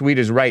 Samuel the Sweet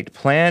is right.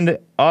 Planned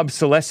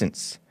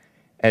obsolescence.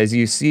 As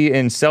you see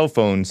in cell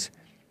phones,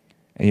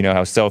 you know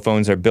how cell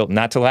phones are built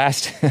not to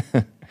last?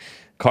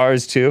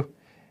 Cars too.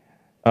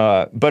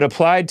 But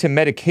applied to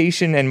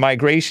medication and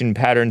migration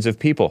patterns of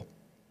people.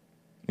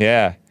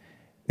 Yeah.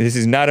 This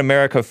is not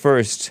America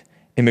First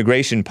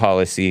immigration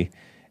policy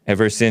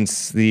ever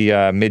since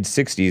the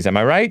mid-60s. Am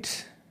I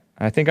right?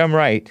 I think I'm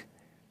right.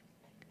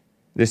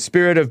 The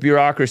spirit of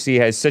bureaucracy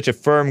has such a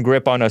firm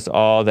grip on us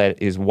all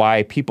that is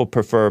why people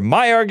prefer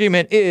my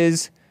argument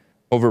is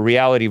over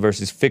reality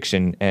versus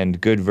fiction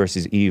and good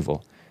versus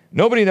evil.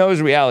 Nobody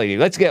knows reality.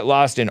 Let's get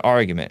lost in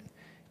argument.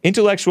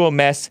 Intellectual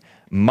mess,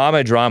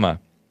 mama drama.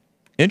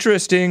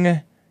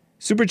 Interesting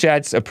super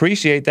chats.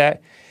 Appreciate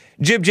that.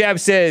 Jib Jab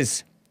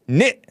says,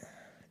 Nit,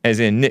 as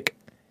in Nick.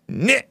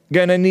 Nit,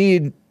 gonna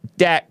need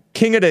that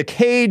King of the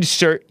Cage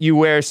shirt you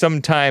wear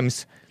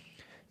sometimes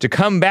to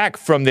come back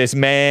from this,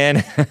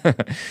 man.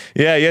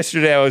 Yeah,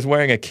 yesterday I was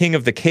wearing a King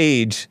of the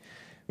Cage,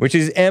 which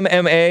is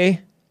MMA,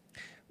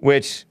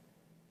 which,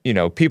 you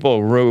know,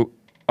 people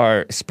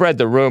spread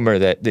the rumor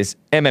that this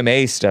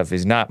MMA stuff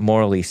is not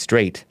morally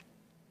straight.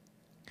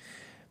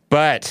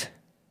 But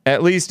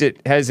at least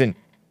it has an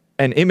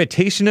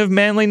imitation of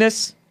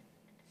manliness.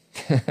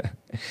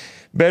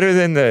 Better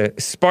than the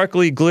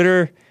sparkly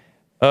glitter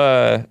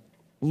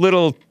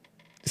little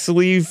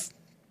sleeve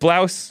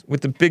blouse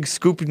with the big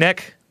scoop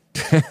neck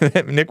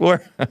that Nick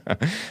wore.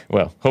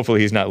 Well,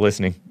 hopefully he's not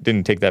listening.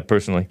 Didn't take that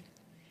personally.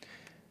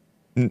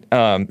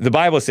 The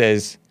Bible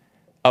says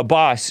a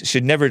boss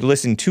should never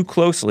listen too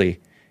closely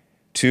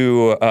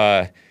to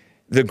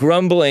the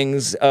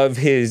grumblings of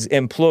his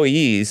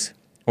employees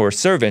or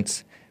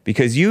servants,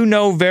 because you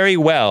know very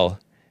well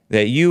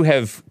that you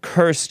have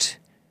cursed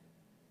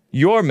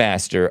your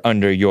master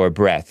under your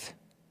breath,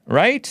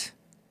 right?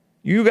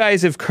 You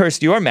guys have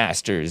cursed your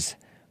masters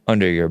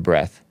under your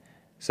breath.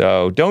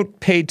 So don't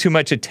pay too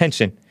much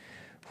attention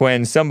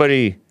when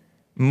somebody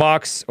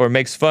mocks or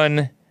makes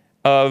fun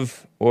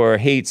of or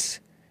hates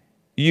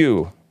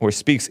you or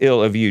speaks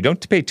ill of you.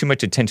 Don't pay too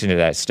much attention to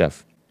that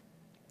stuff.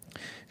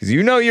 Because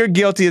you know you're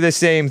guilty of the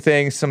same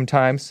thing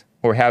sometimes,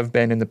 or have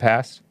been in the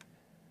past.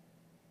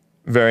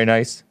 Very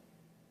nice.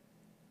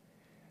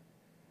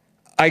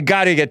 I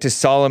gotta get to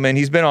Solomon.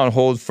 He's been on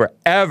hold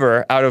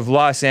forever out of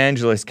Los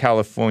Angeles,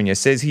 California.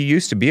 Says he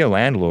used to be a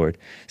landlord.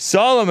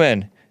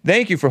 Solomon,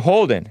 thank you for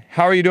holding.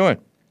 How are you doing?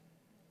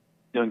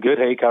 Doing good,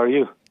 Hake. How are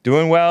you?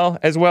 Doing well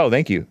as well.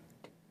 Thank you.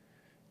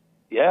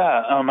 Yeah,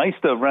 I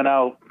used to rent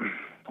out,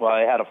 well,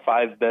 I had a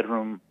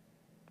 5-bedroom,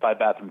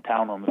 5-bathroom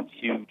townhome. It was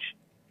huge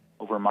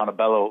over in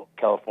Montebello,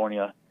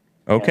 California.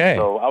 Okay. And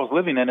so I was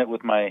living in it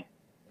with my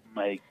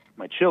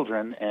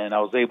children, and I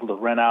was able to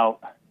rent out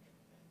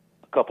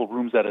a couple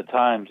rooms at a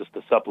time just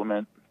to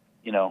supplement,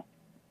 you know,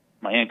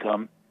 my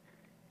income.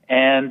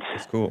 And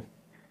that's cool.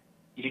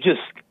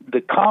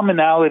 The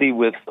commonality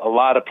with a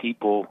lot of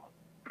people,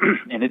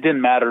 and it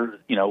didn't matter,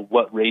 you know,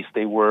 what race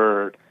they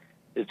were,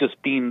 is just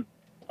being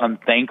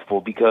unthankful,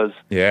 because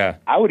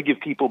I would give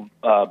people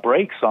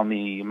breaks on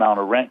the amount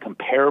of rent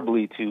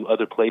comparably to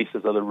other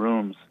places, other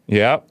rooms.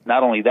 Yeah.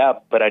 Not only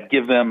that, but I'd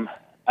give them,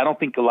 I don't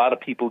think a lot of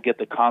people get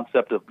the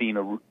concept of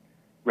being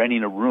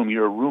renting a room.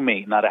 You're a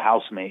roommate, not a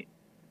housemate.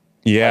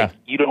 Yeah.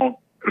 Like,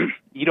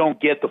 you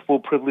don't get the full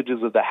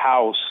privileges of the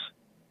house.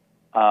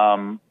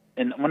 And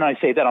when I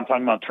say that, I'm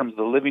talking about in terms of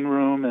the living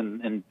room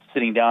and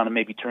sitting down and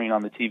maybe turning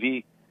on the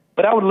TV.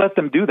 But I would let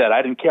them do that.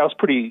 I didn't care. I was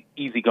pretty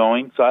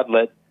easygoing, so I'd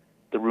let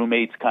the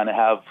roommates kind of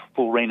have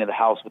full reign of the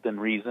house within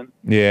reason.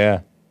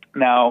 Yeah.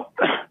 Now,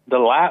 the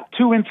last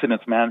 2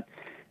 incidents, man,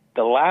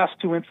 the last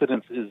 2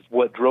 incidents is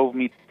what drove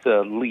me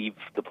to leave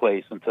the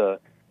place and to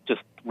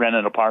just rent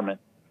an apartment.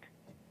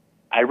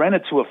 I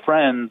rented to a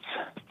friend's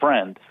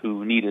friend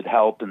who needed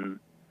help, and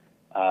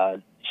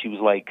she was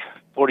like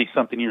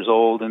 40-something years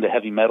old, into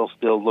heavy metal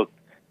still,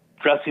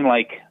 dressing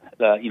like,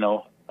 a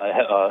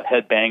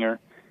headbanger.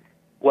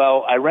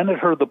 Well, I rented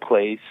her the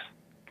place,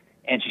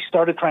 and she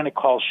started trying to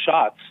call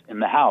shots in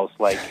the house,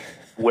 like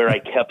where I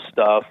kept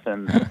stuff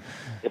and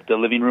if the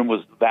living room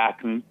was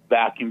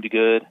vacuumed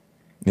good.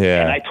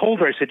 Yeah. And I told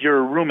her, I said, "You're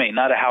a roommate,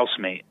 not a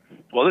housemate."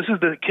 Well, this is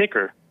the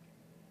kicker.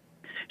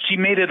 She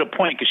made it a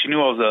point, because she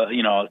knew I was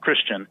a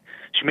Christian.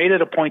 She made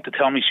it a point to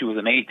tell me she was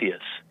an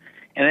atheist.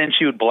 And then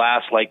she would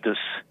blast like this,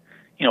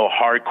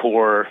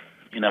 hardcore,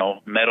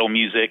 metal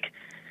music.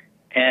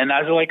 And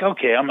I was like,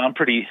 okay, I'm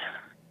pretty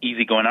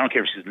easygoing. I don't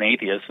care if she's an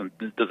atheist, and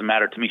it doesn't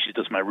matter to me. She's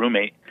just my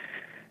roommate.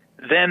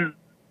 Then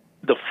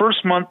the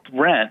first month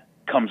rent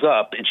comes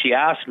up, and she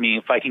asked me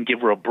if I can give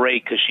her a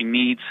break because she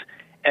needs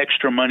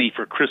extra money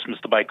for Christmas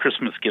to buy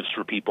Christmas gifts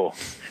for people.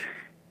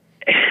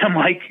 And I'm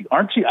like,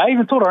 I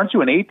even told her, aren't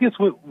you an atheist?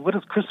 What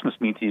does Christmas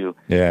mean to you?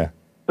 Yeah.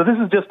 So this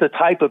is just the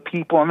type of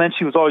people. And then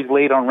she was always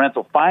late on rent.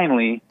 So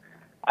finally,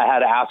 I had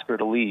to ask her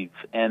to leave.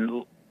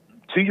 And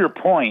to your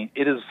point,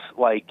 it is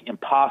like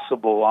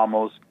impossible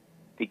almost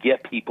to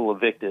get people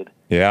evicted.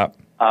 Yeah.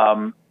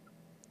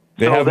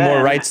 They have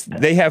more rights.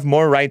 They have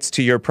more rights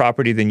to your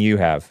property than you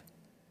have.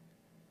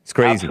 It's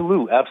crazy.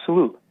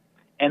 Absolute.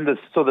 And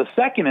so the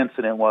second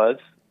incident was,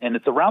 and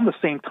it's around the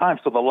same time.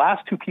 So the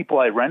last two people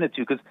I rented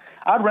to, because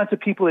I'd rent to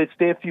people, they'd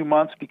stay a few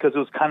months because it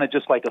was kind of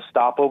just like a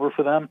stopover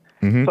for them.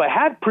 Mm-hmm. So I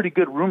had pretty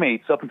good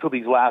roommates up until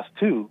these last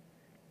two.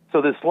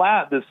 So this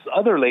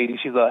other lady,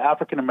 she's an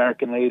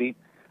African-American lady,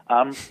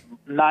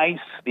 nice.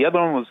 The other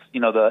one was,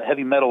 the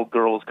heavy metal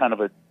girl was kind of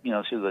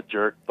she was a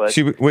jerk. But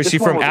was she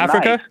from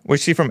Africa? Nice.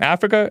 Was she from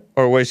Africa,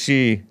 or was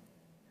she,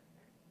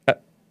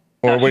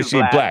 was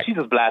she black? She's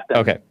just black.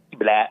 Okay.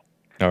 Black.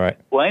 All right.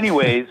 Well,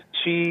 anyways,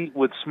 she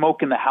would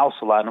smoke in the house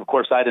a lot, and of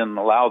course, I didn't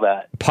allow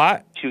that.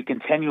 Pot? She would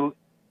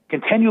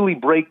continually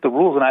break the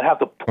rules, and I'd have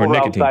to pull her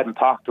outside and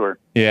talk to her.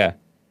 Yeah.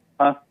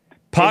 Huh?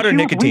 Pot or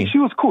nicotine? She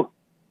was cool.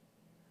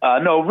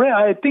 No,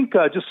 I think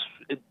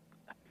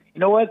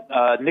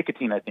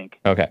nicotine, I think.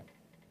 Okay.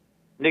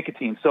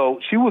 Nicotine. So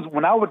she was,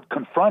 when I would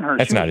confront her,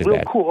 she was real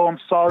bad. Cool. "Oh, I'm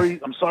sorry,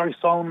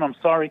 Solomon, I'm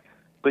sorry."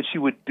 But she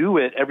would do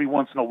it every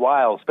once in a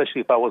while,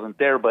 especially if I wasn't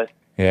there. But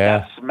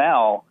that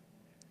smell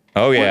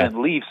wouldn't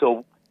leave.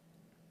 So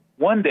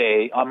one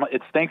day,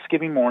 it's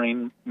Thanksgiving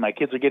morning, my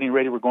kids are getting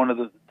ready, we're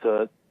going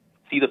to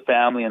see the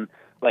family, and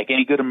like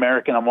any good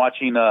American, I'm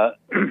watching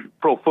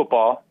pro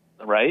football,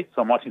 right?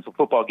 So I'm watching some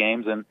football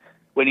games and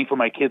waiting for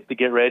my kids to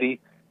get ready,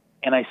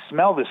 and I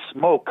smell this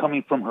smoke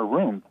coming from her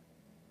room.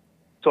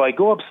 So I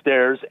go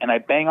upstairs, and I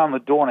bang on the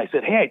door, and I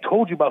said, "Hey, I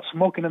told you about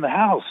smoking in the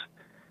house."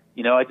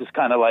 I just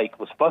kind of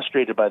was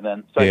frustrated by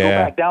then. So I go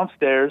back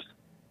downstairs.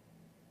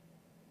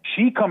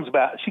 She comes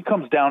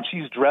down,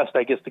 she's dressed,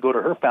 I guess, to go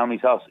to her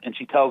family's house, and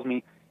she tells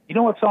me, "You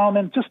know what,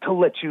 Solomon, just to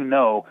let you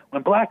know,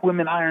 when black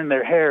women iron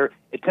their hair,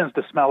 it tends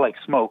to smell like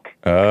smoke."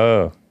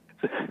 Oh.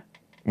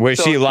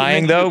 Was she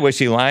lying, though? Was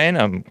she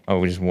lying? I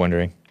was just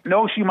wondering.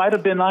 No, she might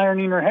have been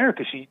ironing her hair,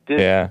 because she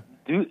did. Yeah.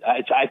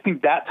 I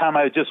think that time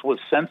I just was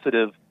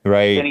sensitive to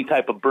any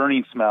type of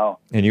burning smell.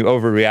 And you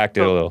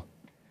overreacted a little.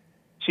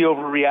 She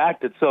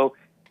overreacted. So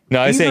no,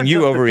 I was saying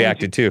you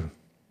overreacted too.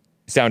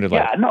 Sounded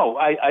like. Yeah, no,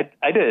 I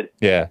did.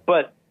 Yeah.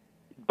 But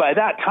by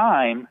that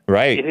time,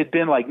 it had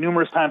been like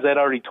numerous times I'd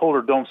already told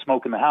her don't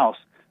smoke in the house.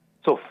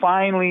 So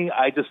finally,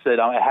 I just said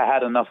I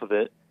had enough of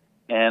it,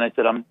 and I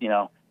said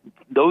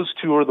those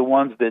two are the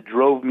ones that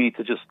drove me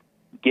to just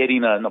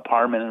getting an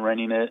apartment and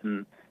renting it,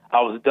 and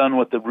I was done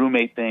with the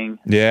roommate thing.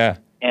 Yeah.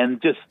 And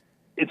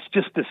it's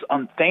just this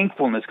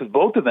unthankfulness, because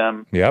both of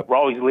them were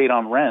always late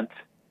on rent,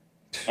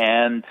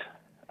 and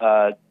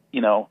I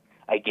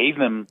gave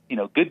them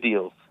good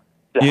deals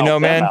to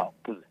help them out.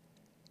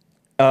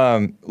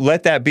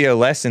 Let that be a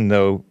lesson,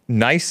 though.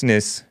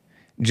 Niceness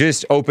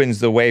just opens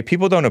the way.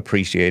 People don't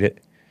appreciate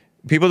it.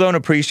 People don't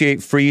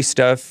appreciate free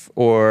stuff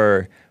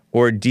or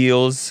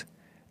deals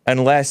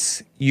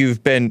unless you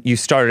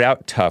started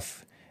out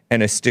tough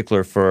and a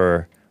stickler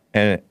for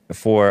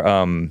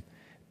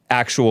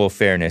actual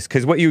fairness.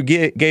 Because what you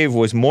gave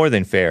was more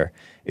than fair.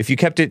 If you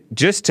kept it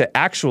just to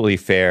actually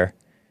fair,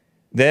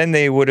 then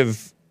they would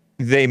have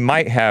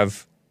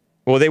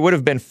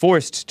been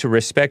forced to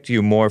respect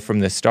you more from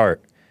the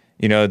start.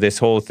 This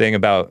whole thing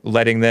about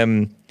letting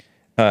them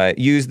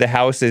use the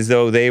house as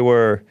though they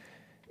were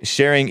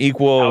sharing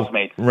equal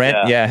housemates.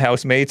 Rent. Yeah,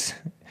 housemates.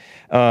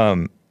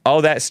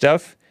 All that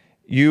stuff,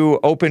 you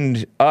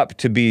opened up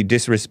to be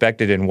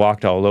disrespected and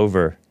walked all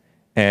over.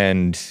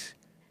 And,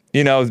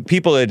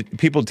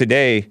 people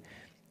today,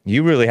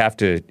 you really have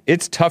to,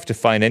 it's tough to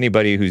find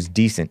anybody who's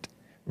decent.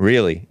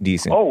 Really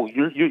decent. Oh,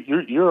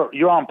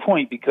 you're on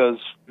point, because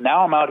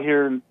now I'm out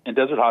here in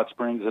Desert Hot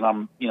Springs,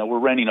 and we're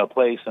renting a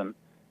place, and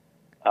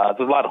there's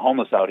a lot of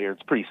homeless out here.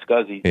 It's pretty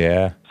scuzzy.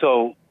 Yeah.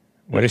 So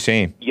what a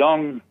shame.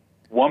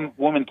 One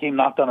woman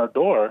knocked on our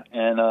door,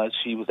 and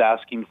she was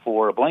asking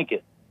for a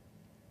blanket.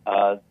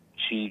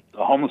 she's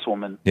a homeless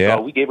woman. Yeah.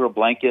 So we gave her a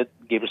blanket,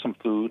 gave her some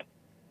food,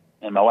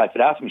 and my wife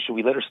had asked me, should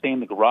we let her stay in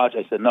the garage?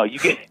 I said, no, you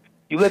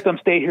let them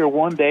stay here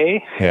one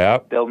day,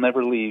 they'll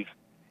never leave.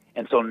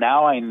 And so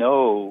now I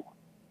know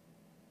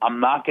I'm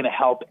not going to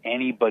help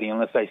anybody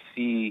unless I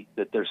see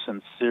that they're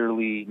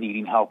sincerely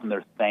needing help and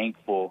they're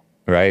thankful.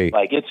 Right.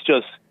 Like, it's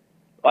just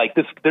like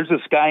this. There's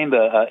this guy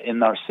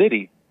in our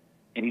city,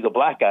 and he's a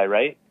black guy,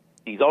 right?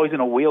 He's always in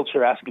a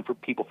wheelchair asking for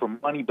people for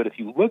money. But if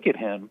you look at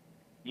him,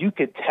 you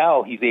could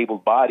tell he's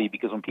able-bodied,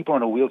 because when people are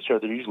in a wheelchair,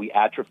 they're usually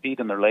atrophied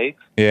in their legs.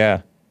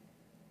 Yeah.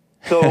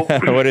 So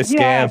what a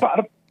scam.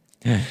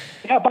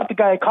 I bought the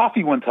guy a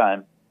coffee one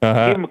time.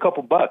 Gave him a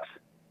couple bucks.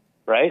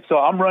 Right, so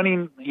I'm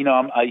running.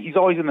 He's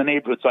always in the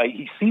neighborhood. So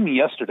he's seen me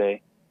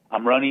yesterday.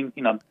 I'm running.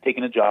 I'm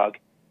taking a jog,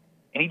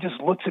 and he just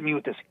looks at me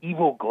with this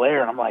evil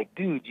glare, and I'm like,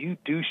 "Dude, you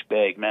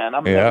douchebag, man!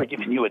 I'm never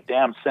giving you a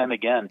damn cent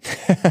again."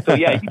 So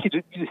yeah,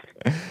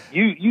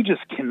 you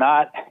just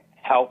cannot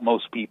help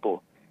most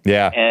people.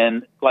 Yeah,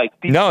 and like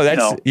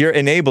you're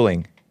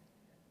enabling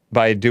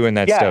by doing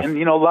that stuff. Yeah,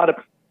 and a lot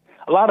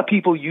of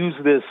people use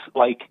this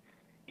like,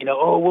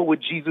 oh, what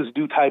would Jesus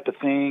do type of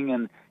thing,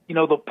 and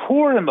the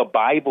poor in the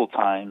Bible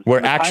times were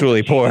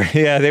actually poor.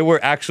 Yeah, they were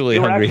actually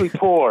hungry. They were actually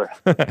poor.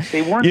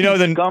 They weren't these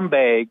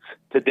scumbags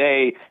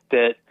today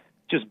that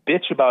just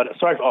bitch about it.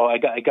 Sorry,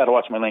 I got to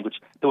watch my language.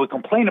 They would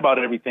complain about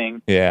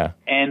everything. Yeah.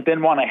 And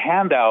then want a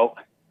handout.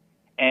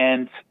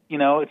 And,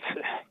 it's,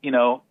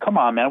 come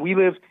on, man.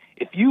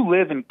 If you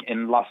live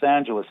in Los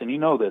Angeles, and you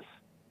know this,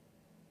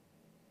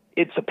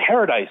 it's a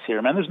paradise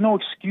here, man. There's no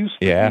excuse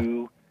for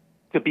you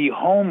to be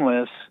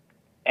homeless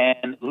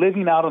and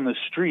living out on the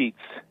streets.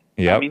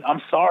 Yep. I mean,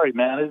 I'm sorry,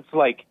 man. It's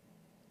like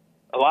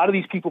a lot of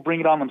these people bring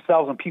it on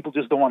themselves, and people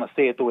just don't want to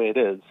say it the way it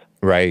is.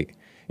 Right.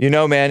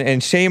 Man,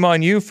 and shame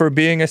on you for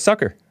being a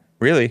sucker,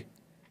 really.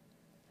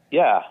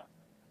 Yeah.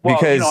 Well,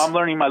 because, I've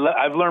learned my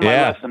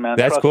lesson, man.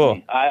 That's Trust cool.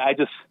 me.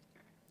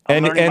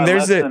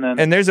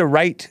 And there's a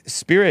right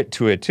spirit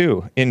to it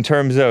too, in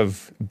terms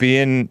of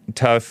being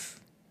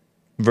tough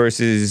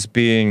versus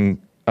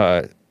being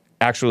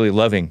actually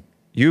loving.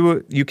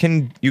 You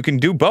can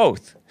do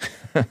both.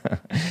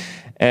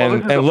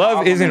 And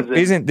love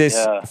isn't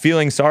this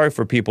feeling sorry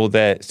for people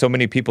that so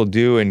many people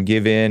do and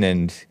give in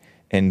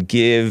and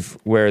give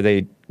where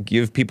they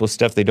give people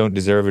stuff they don't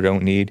deserve or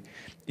don't need.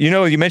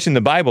 You mentioned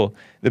the Bible.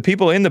 The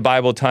people in the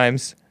Bible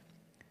times,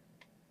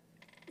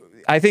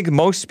 I think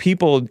most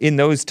people in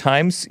those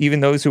times, even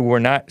those who were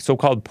not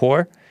so-called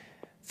poor,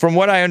 from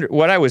what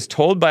I was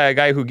told by a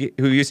guy who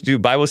used to do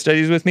Bible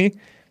studies with me,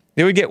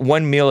 they would get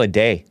one meal a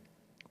day.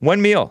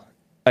 One meal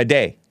a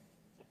day.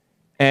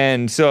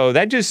 And so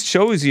that just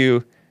shows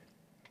you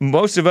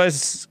most of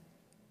us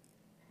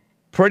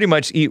pretty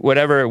much eat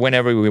whatever,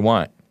 whenever we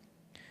want.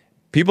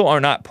 People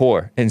are not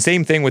poor. And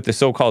same thing with the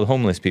so-called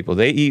homeless people.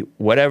 They eat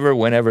whatever,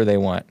 whenever they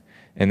want.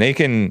 And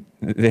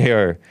they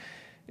are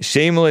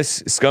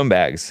shameless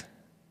scumbags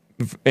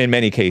in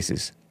many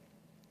cases.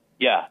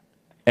 Yeah.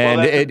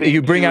 And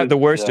you bring out the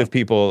worst of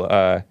people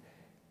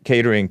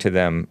catering to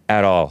them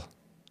at all.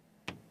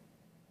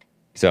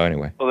 So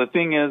anyway. Well, the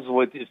thing is,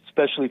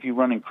 especially if you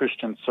run in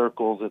Christian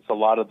circles, it's a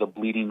lot of the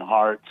bleeding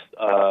hearts.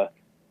 That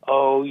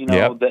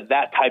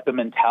type of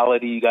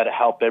mentality. You got to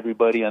help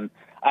everybody. And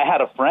I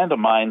had a friend of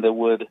mine that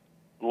would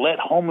let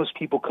homeless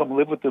people come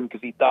live with him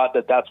because he thought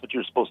that that's what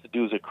you're supposed to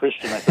do as a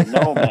Christian. I said,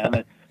 no,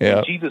 man.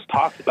 When Jesus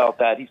talks about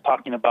that, he's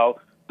talking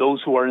about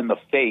those who are in the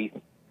faith,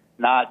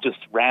 not just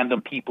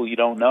random people you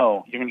don't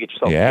know. You're going to get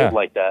yourself killed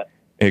like that.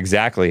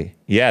 Exactly.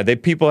 Yeah,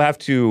 people have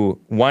to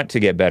want to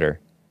get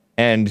better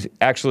and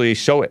actually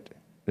show it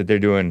that they're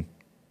doing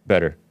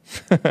better.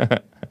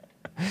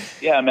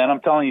 Yeah, man,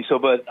 I'm telling you so.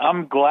 But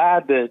I'm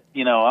glad that,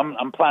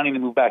 I'm planning to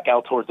move back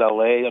out towards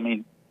L.A. I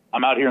mean,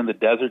 I'm out here in the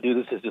desert,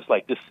 dude. This is just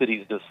like, this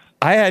city's just...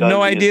 I had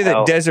no idea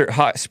that Desert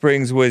Hot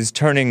Springs was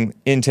turning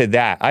into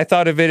that. I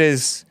thought of it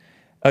as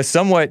a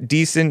somewhat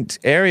decent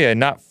area.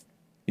 Not,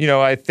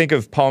 I think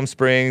of Palm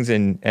Springs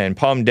and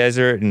Palm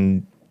Desert.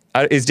 And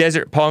is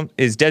Desert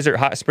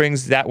Hot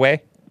Springs that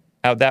way?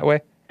 Out that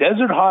way?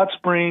 Desert Hot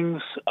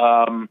Springs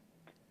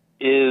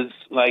is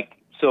like,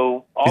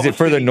 so... Is it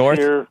further north?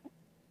 Here,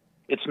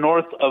 it's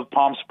north of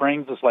Palm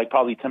Springs. It's like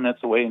probably 10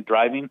 minutes away in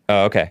driving.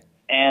 Oh, okay.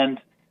 And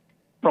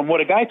from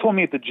what a guy told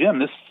me at the gym,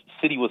 this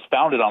city was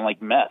founded on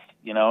like meth,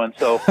 and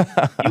so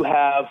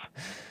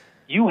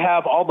you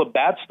have all the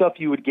bad stuff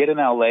you would get in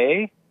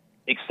LA,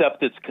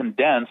 except it's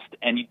condensed,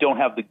 and you don't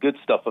have the good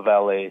stuff of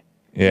LA.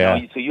 Yeah.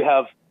 So you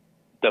have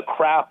the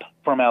crap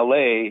from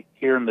LA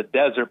here in the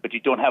desert, but you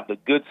don't have the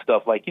good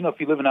stuff. Like, if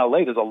you live in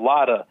LA, there's a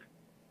lot of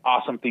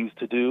awesome things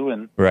to do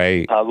and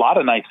a lot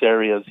of nice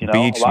areas,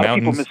 Beach, a lot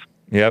mountains. of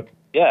people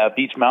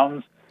beach,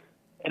 mountains.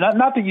 And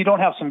not that you don't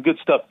have some good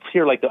stuff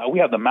here, like we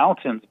have the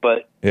mountains,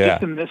 but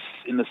just in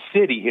the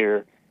city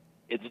here,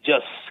 it's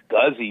just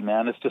scuzzy,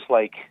 man. It's just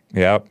like,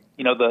 I'm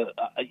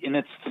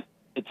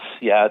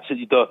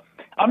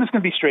just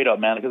gonna be straight up,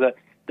 man, because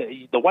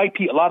the white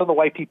people, a lot of the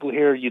white people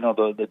here,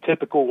 the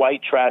typical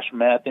white trash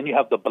meth. Then you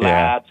have the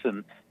blats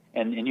and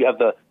you have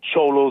the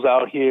cholos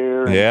out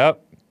here. And,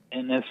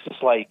 and it's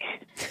just like,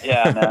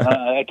 yeah, man,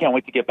 I can't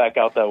wait to get back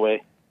out that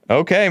way.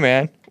 Okay,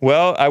 man.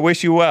 Well, I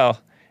wish you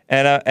well.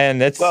 And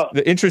that's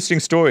the interesting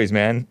stories,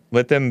 man.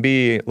 Let them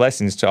be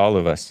lessons to all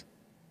of us.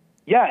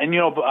 Yeah, and,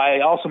 I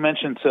also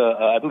mentioned to,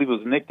 I believe it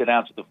was Nick that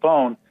answered the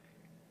phone,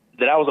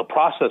 that I was a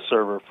process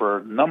server for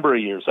a number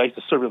of years. I used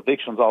to serve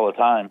evictions all the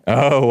time.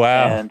 Oh,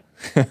 wow. And,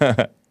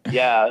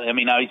 yeah, I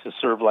mean, I used to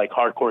serve, like,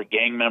 hardcore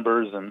gang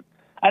members, and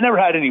I never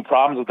had any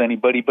problems with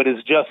anybody, but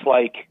it's just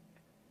like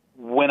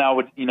when I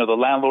would, the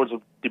landlords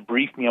would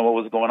debrief me on what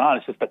was going on,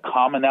 it's just the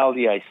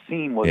commonality I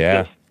seen was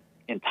just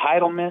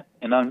entitlement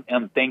and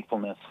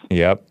unthankfulness.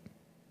 Yep.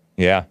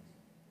 Yeah.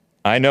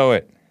 I know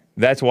it.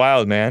 That's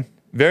wild, man.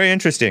 Very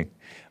interesting.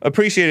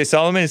 Appreciate it,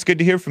 Solomon. It's good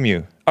to hear from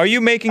you. Are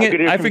you making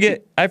it? I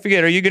forget.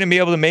 Are you going to be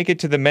able to make it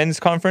to the men's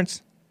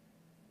conference?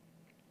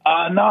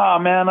 No,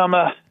 man.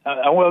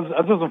 I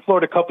was in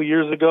Florida a couple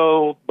years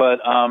ago, but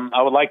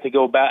I would like to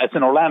go back. It's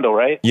in Orlando,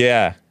 right?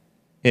 Yeah.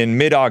 In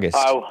mid-August.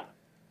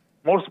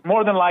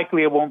 More than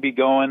likely, it won't be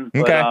going.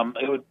 But,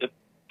 okay.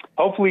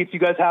 Hopefully, if you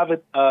guys have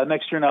it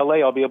next year in LA,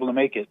 I'll be able to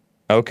make it.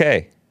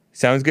 Okay.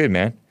 Sounds good,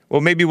 man.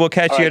 Well, maybe we'll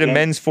catch you at a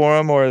men's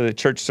forum or the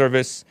church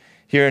service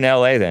here in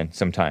LA then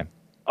sometime.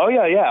 Oh,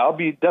 yeah. I'll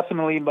be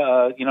definitely,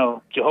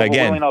 Jehovah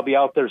willing, I'll be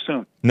out there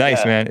soon.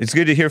 Nice, man. It's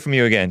good to hear from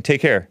you again. Take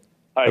care.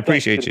 All right,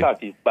 appreciate thanks. you. Good to talk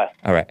to you. Bye.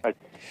 All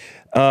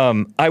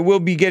right. I will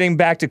be getting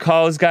back to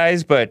calls,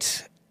 guys,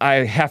 but I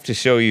have to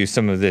show you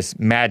some of this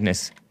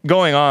madness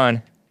going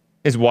on.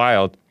 Is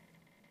wild.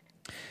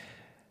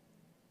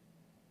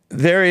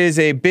 There is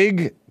a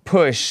big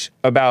push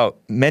about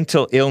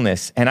mental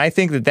illness, and I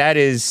think that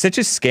is such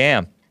a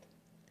scam,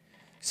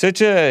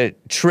 such a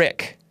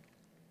trick.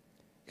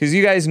 Because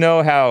you guys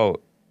know how,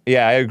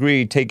 yeah, I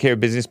agree, take care of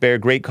business, Bear,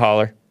 great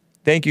caller.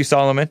 Thank you,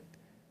 Solomon.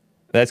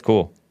 That's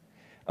cool.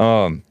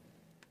 But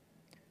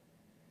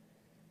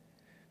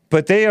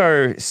they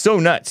are so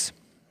nuts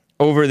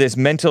over this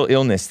mental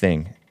illness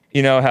thing.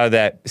 You know how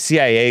that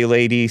CIA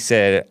lady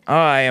said,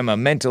 I am a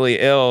mentally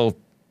ill,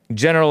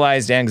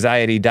 generalized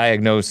anxiety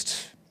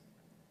diagnosed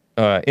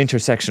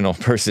intersectional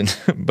person,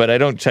 but I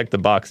don't check the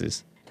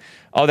boxes.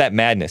 All that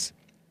madness.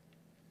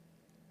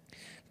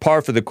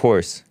 Par for the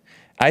course.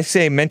 I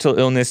say mental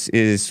illness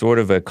is sort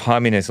of a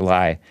communist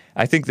lie.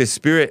 I think the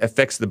spirit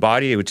affects the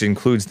body, which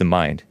includes the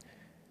mind.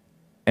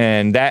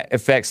 And that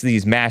affects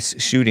these mass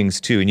shootings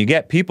too. And you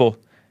get people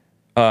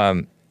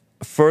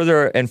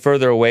further and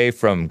further away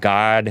from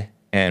God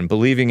and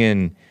believing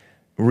in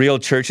real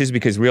churches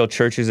because real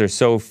churches are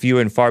so few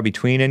and far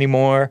between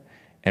anymore,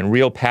 and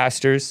real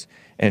pastors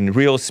and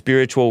real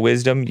spiritual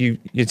wisdom.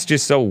 It's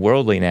just so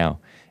worldly now.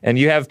 And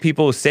you have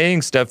people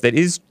saying stuff that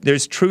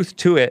there's truth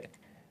to it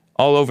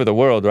all over the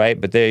world, right?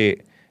 But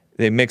they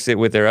mix it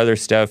with their other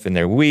stuff, and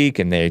they're weak,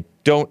 and they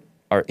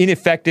are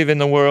ineffective in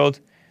the world.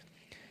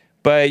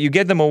 But you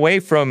get them away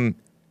from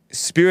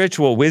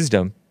spiritual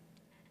wisdom,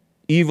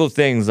 evil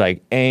things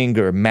like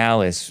anger,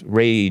 malice,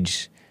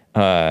 rage,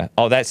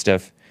 all that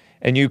stuff,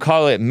 and you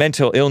call it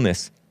mental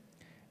illness.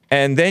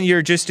 And then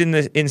you're just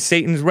in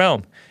Satan's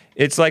realm.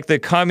 It's like the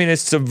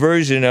communist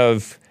subversion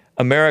of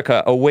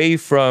America away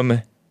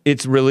from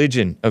its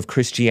religion of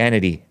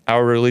Christianity,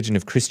 our religion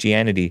of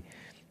Christianity,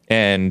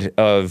 and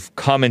of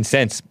common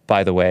sense,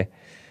 by the way.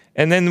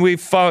 And then we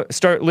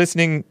start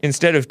listening,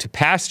 instead of to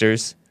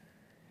pastors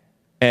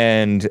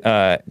and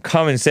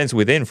common sense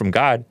within from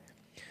God,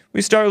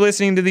 we start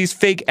listening to these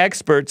fake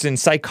experts and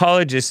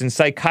psychologists and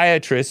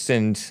psychiatrists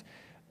and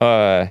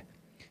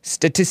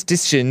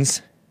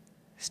statisticians,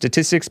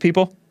 statistics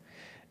people,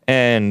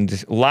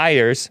 and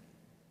liars.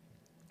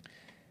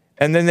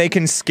 And then they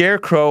can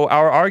scarecrow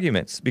our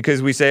arguments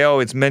because we say, oh,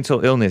 it's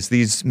mental illness.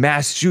 These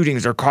mass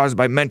shootings are caused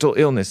by mental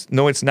illness.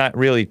 No, it's not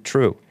really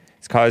true.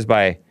 It's caused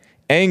by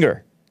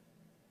anger.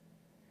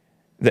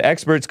 The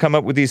experts come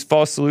up with these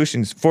false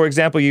solutions. For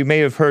example, you may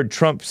have heard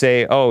Trump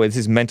say, oh, it's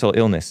his mental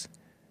illness.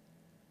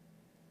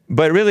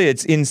 But really,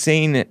 it's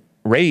insane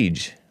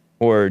rage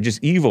or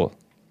just evil.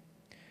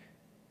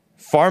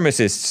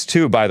 Pharmacists,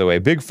 too, by the way,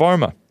 big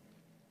pharma.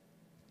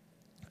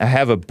 I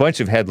have a bunch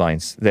of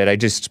headlines that I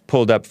just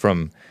pulled up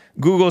from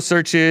Google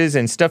searches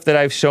and stuff that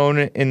I've shown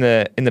in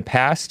the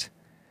past.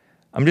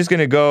 I'm just going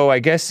to go, I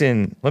guess,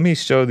 let me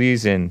show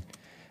these in.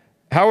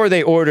 How are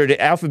they ordered?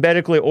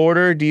 Alphabetically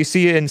ordered? Do you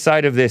see it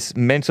inside of this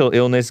mental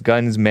illness,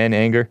 guns, men,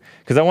 anger?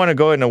 Because I want to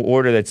go in an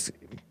order that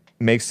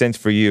makes sense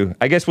for you.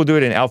 I guess we'll do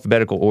it in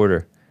alphabetical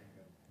order.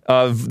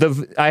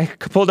 I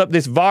pulled up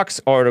this Vox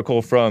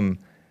article from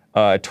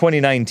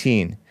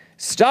 2019.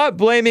 Stop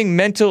blaming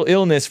mental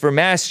illness for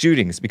mass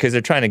shootings, because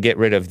they're trying to get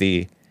rid of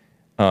the,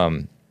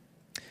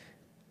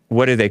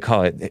 what do they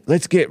call it?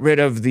 Let's get rid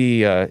of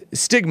the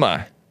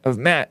stigma of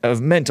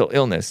mental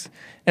illness.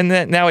 And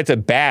then now it's a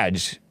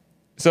badge.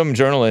 Some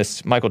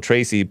journalist, Michael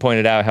Tracy,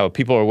 pointed out how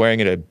people are wearing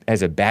it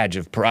as a badge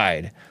of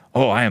pride.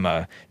 Oh, I am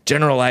a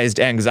generalized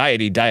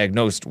anxiety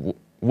diagnosed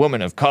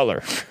woman of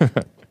color.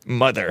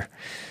 Mother.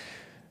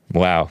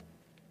 Wow.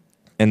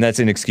 And that's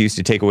an excuse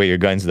to take away your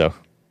guns, though.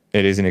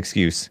 It is an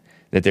excuse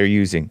that they're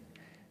using.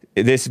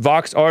 This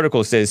Vox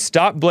article says,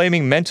 stop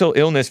blaming mental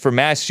illness for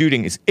mass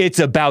shootings. It's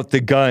about the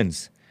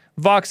guns.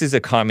 Vox is a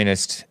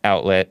communist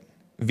outlet,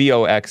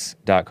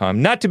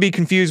 vox.com. Not to be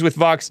confused with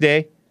Vox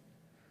Day.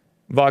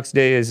 Vox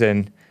Day is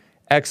an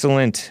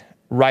excellent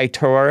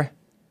writer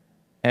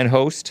and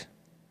host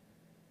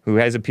who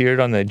has appeared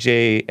on the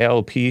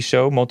JLP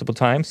show multiple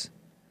times.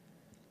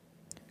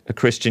 A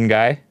Christian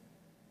guy.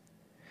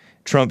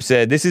 Trump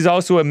said, this is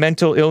also a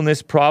mental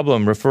illness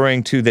problem,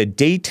 referring to the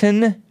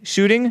Dayton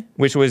shooting,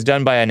 which was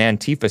done by an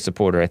Antifa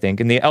supporter, I think,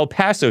 and the El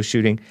Paso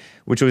shooting,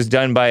 which was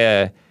done by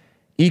a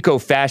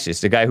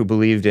eco-fascist, a guy who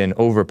believed in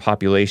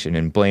overpopulation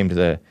and blamed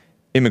the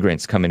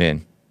immigrants coming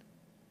in.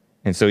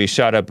 And so he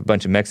shot up a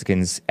bunch of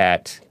Mexicans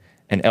at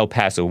an El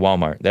Paso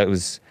Walmart. That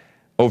was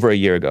over a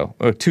year ago,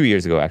 or 2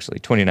 years ago, actually,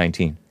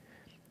 2019.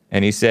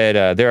 And he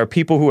said, there are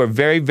people who are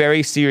very,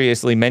 very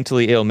seriously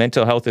mentally ill.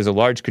 Mental health is a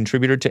large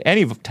contributor to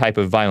any type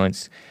of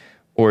violence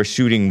or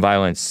shooting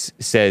violence,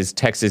 says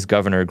Texas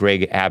Governor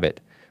Greg Abbott,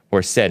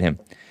 or said him.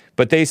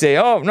 But they say,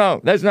 oh,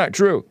 no, that's not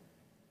true.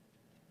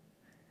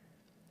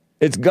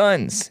 It's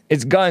guns.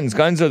 It's guns.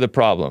 Guns are the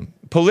problem.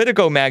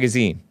 Politico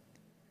magazine.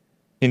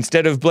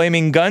 Instead of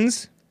blaming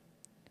guns,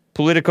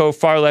 Politico,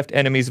 far left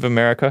enemies of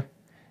America,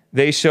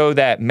 they show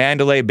that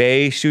Mandalay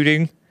Bay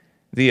shooting,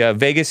 the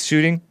Vegas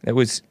shooting that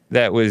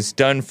was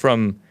done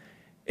from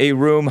a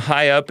room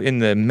high up in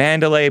the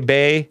Mandalay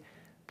Bay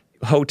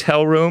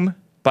hotel room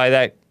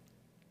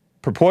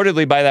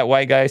purportedly by that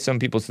white guy. Some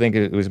people think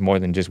it was more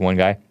than just one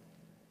guy.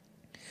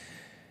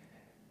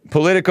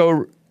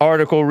 Politico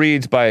article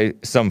reads by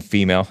some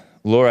female,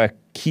 Laura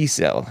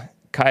Kiesel,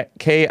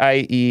 Kiesel.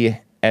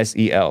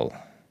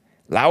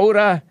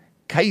 Laura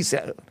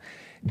Kiesel.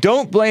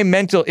 Don't blame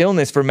mental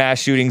illness for mass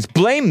shootings.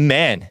 Blame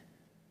men.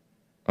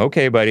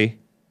 Okay, buddy.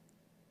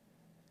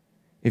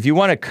 If you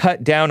want to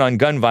cut down on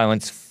gun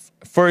violence,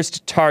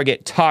 first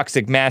target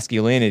toxic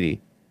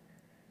masculinity.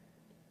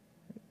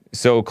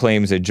 So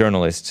claims a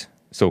journalist,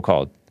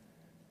 so-called.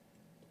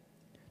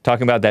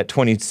 Talking about that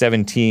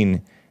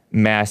 2017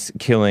 mass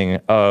killing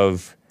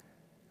of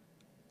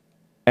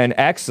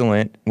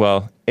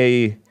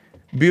a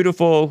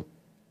beautiful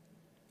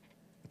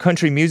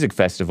country music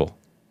festival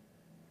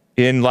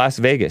in Las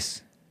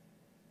Vegas.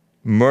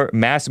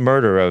 Mass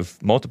murder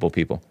of multiple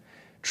people.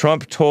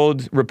 Trump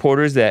told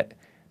reporters that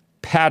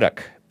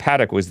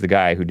Paddock was the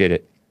guy who did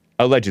it,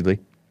 allegedly.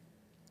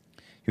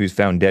 He was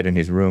found dead in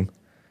his room.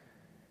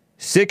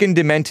 Sick and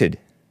demented.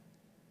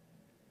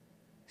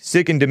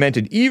 Sick and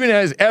demented, even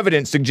as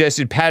evidence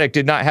suggested Paddock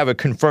did not have a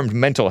confirmed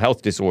mental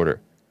health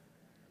disorder.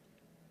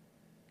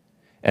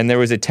 And there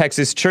was a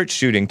Texas church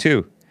shooting,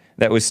 too,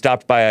 that was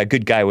stopped by a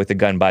good guy with a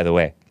gun, by the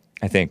way,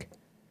 I think.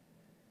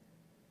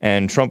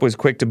 And Trump was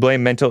quick to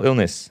blame mental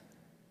illness.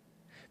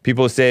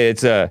 People say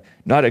it's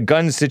not a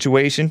gun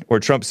situation,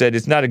 or Trump said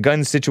it's not a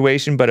gun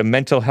situation, but a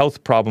mental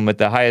health problem at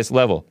the highest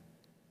level.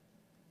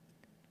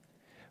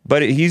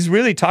 But he's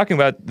really talking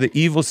about the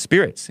evil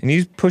spirits, and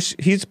he's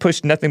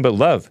pushed nothing but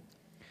love.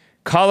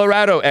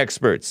 Colorado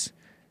experts,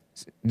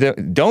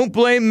 don't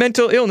blame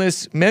mental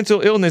illness.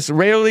 Mental illness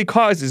rarely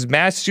causes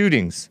mass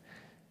shootings.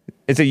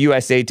 It's a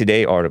USA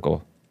Today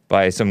article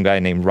by some guy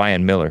named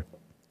Ryan Miller.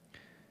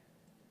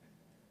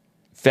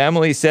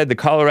 Family said the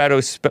Colorado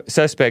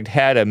suspect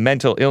had a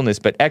mental illness,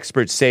 but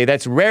experts say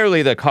that's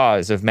rarely the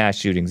cause of mass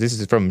shootings. This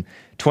is from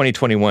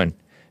 2021.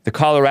 The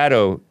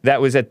Colorado, that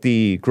was at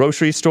the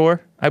grocery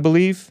store, I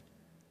believe.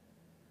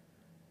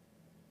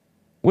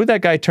 What did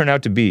that guy turn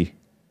out to be?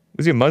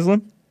 Was he a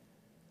Muslim?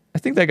 I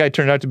think that guy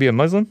turned out to be a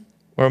Muslim.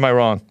 Or am I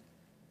wrong?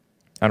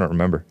 I don't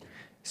remember.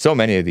 So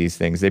many of these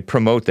things, they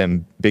promote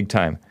them big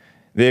time.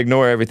 They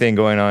ignore everything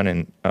going on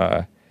in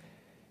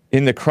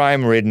the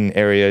crime-ridden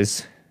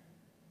areas.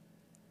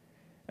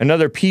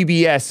 Another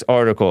PBS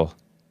article.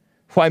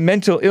 Why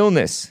mental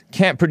illness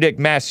can't predict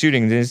mass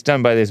shootings. And it's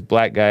done by this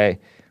black guy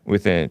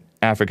with an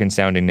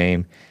African-sounding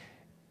name.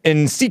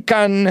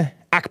 Nsikan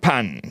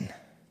Akpan.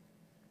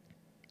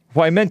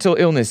 Why mental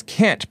illness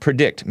can't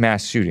predict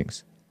mass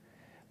shootings.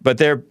 But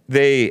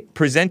they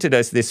presented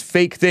us this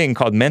fake thing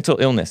called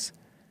mental illness.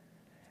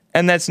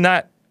 And that's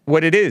not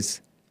what it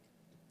is.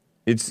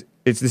 It's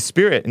the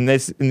spirit. And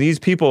these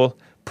people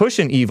push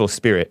an evil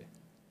spirit.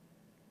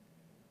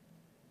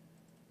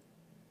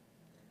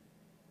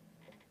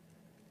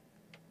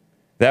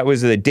 That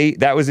was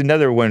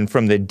another one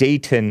from the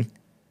Dayton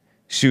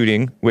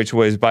shooting, which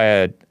was by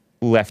a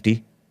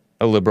lefty,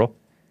 a liberal,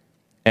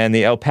 and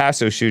the El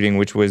Paso shooting,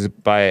 which was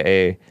by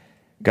a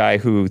guy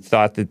who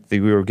thought that we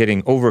were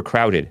getting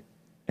overcrowded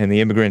and the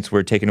immigrants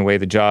were taking away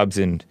the jobs,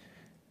 and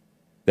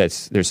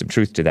there's some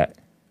truth to that.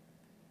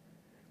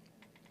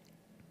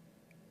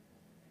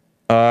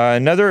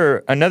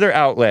 Another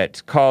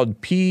outlet called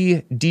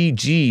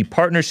PDG,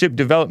 Partnership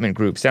Development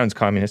Group, sounds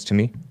communist to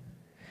me.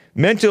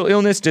 Mental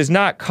illness does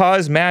not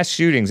cause mass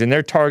shootings, and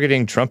they're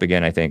targeting Trump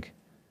again, I think.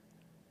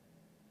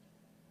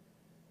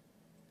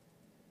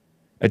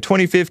 A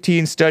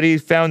 2015 study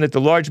found that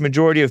the large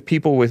majority of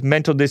people with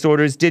mental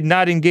disorders did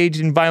not engage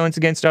in violence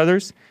against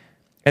others,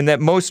 and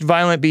that most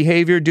violent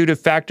behavior due to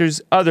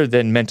factors other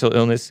than mental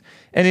illness.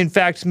 And in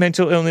fact,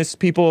 mental illness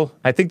people,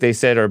 I think they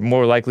said, are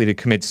more likely to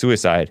commit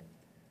suicide.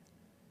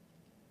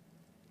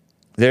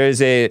 There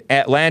is an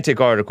Atlantic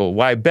article,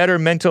 Why Better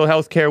Mental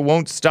Health Care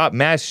Won't Stop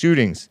Mass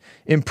Shootings.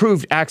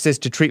 Improved access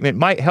to treatment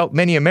might help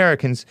many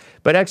Americans,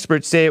 but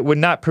experts say it would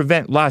not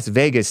prevent Las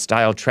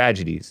Vegas-style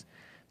tragedies.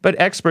 But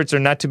experts are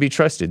not to be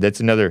trusted. That's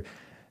another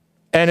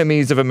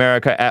Enemies of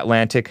America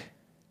Atlantic.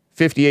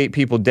 58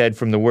 people dead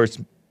from the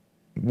worst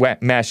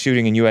mass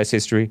shooting in U.S.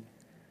 history.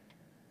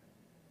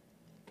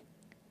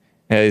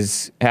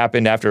 Has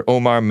happened after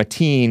Omar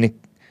Mateen,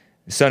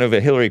 son of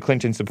a Hillary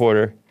Clinton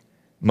supporter,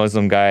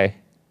 Muslim guy,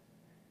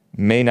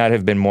 may not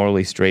have been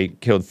morally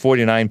straight, killed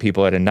 49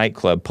 people at a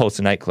nightclub, Pulse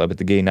nightclub, at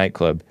the gay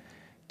nightclub,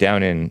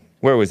 down in,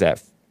 where was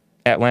that?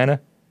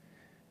 Atlanta?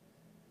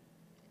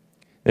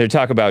 They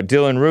talk about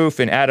Dylan Roof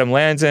and Adam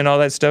Lanza and all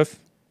that stuff.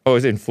 Oh,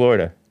 it's in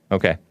Florida.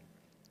 Okay.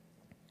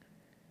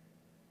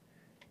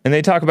 And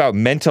they talk about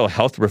mental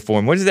health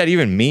reform. What does that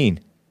even mean?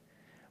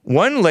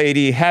 One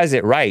lady has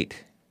it right.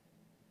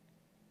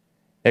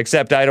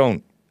 Except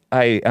I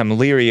am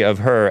leery of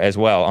her as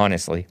well,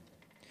 honestly.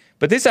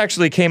 But this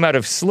actually came out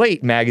of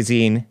Slate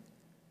magazine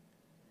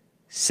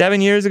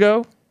 7 years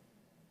ago.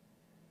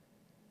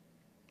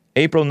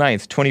 April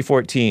 9th,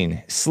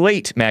 2014.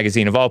 Slate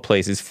magazine, of all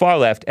places, far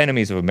left,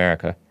 Enemies of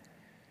America.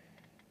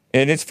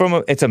 And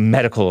it's a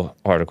medical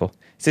article.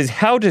 It says,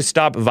 How to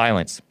Stop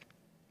Violence.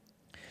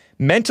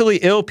 Mentally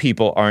ill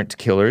people aren't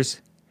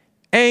killers.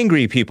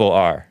 Angry people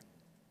are.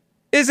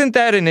 Isn't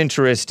that an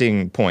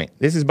interesting point?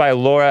 This is by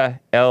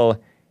Laura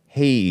L.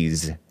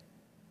 Hayes.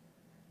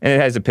 And it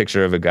has a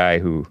picture of a guy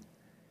who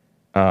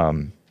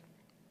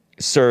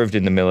served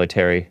in the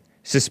military,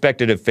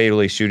 suspected of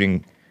fatally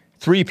shooting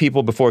 3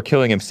 people before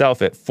killing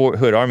himself at Fort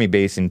Hood Army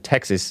Base in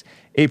Texas,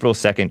 April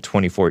 2nd,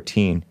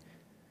 2014.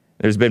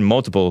 There's been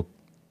multiple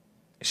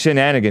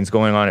shenanigans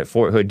going on at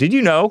Fort Hood. Did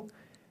you know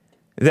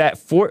that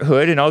Fort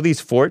Hood and all these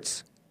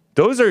forts,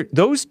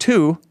 those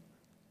two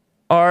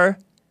are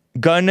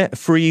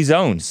gun-free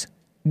zones?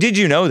 Did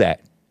you know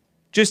that?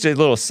 Just a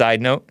little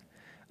side note,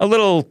 a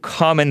little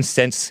common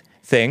sense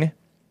thing.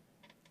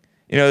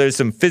 You know, there's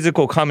some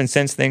physical common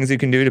sense things you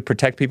can do to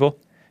protect people,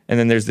 and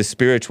then there's the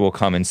spiritual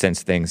common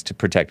sense things to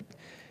protect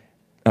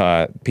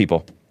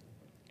people,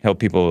 help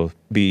people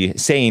be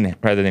sane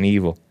rather than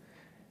evil.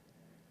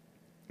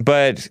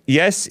 But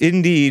yes,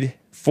 indeed,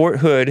 Fort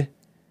Hood,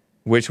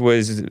 which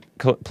was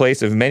a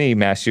place of many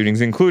mass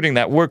shootings, including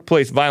that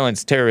workplace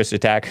violence terrorist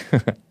attack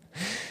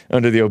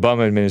under the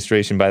Obama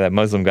administration by that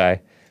Muslim guy,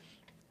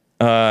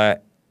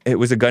 it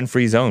was a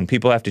gun-free zone.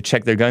 People have to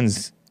check their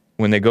guns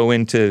when they go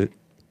into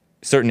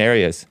certain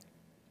areas.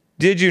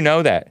 Did you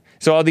know that?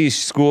 So all these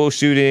school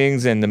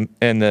shootings and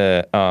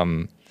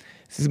the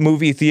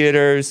movie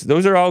theaters,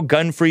 those are all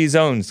gun-free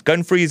zones.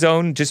 Gun-free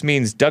zone just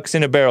means ducks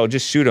in a barrel.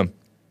 Just shoot them,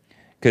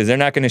 because they're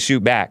not going to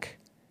shoot back.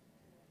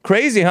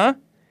 Crazy, huh?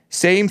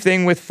 Same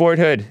thing with Fort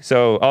Hood.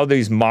 So all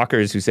these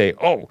mockers who say,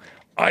 oh,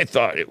 I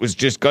thought it was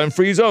just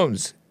gun-free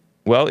zones.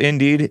 Well,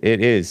 indeed,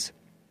 it is.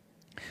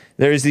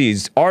 There's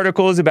these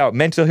articles about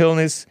mental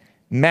illness,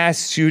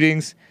 mass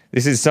shootings.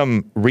 This is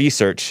some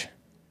research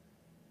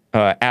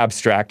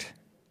abstract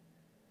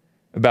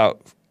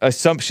about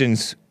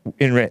assumptions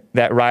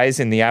that rise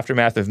in the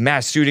aftermath of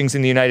mass shootings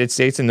in the United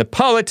States and the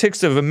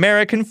politics of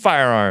American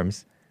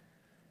firearms.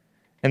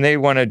 And they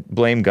want to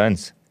blame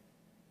guns.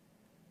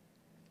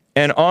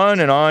 And on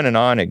and on and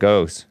on it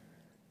goes.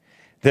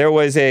 There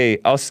was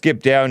I'll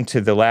skip down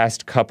to the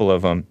last couple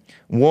of them.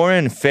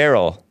 Warren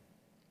Farrell,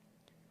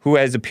 who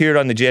has appeared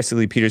on the Jesse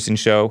Lee Peterson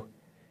show.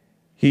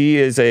 He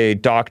is a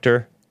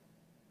doctor,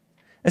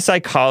 a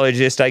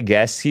psychologist, I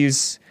guess. He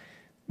was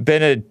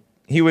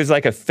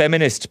like a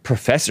feminist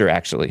professor,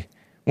 actually.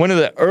 One of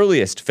the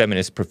earliest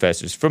feminist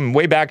professors from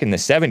way back in the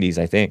 70s,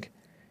 I think.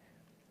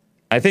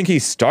 I think he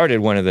started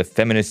one of the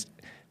feminist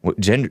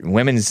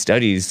women's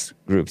studies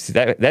groups.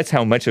 That's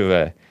how much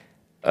of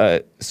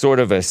a sort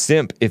of a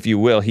simp, if you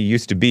will, he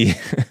used to be.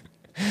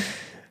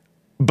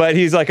 But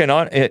he's like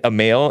a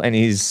male, and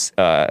he's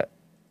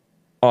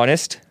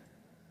honest.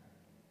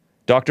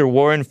 Dr.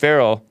 Warren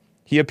Farrell,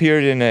 he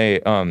appeared in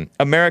a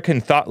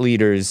American Thought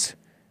Leaders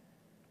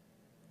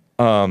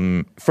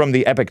from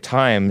the Epoch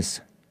Times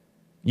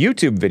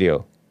YouTube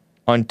video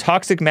on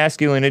toxic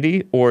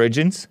masculinity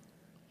origins.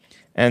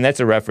 And that's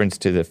a reference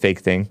to the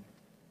fake thing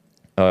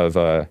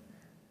of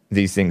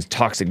these things,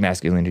 toxic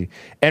masculinity,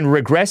 and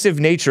regressive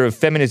nature of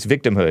feminist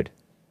victimhood.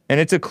 And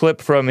it's a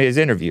clip from his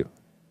interview.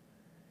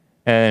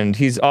 And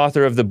he's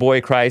author of The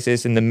Boy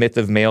Crisis and the Myth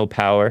of Male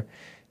Power.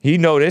 He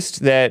noticed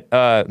that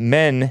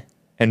men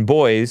and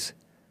boys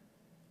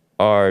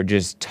are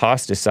just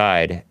tossed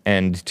aside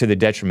and to the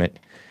detriment,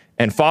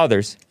 and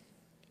fathers,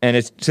 and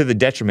it's to the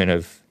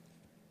detriment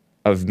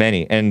of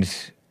many.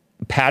 And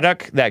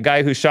Paddock, that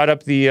guy who shot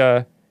up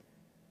the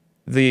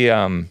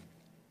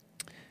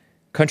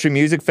country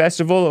music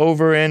festival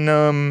over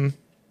in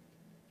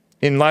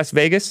Las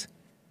Vegas,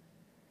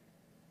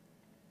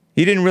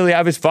 he didn't really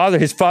have his father.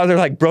 His father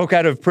like broke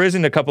out of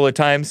prison a couple of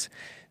times.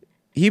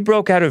 he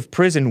broke out of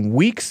prison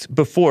weeks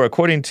before,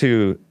 according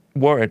to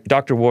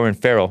Dr. Warren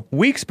Farrell,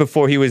 weeks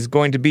before he was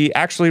going to be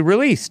actually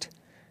released.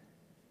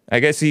 I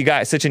guess he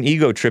got such an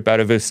ego trip out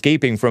of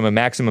escaping from a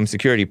maximum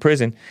security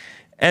prison,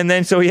 and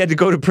then so he had to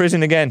go to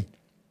prison again.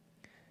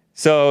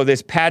 So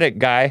this Paddock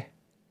guy,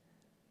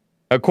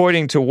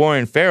 according to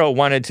Warren Farrell,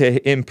 wanted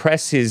to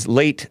impress his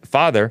late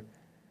father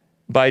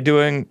by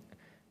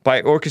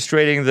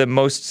orchestrating the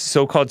most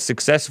so-called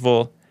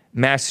successful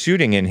mass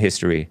shooting in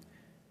history.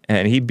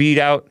 And he beat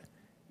out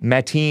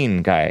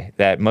Mateen guy,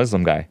 that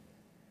Muslim guy,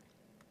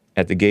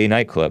 at the gay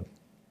nightclub.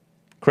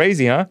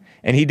 Crazy, huh?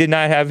 And he did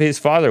not have his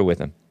father with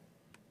him.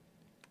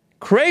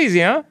 Crazy,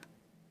 huh?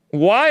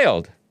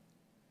 Wild.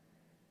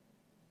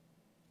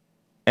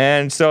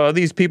 And so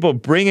these people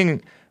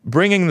bringing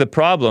the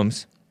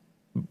problems,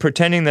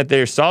 pretending that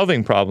they're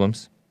solving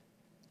problems,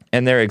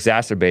 and they're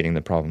exacerbating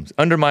the problems,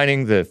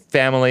 undermining the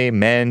family,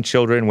 men,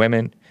 children,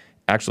 women,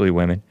 actually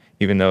women,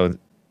 even though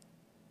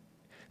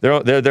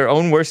they're their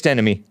own worst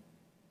enemy,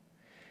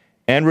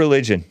 and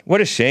religion. What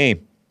a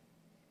shame.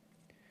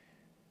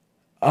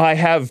 I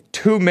have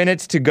 2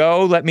 minutes to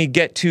go. Let me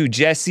get to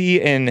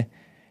Jesse in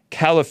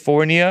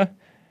California.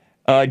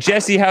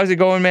 Jesse, how's it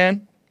going,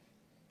 man?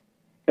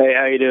 Hey,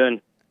 how you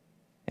doing?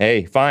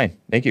 Hey, fine.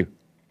 Thank you.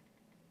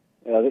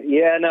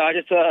 I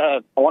just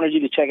I wanted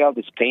you to check out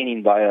this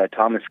painting by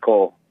Thomas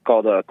Cole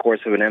called "Course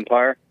of an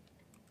Empire,"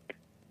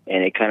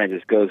 and it kind of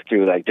just goes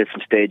through like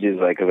different stages,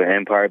 like of an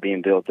empire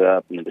being built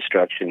up and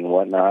destruction and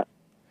whatnot.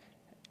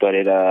 But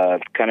it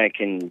kind of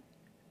can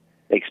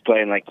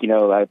explain, like,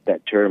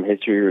 that term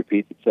 "history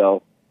repeats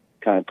itself."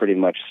 Kind of pretty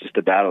much just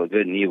a battle of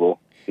good and evil,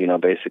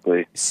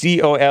 basically.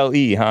 Cole,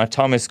 huh?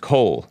 Thomas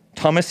Cole.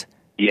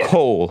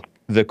 Cole.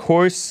 The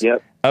Course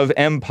of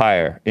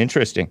Empire.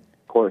 Interesting.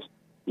 Of course.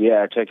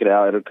 Yeah, check it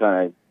out. It'll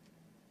kind of...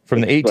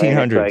 From the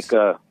 1800s.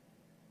 Like,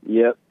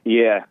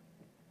 yeah.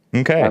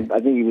 Okay. I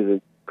think he was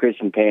a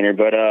Christian painter,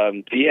 but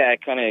yeah,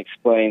 it kind of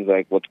explains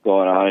like what's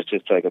going on. It's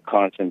just like a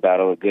constant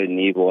battle of good and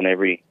evil, and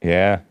every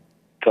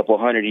couple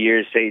hundred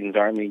years, Satan's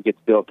army gets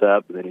built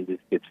up, and then he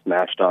just gets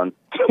smashed on.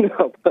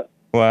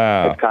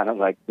 Wow. It's kind of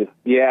like,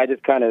 I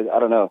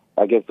don't know.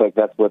 I guess like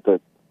that's what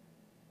the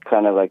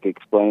kind of like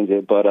explains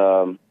it. But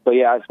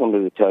yeah, I just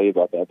wanted to tell you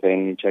about that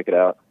painting and check it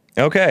out.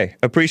 Okay.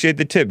 Appreciate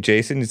the tip,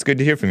 Jason. It's good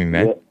to hear from you,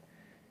 man.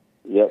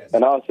 Yep.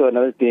 And also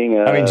another thing.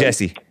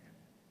 Jesse.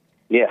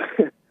 Yeah.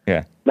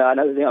 Yeah. No,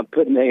 another thing, I'm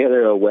putting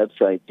together a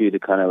website too to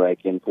kind of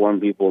like inform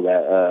people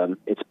that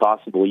it's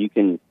possible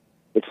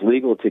it's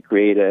legal to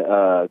create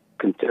a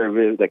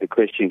conservative, like a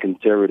Christian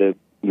conservative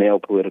male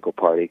political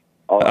party.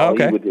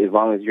 As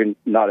long as you're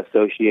not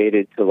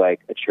associated to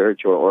like a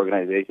church or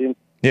organization.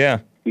 Yeah.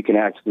 You can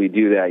actually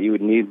do that. You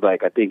would need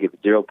like, I think it's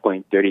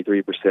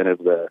 0.33% of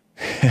the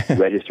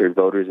registered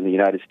voters in the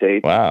United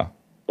States. Wow.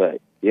 But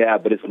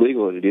it's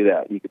legal to do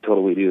that. You could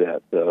totally do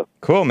that. So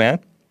cool, man.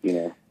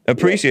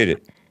 Appreciate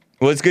it.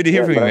 Well, it's good to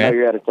hear from you, man. I know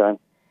you're out of time.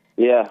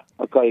 Yeah,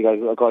 I'll call you guys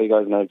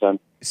another time.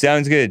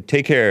 Sounds good.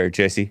 Take care,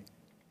 Jesse.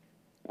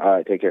 All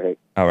right, take care. Hey.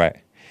 All right.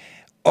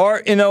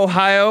 Art in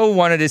Ohio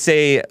wanted to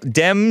say,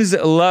 Dems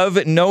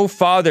love no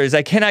fathers.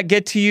 I cannot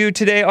get to you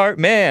today, Art.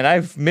 Man,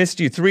 I've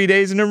missed you 3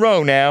 days in a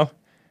row now.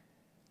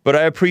 But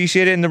I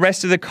appreciate it. And the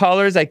rest of the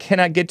callers, I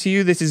cannot get to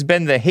you. This has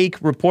been The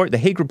Hake Report,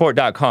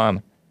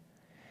 thehakereport.com.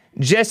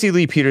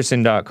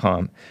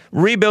 JesseLeePeterson.com.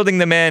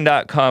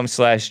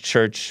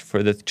 RebuildingTheMan.com/church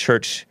for the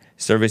church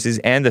services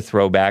and the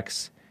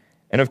throwbacks.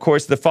 And of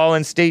course,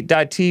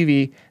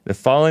 TheFallenState.tv. The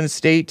Fallen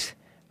State.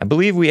 I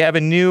believe we have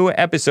a new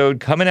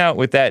episode coming out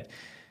with that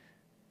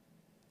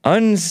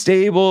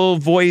unstable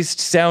voiced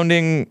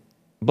sounding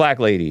black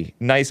lady.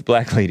 Nice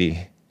black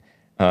lady.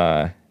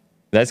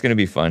 That's going to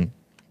be fun.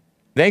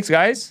 Thanks,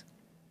 guys,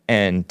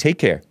 and take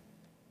care.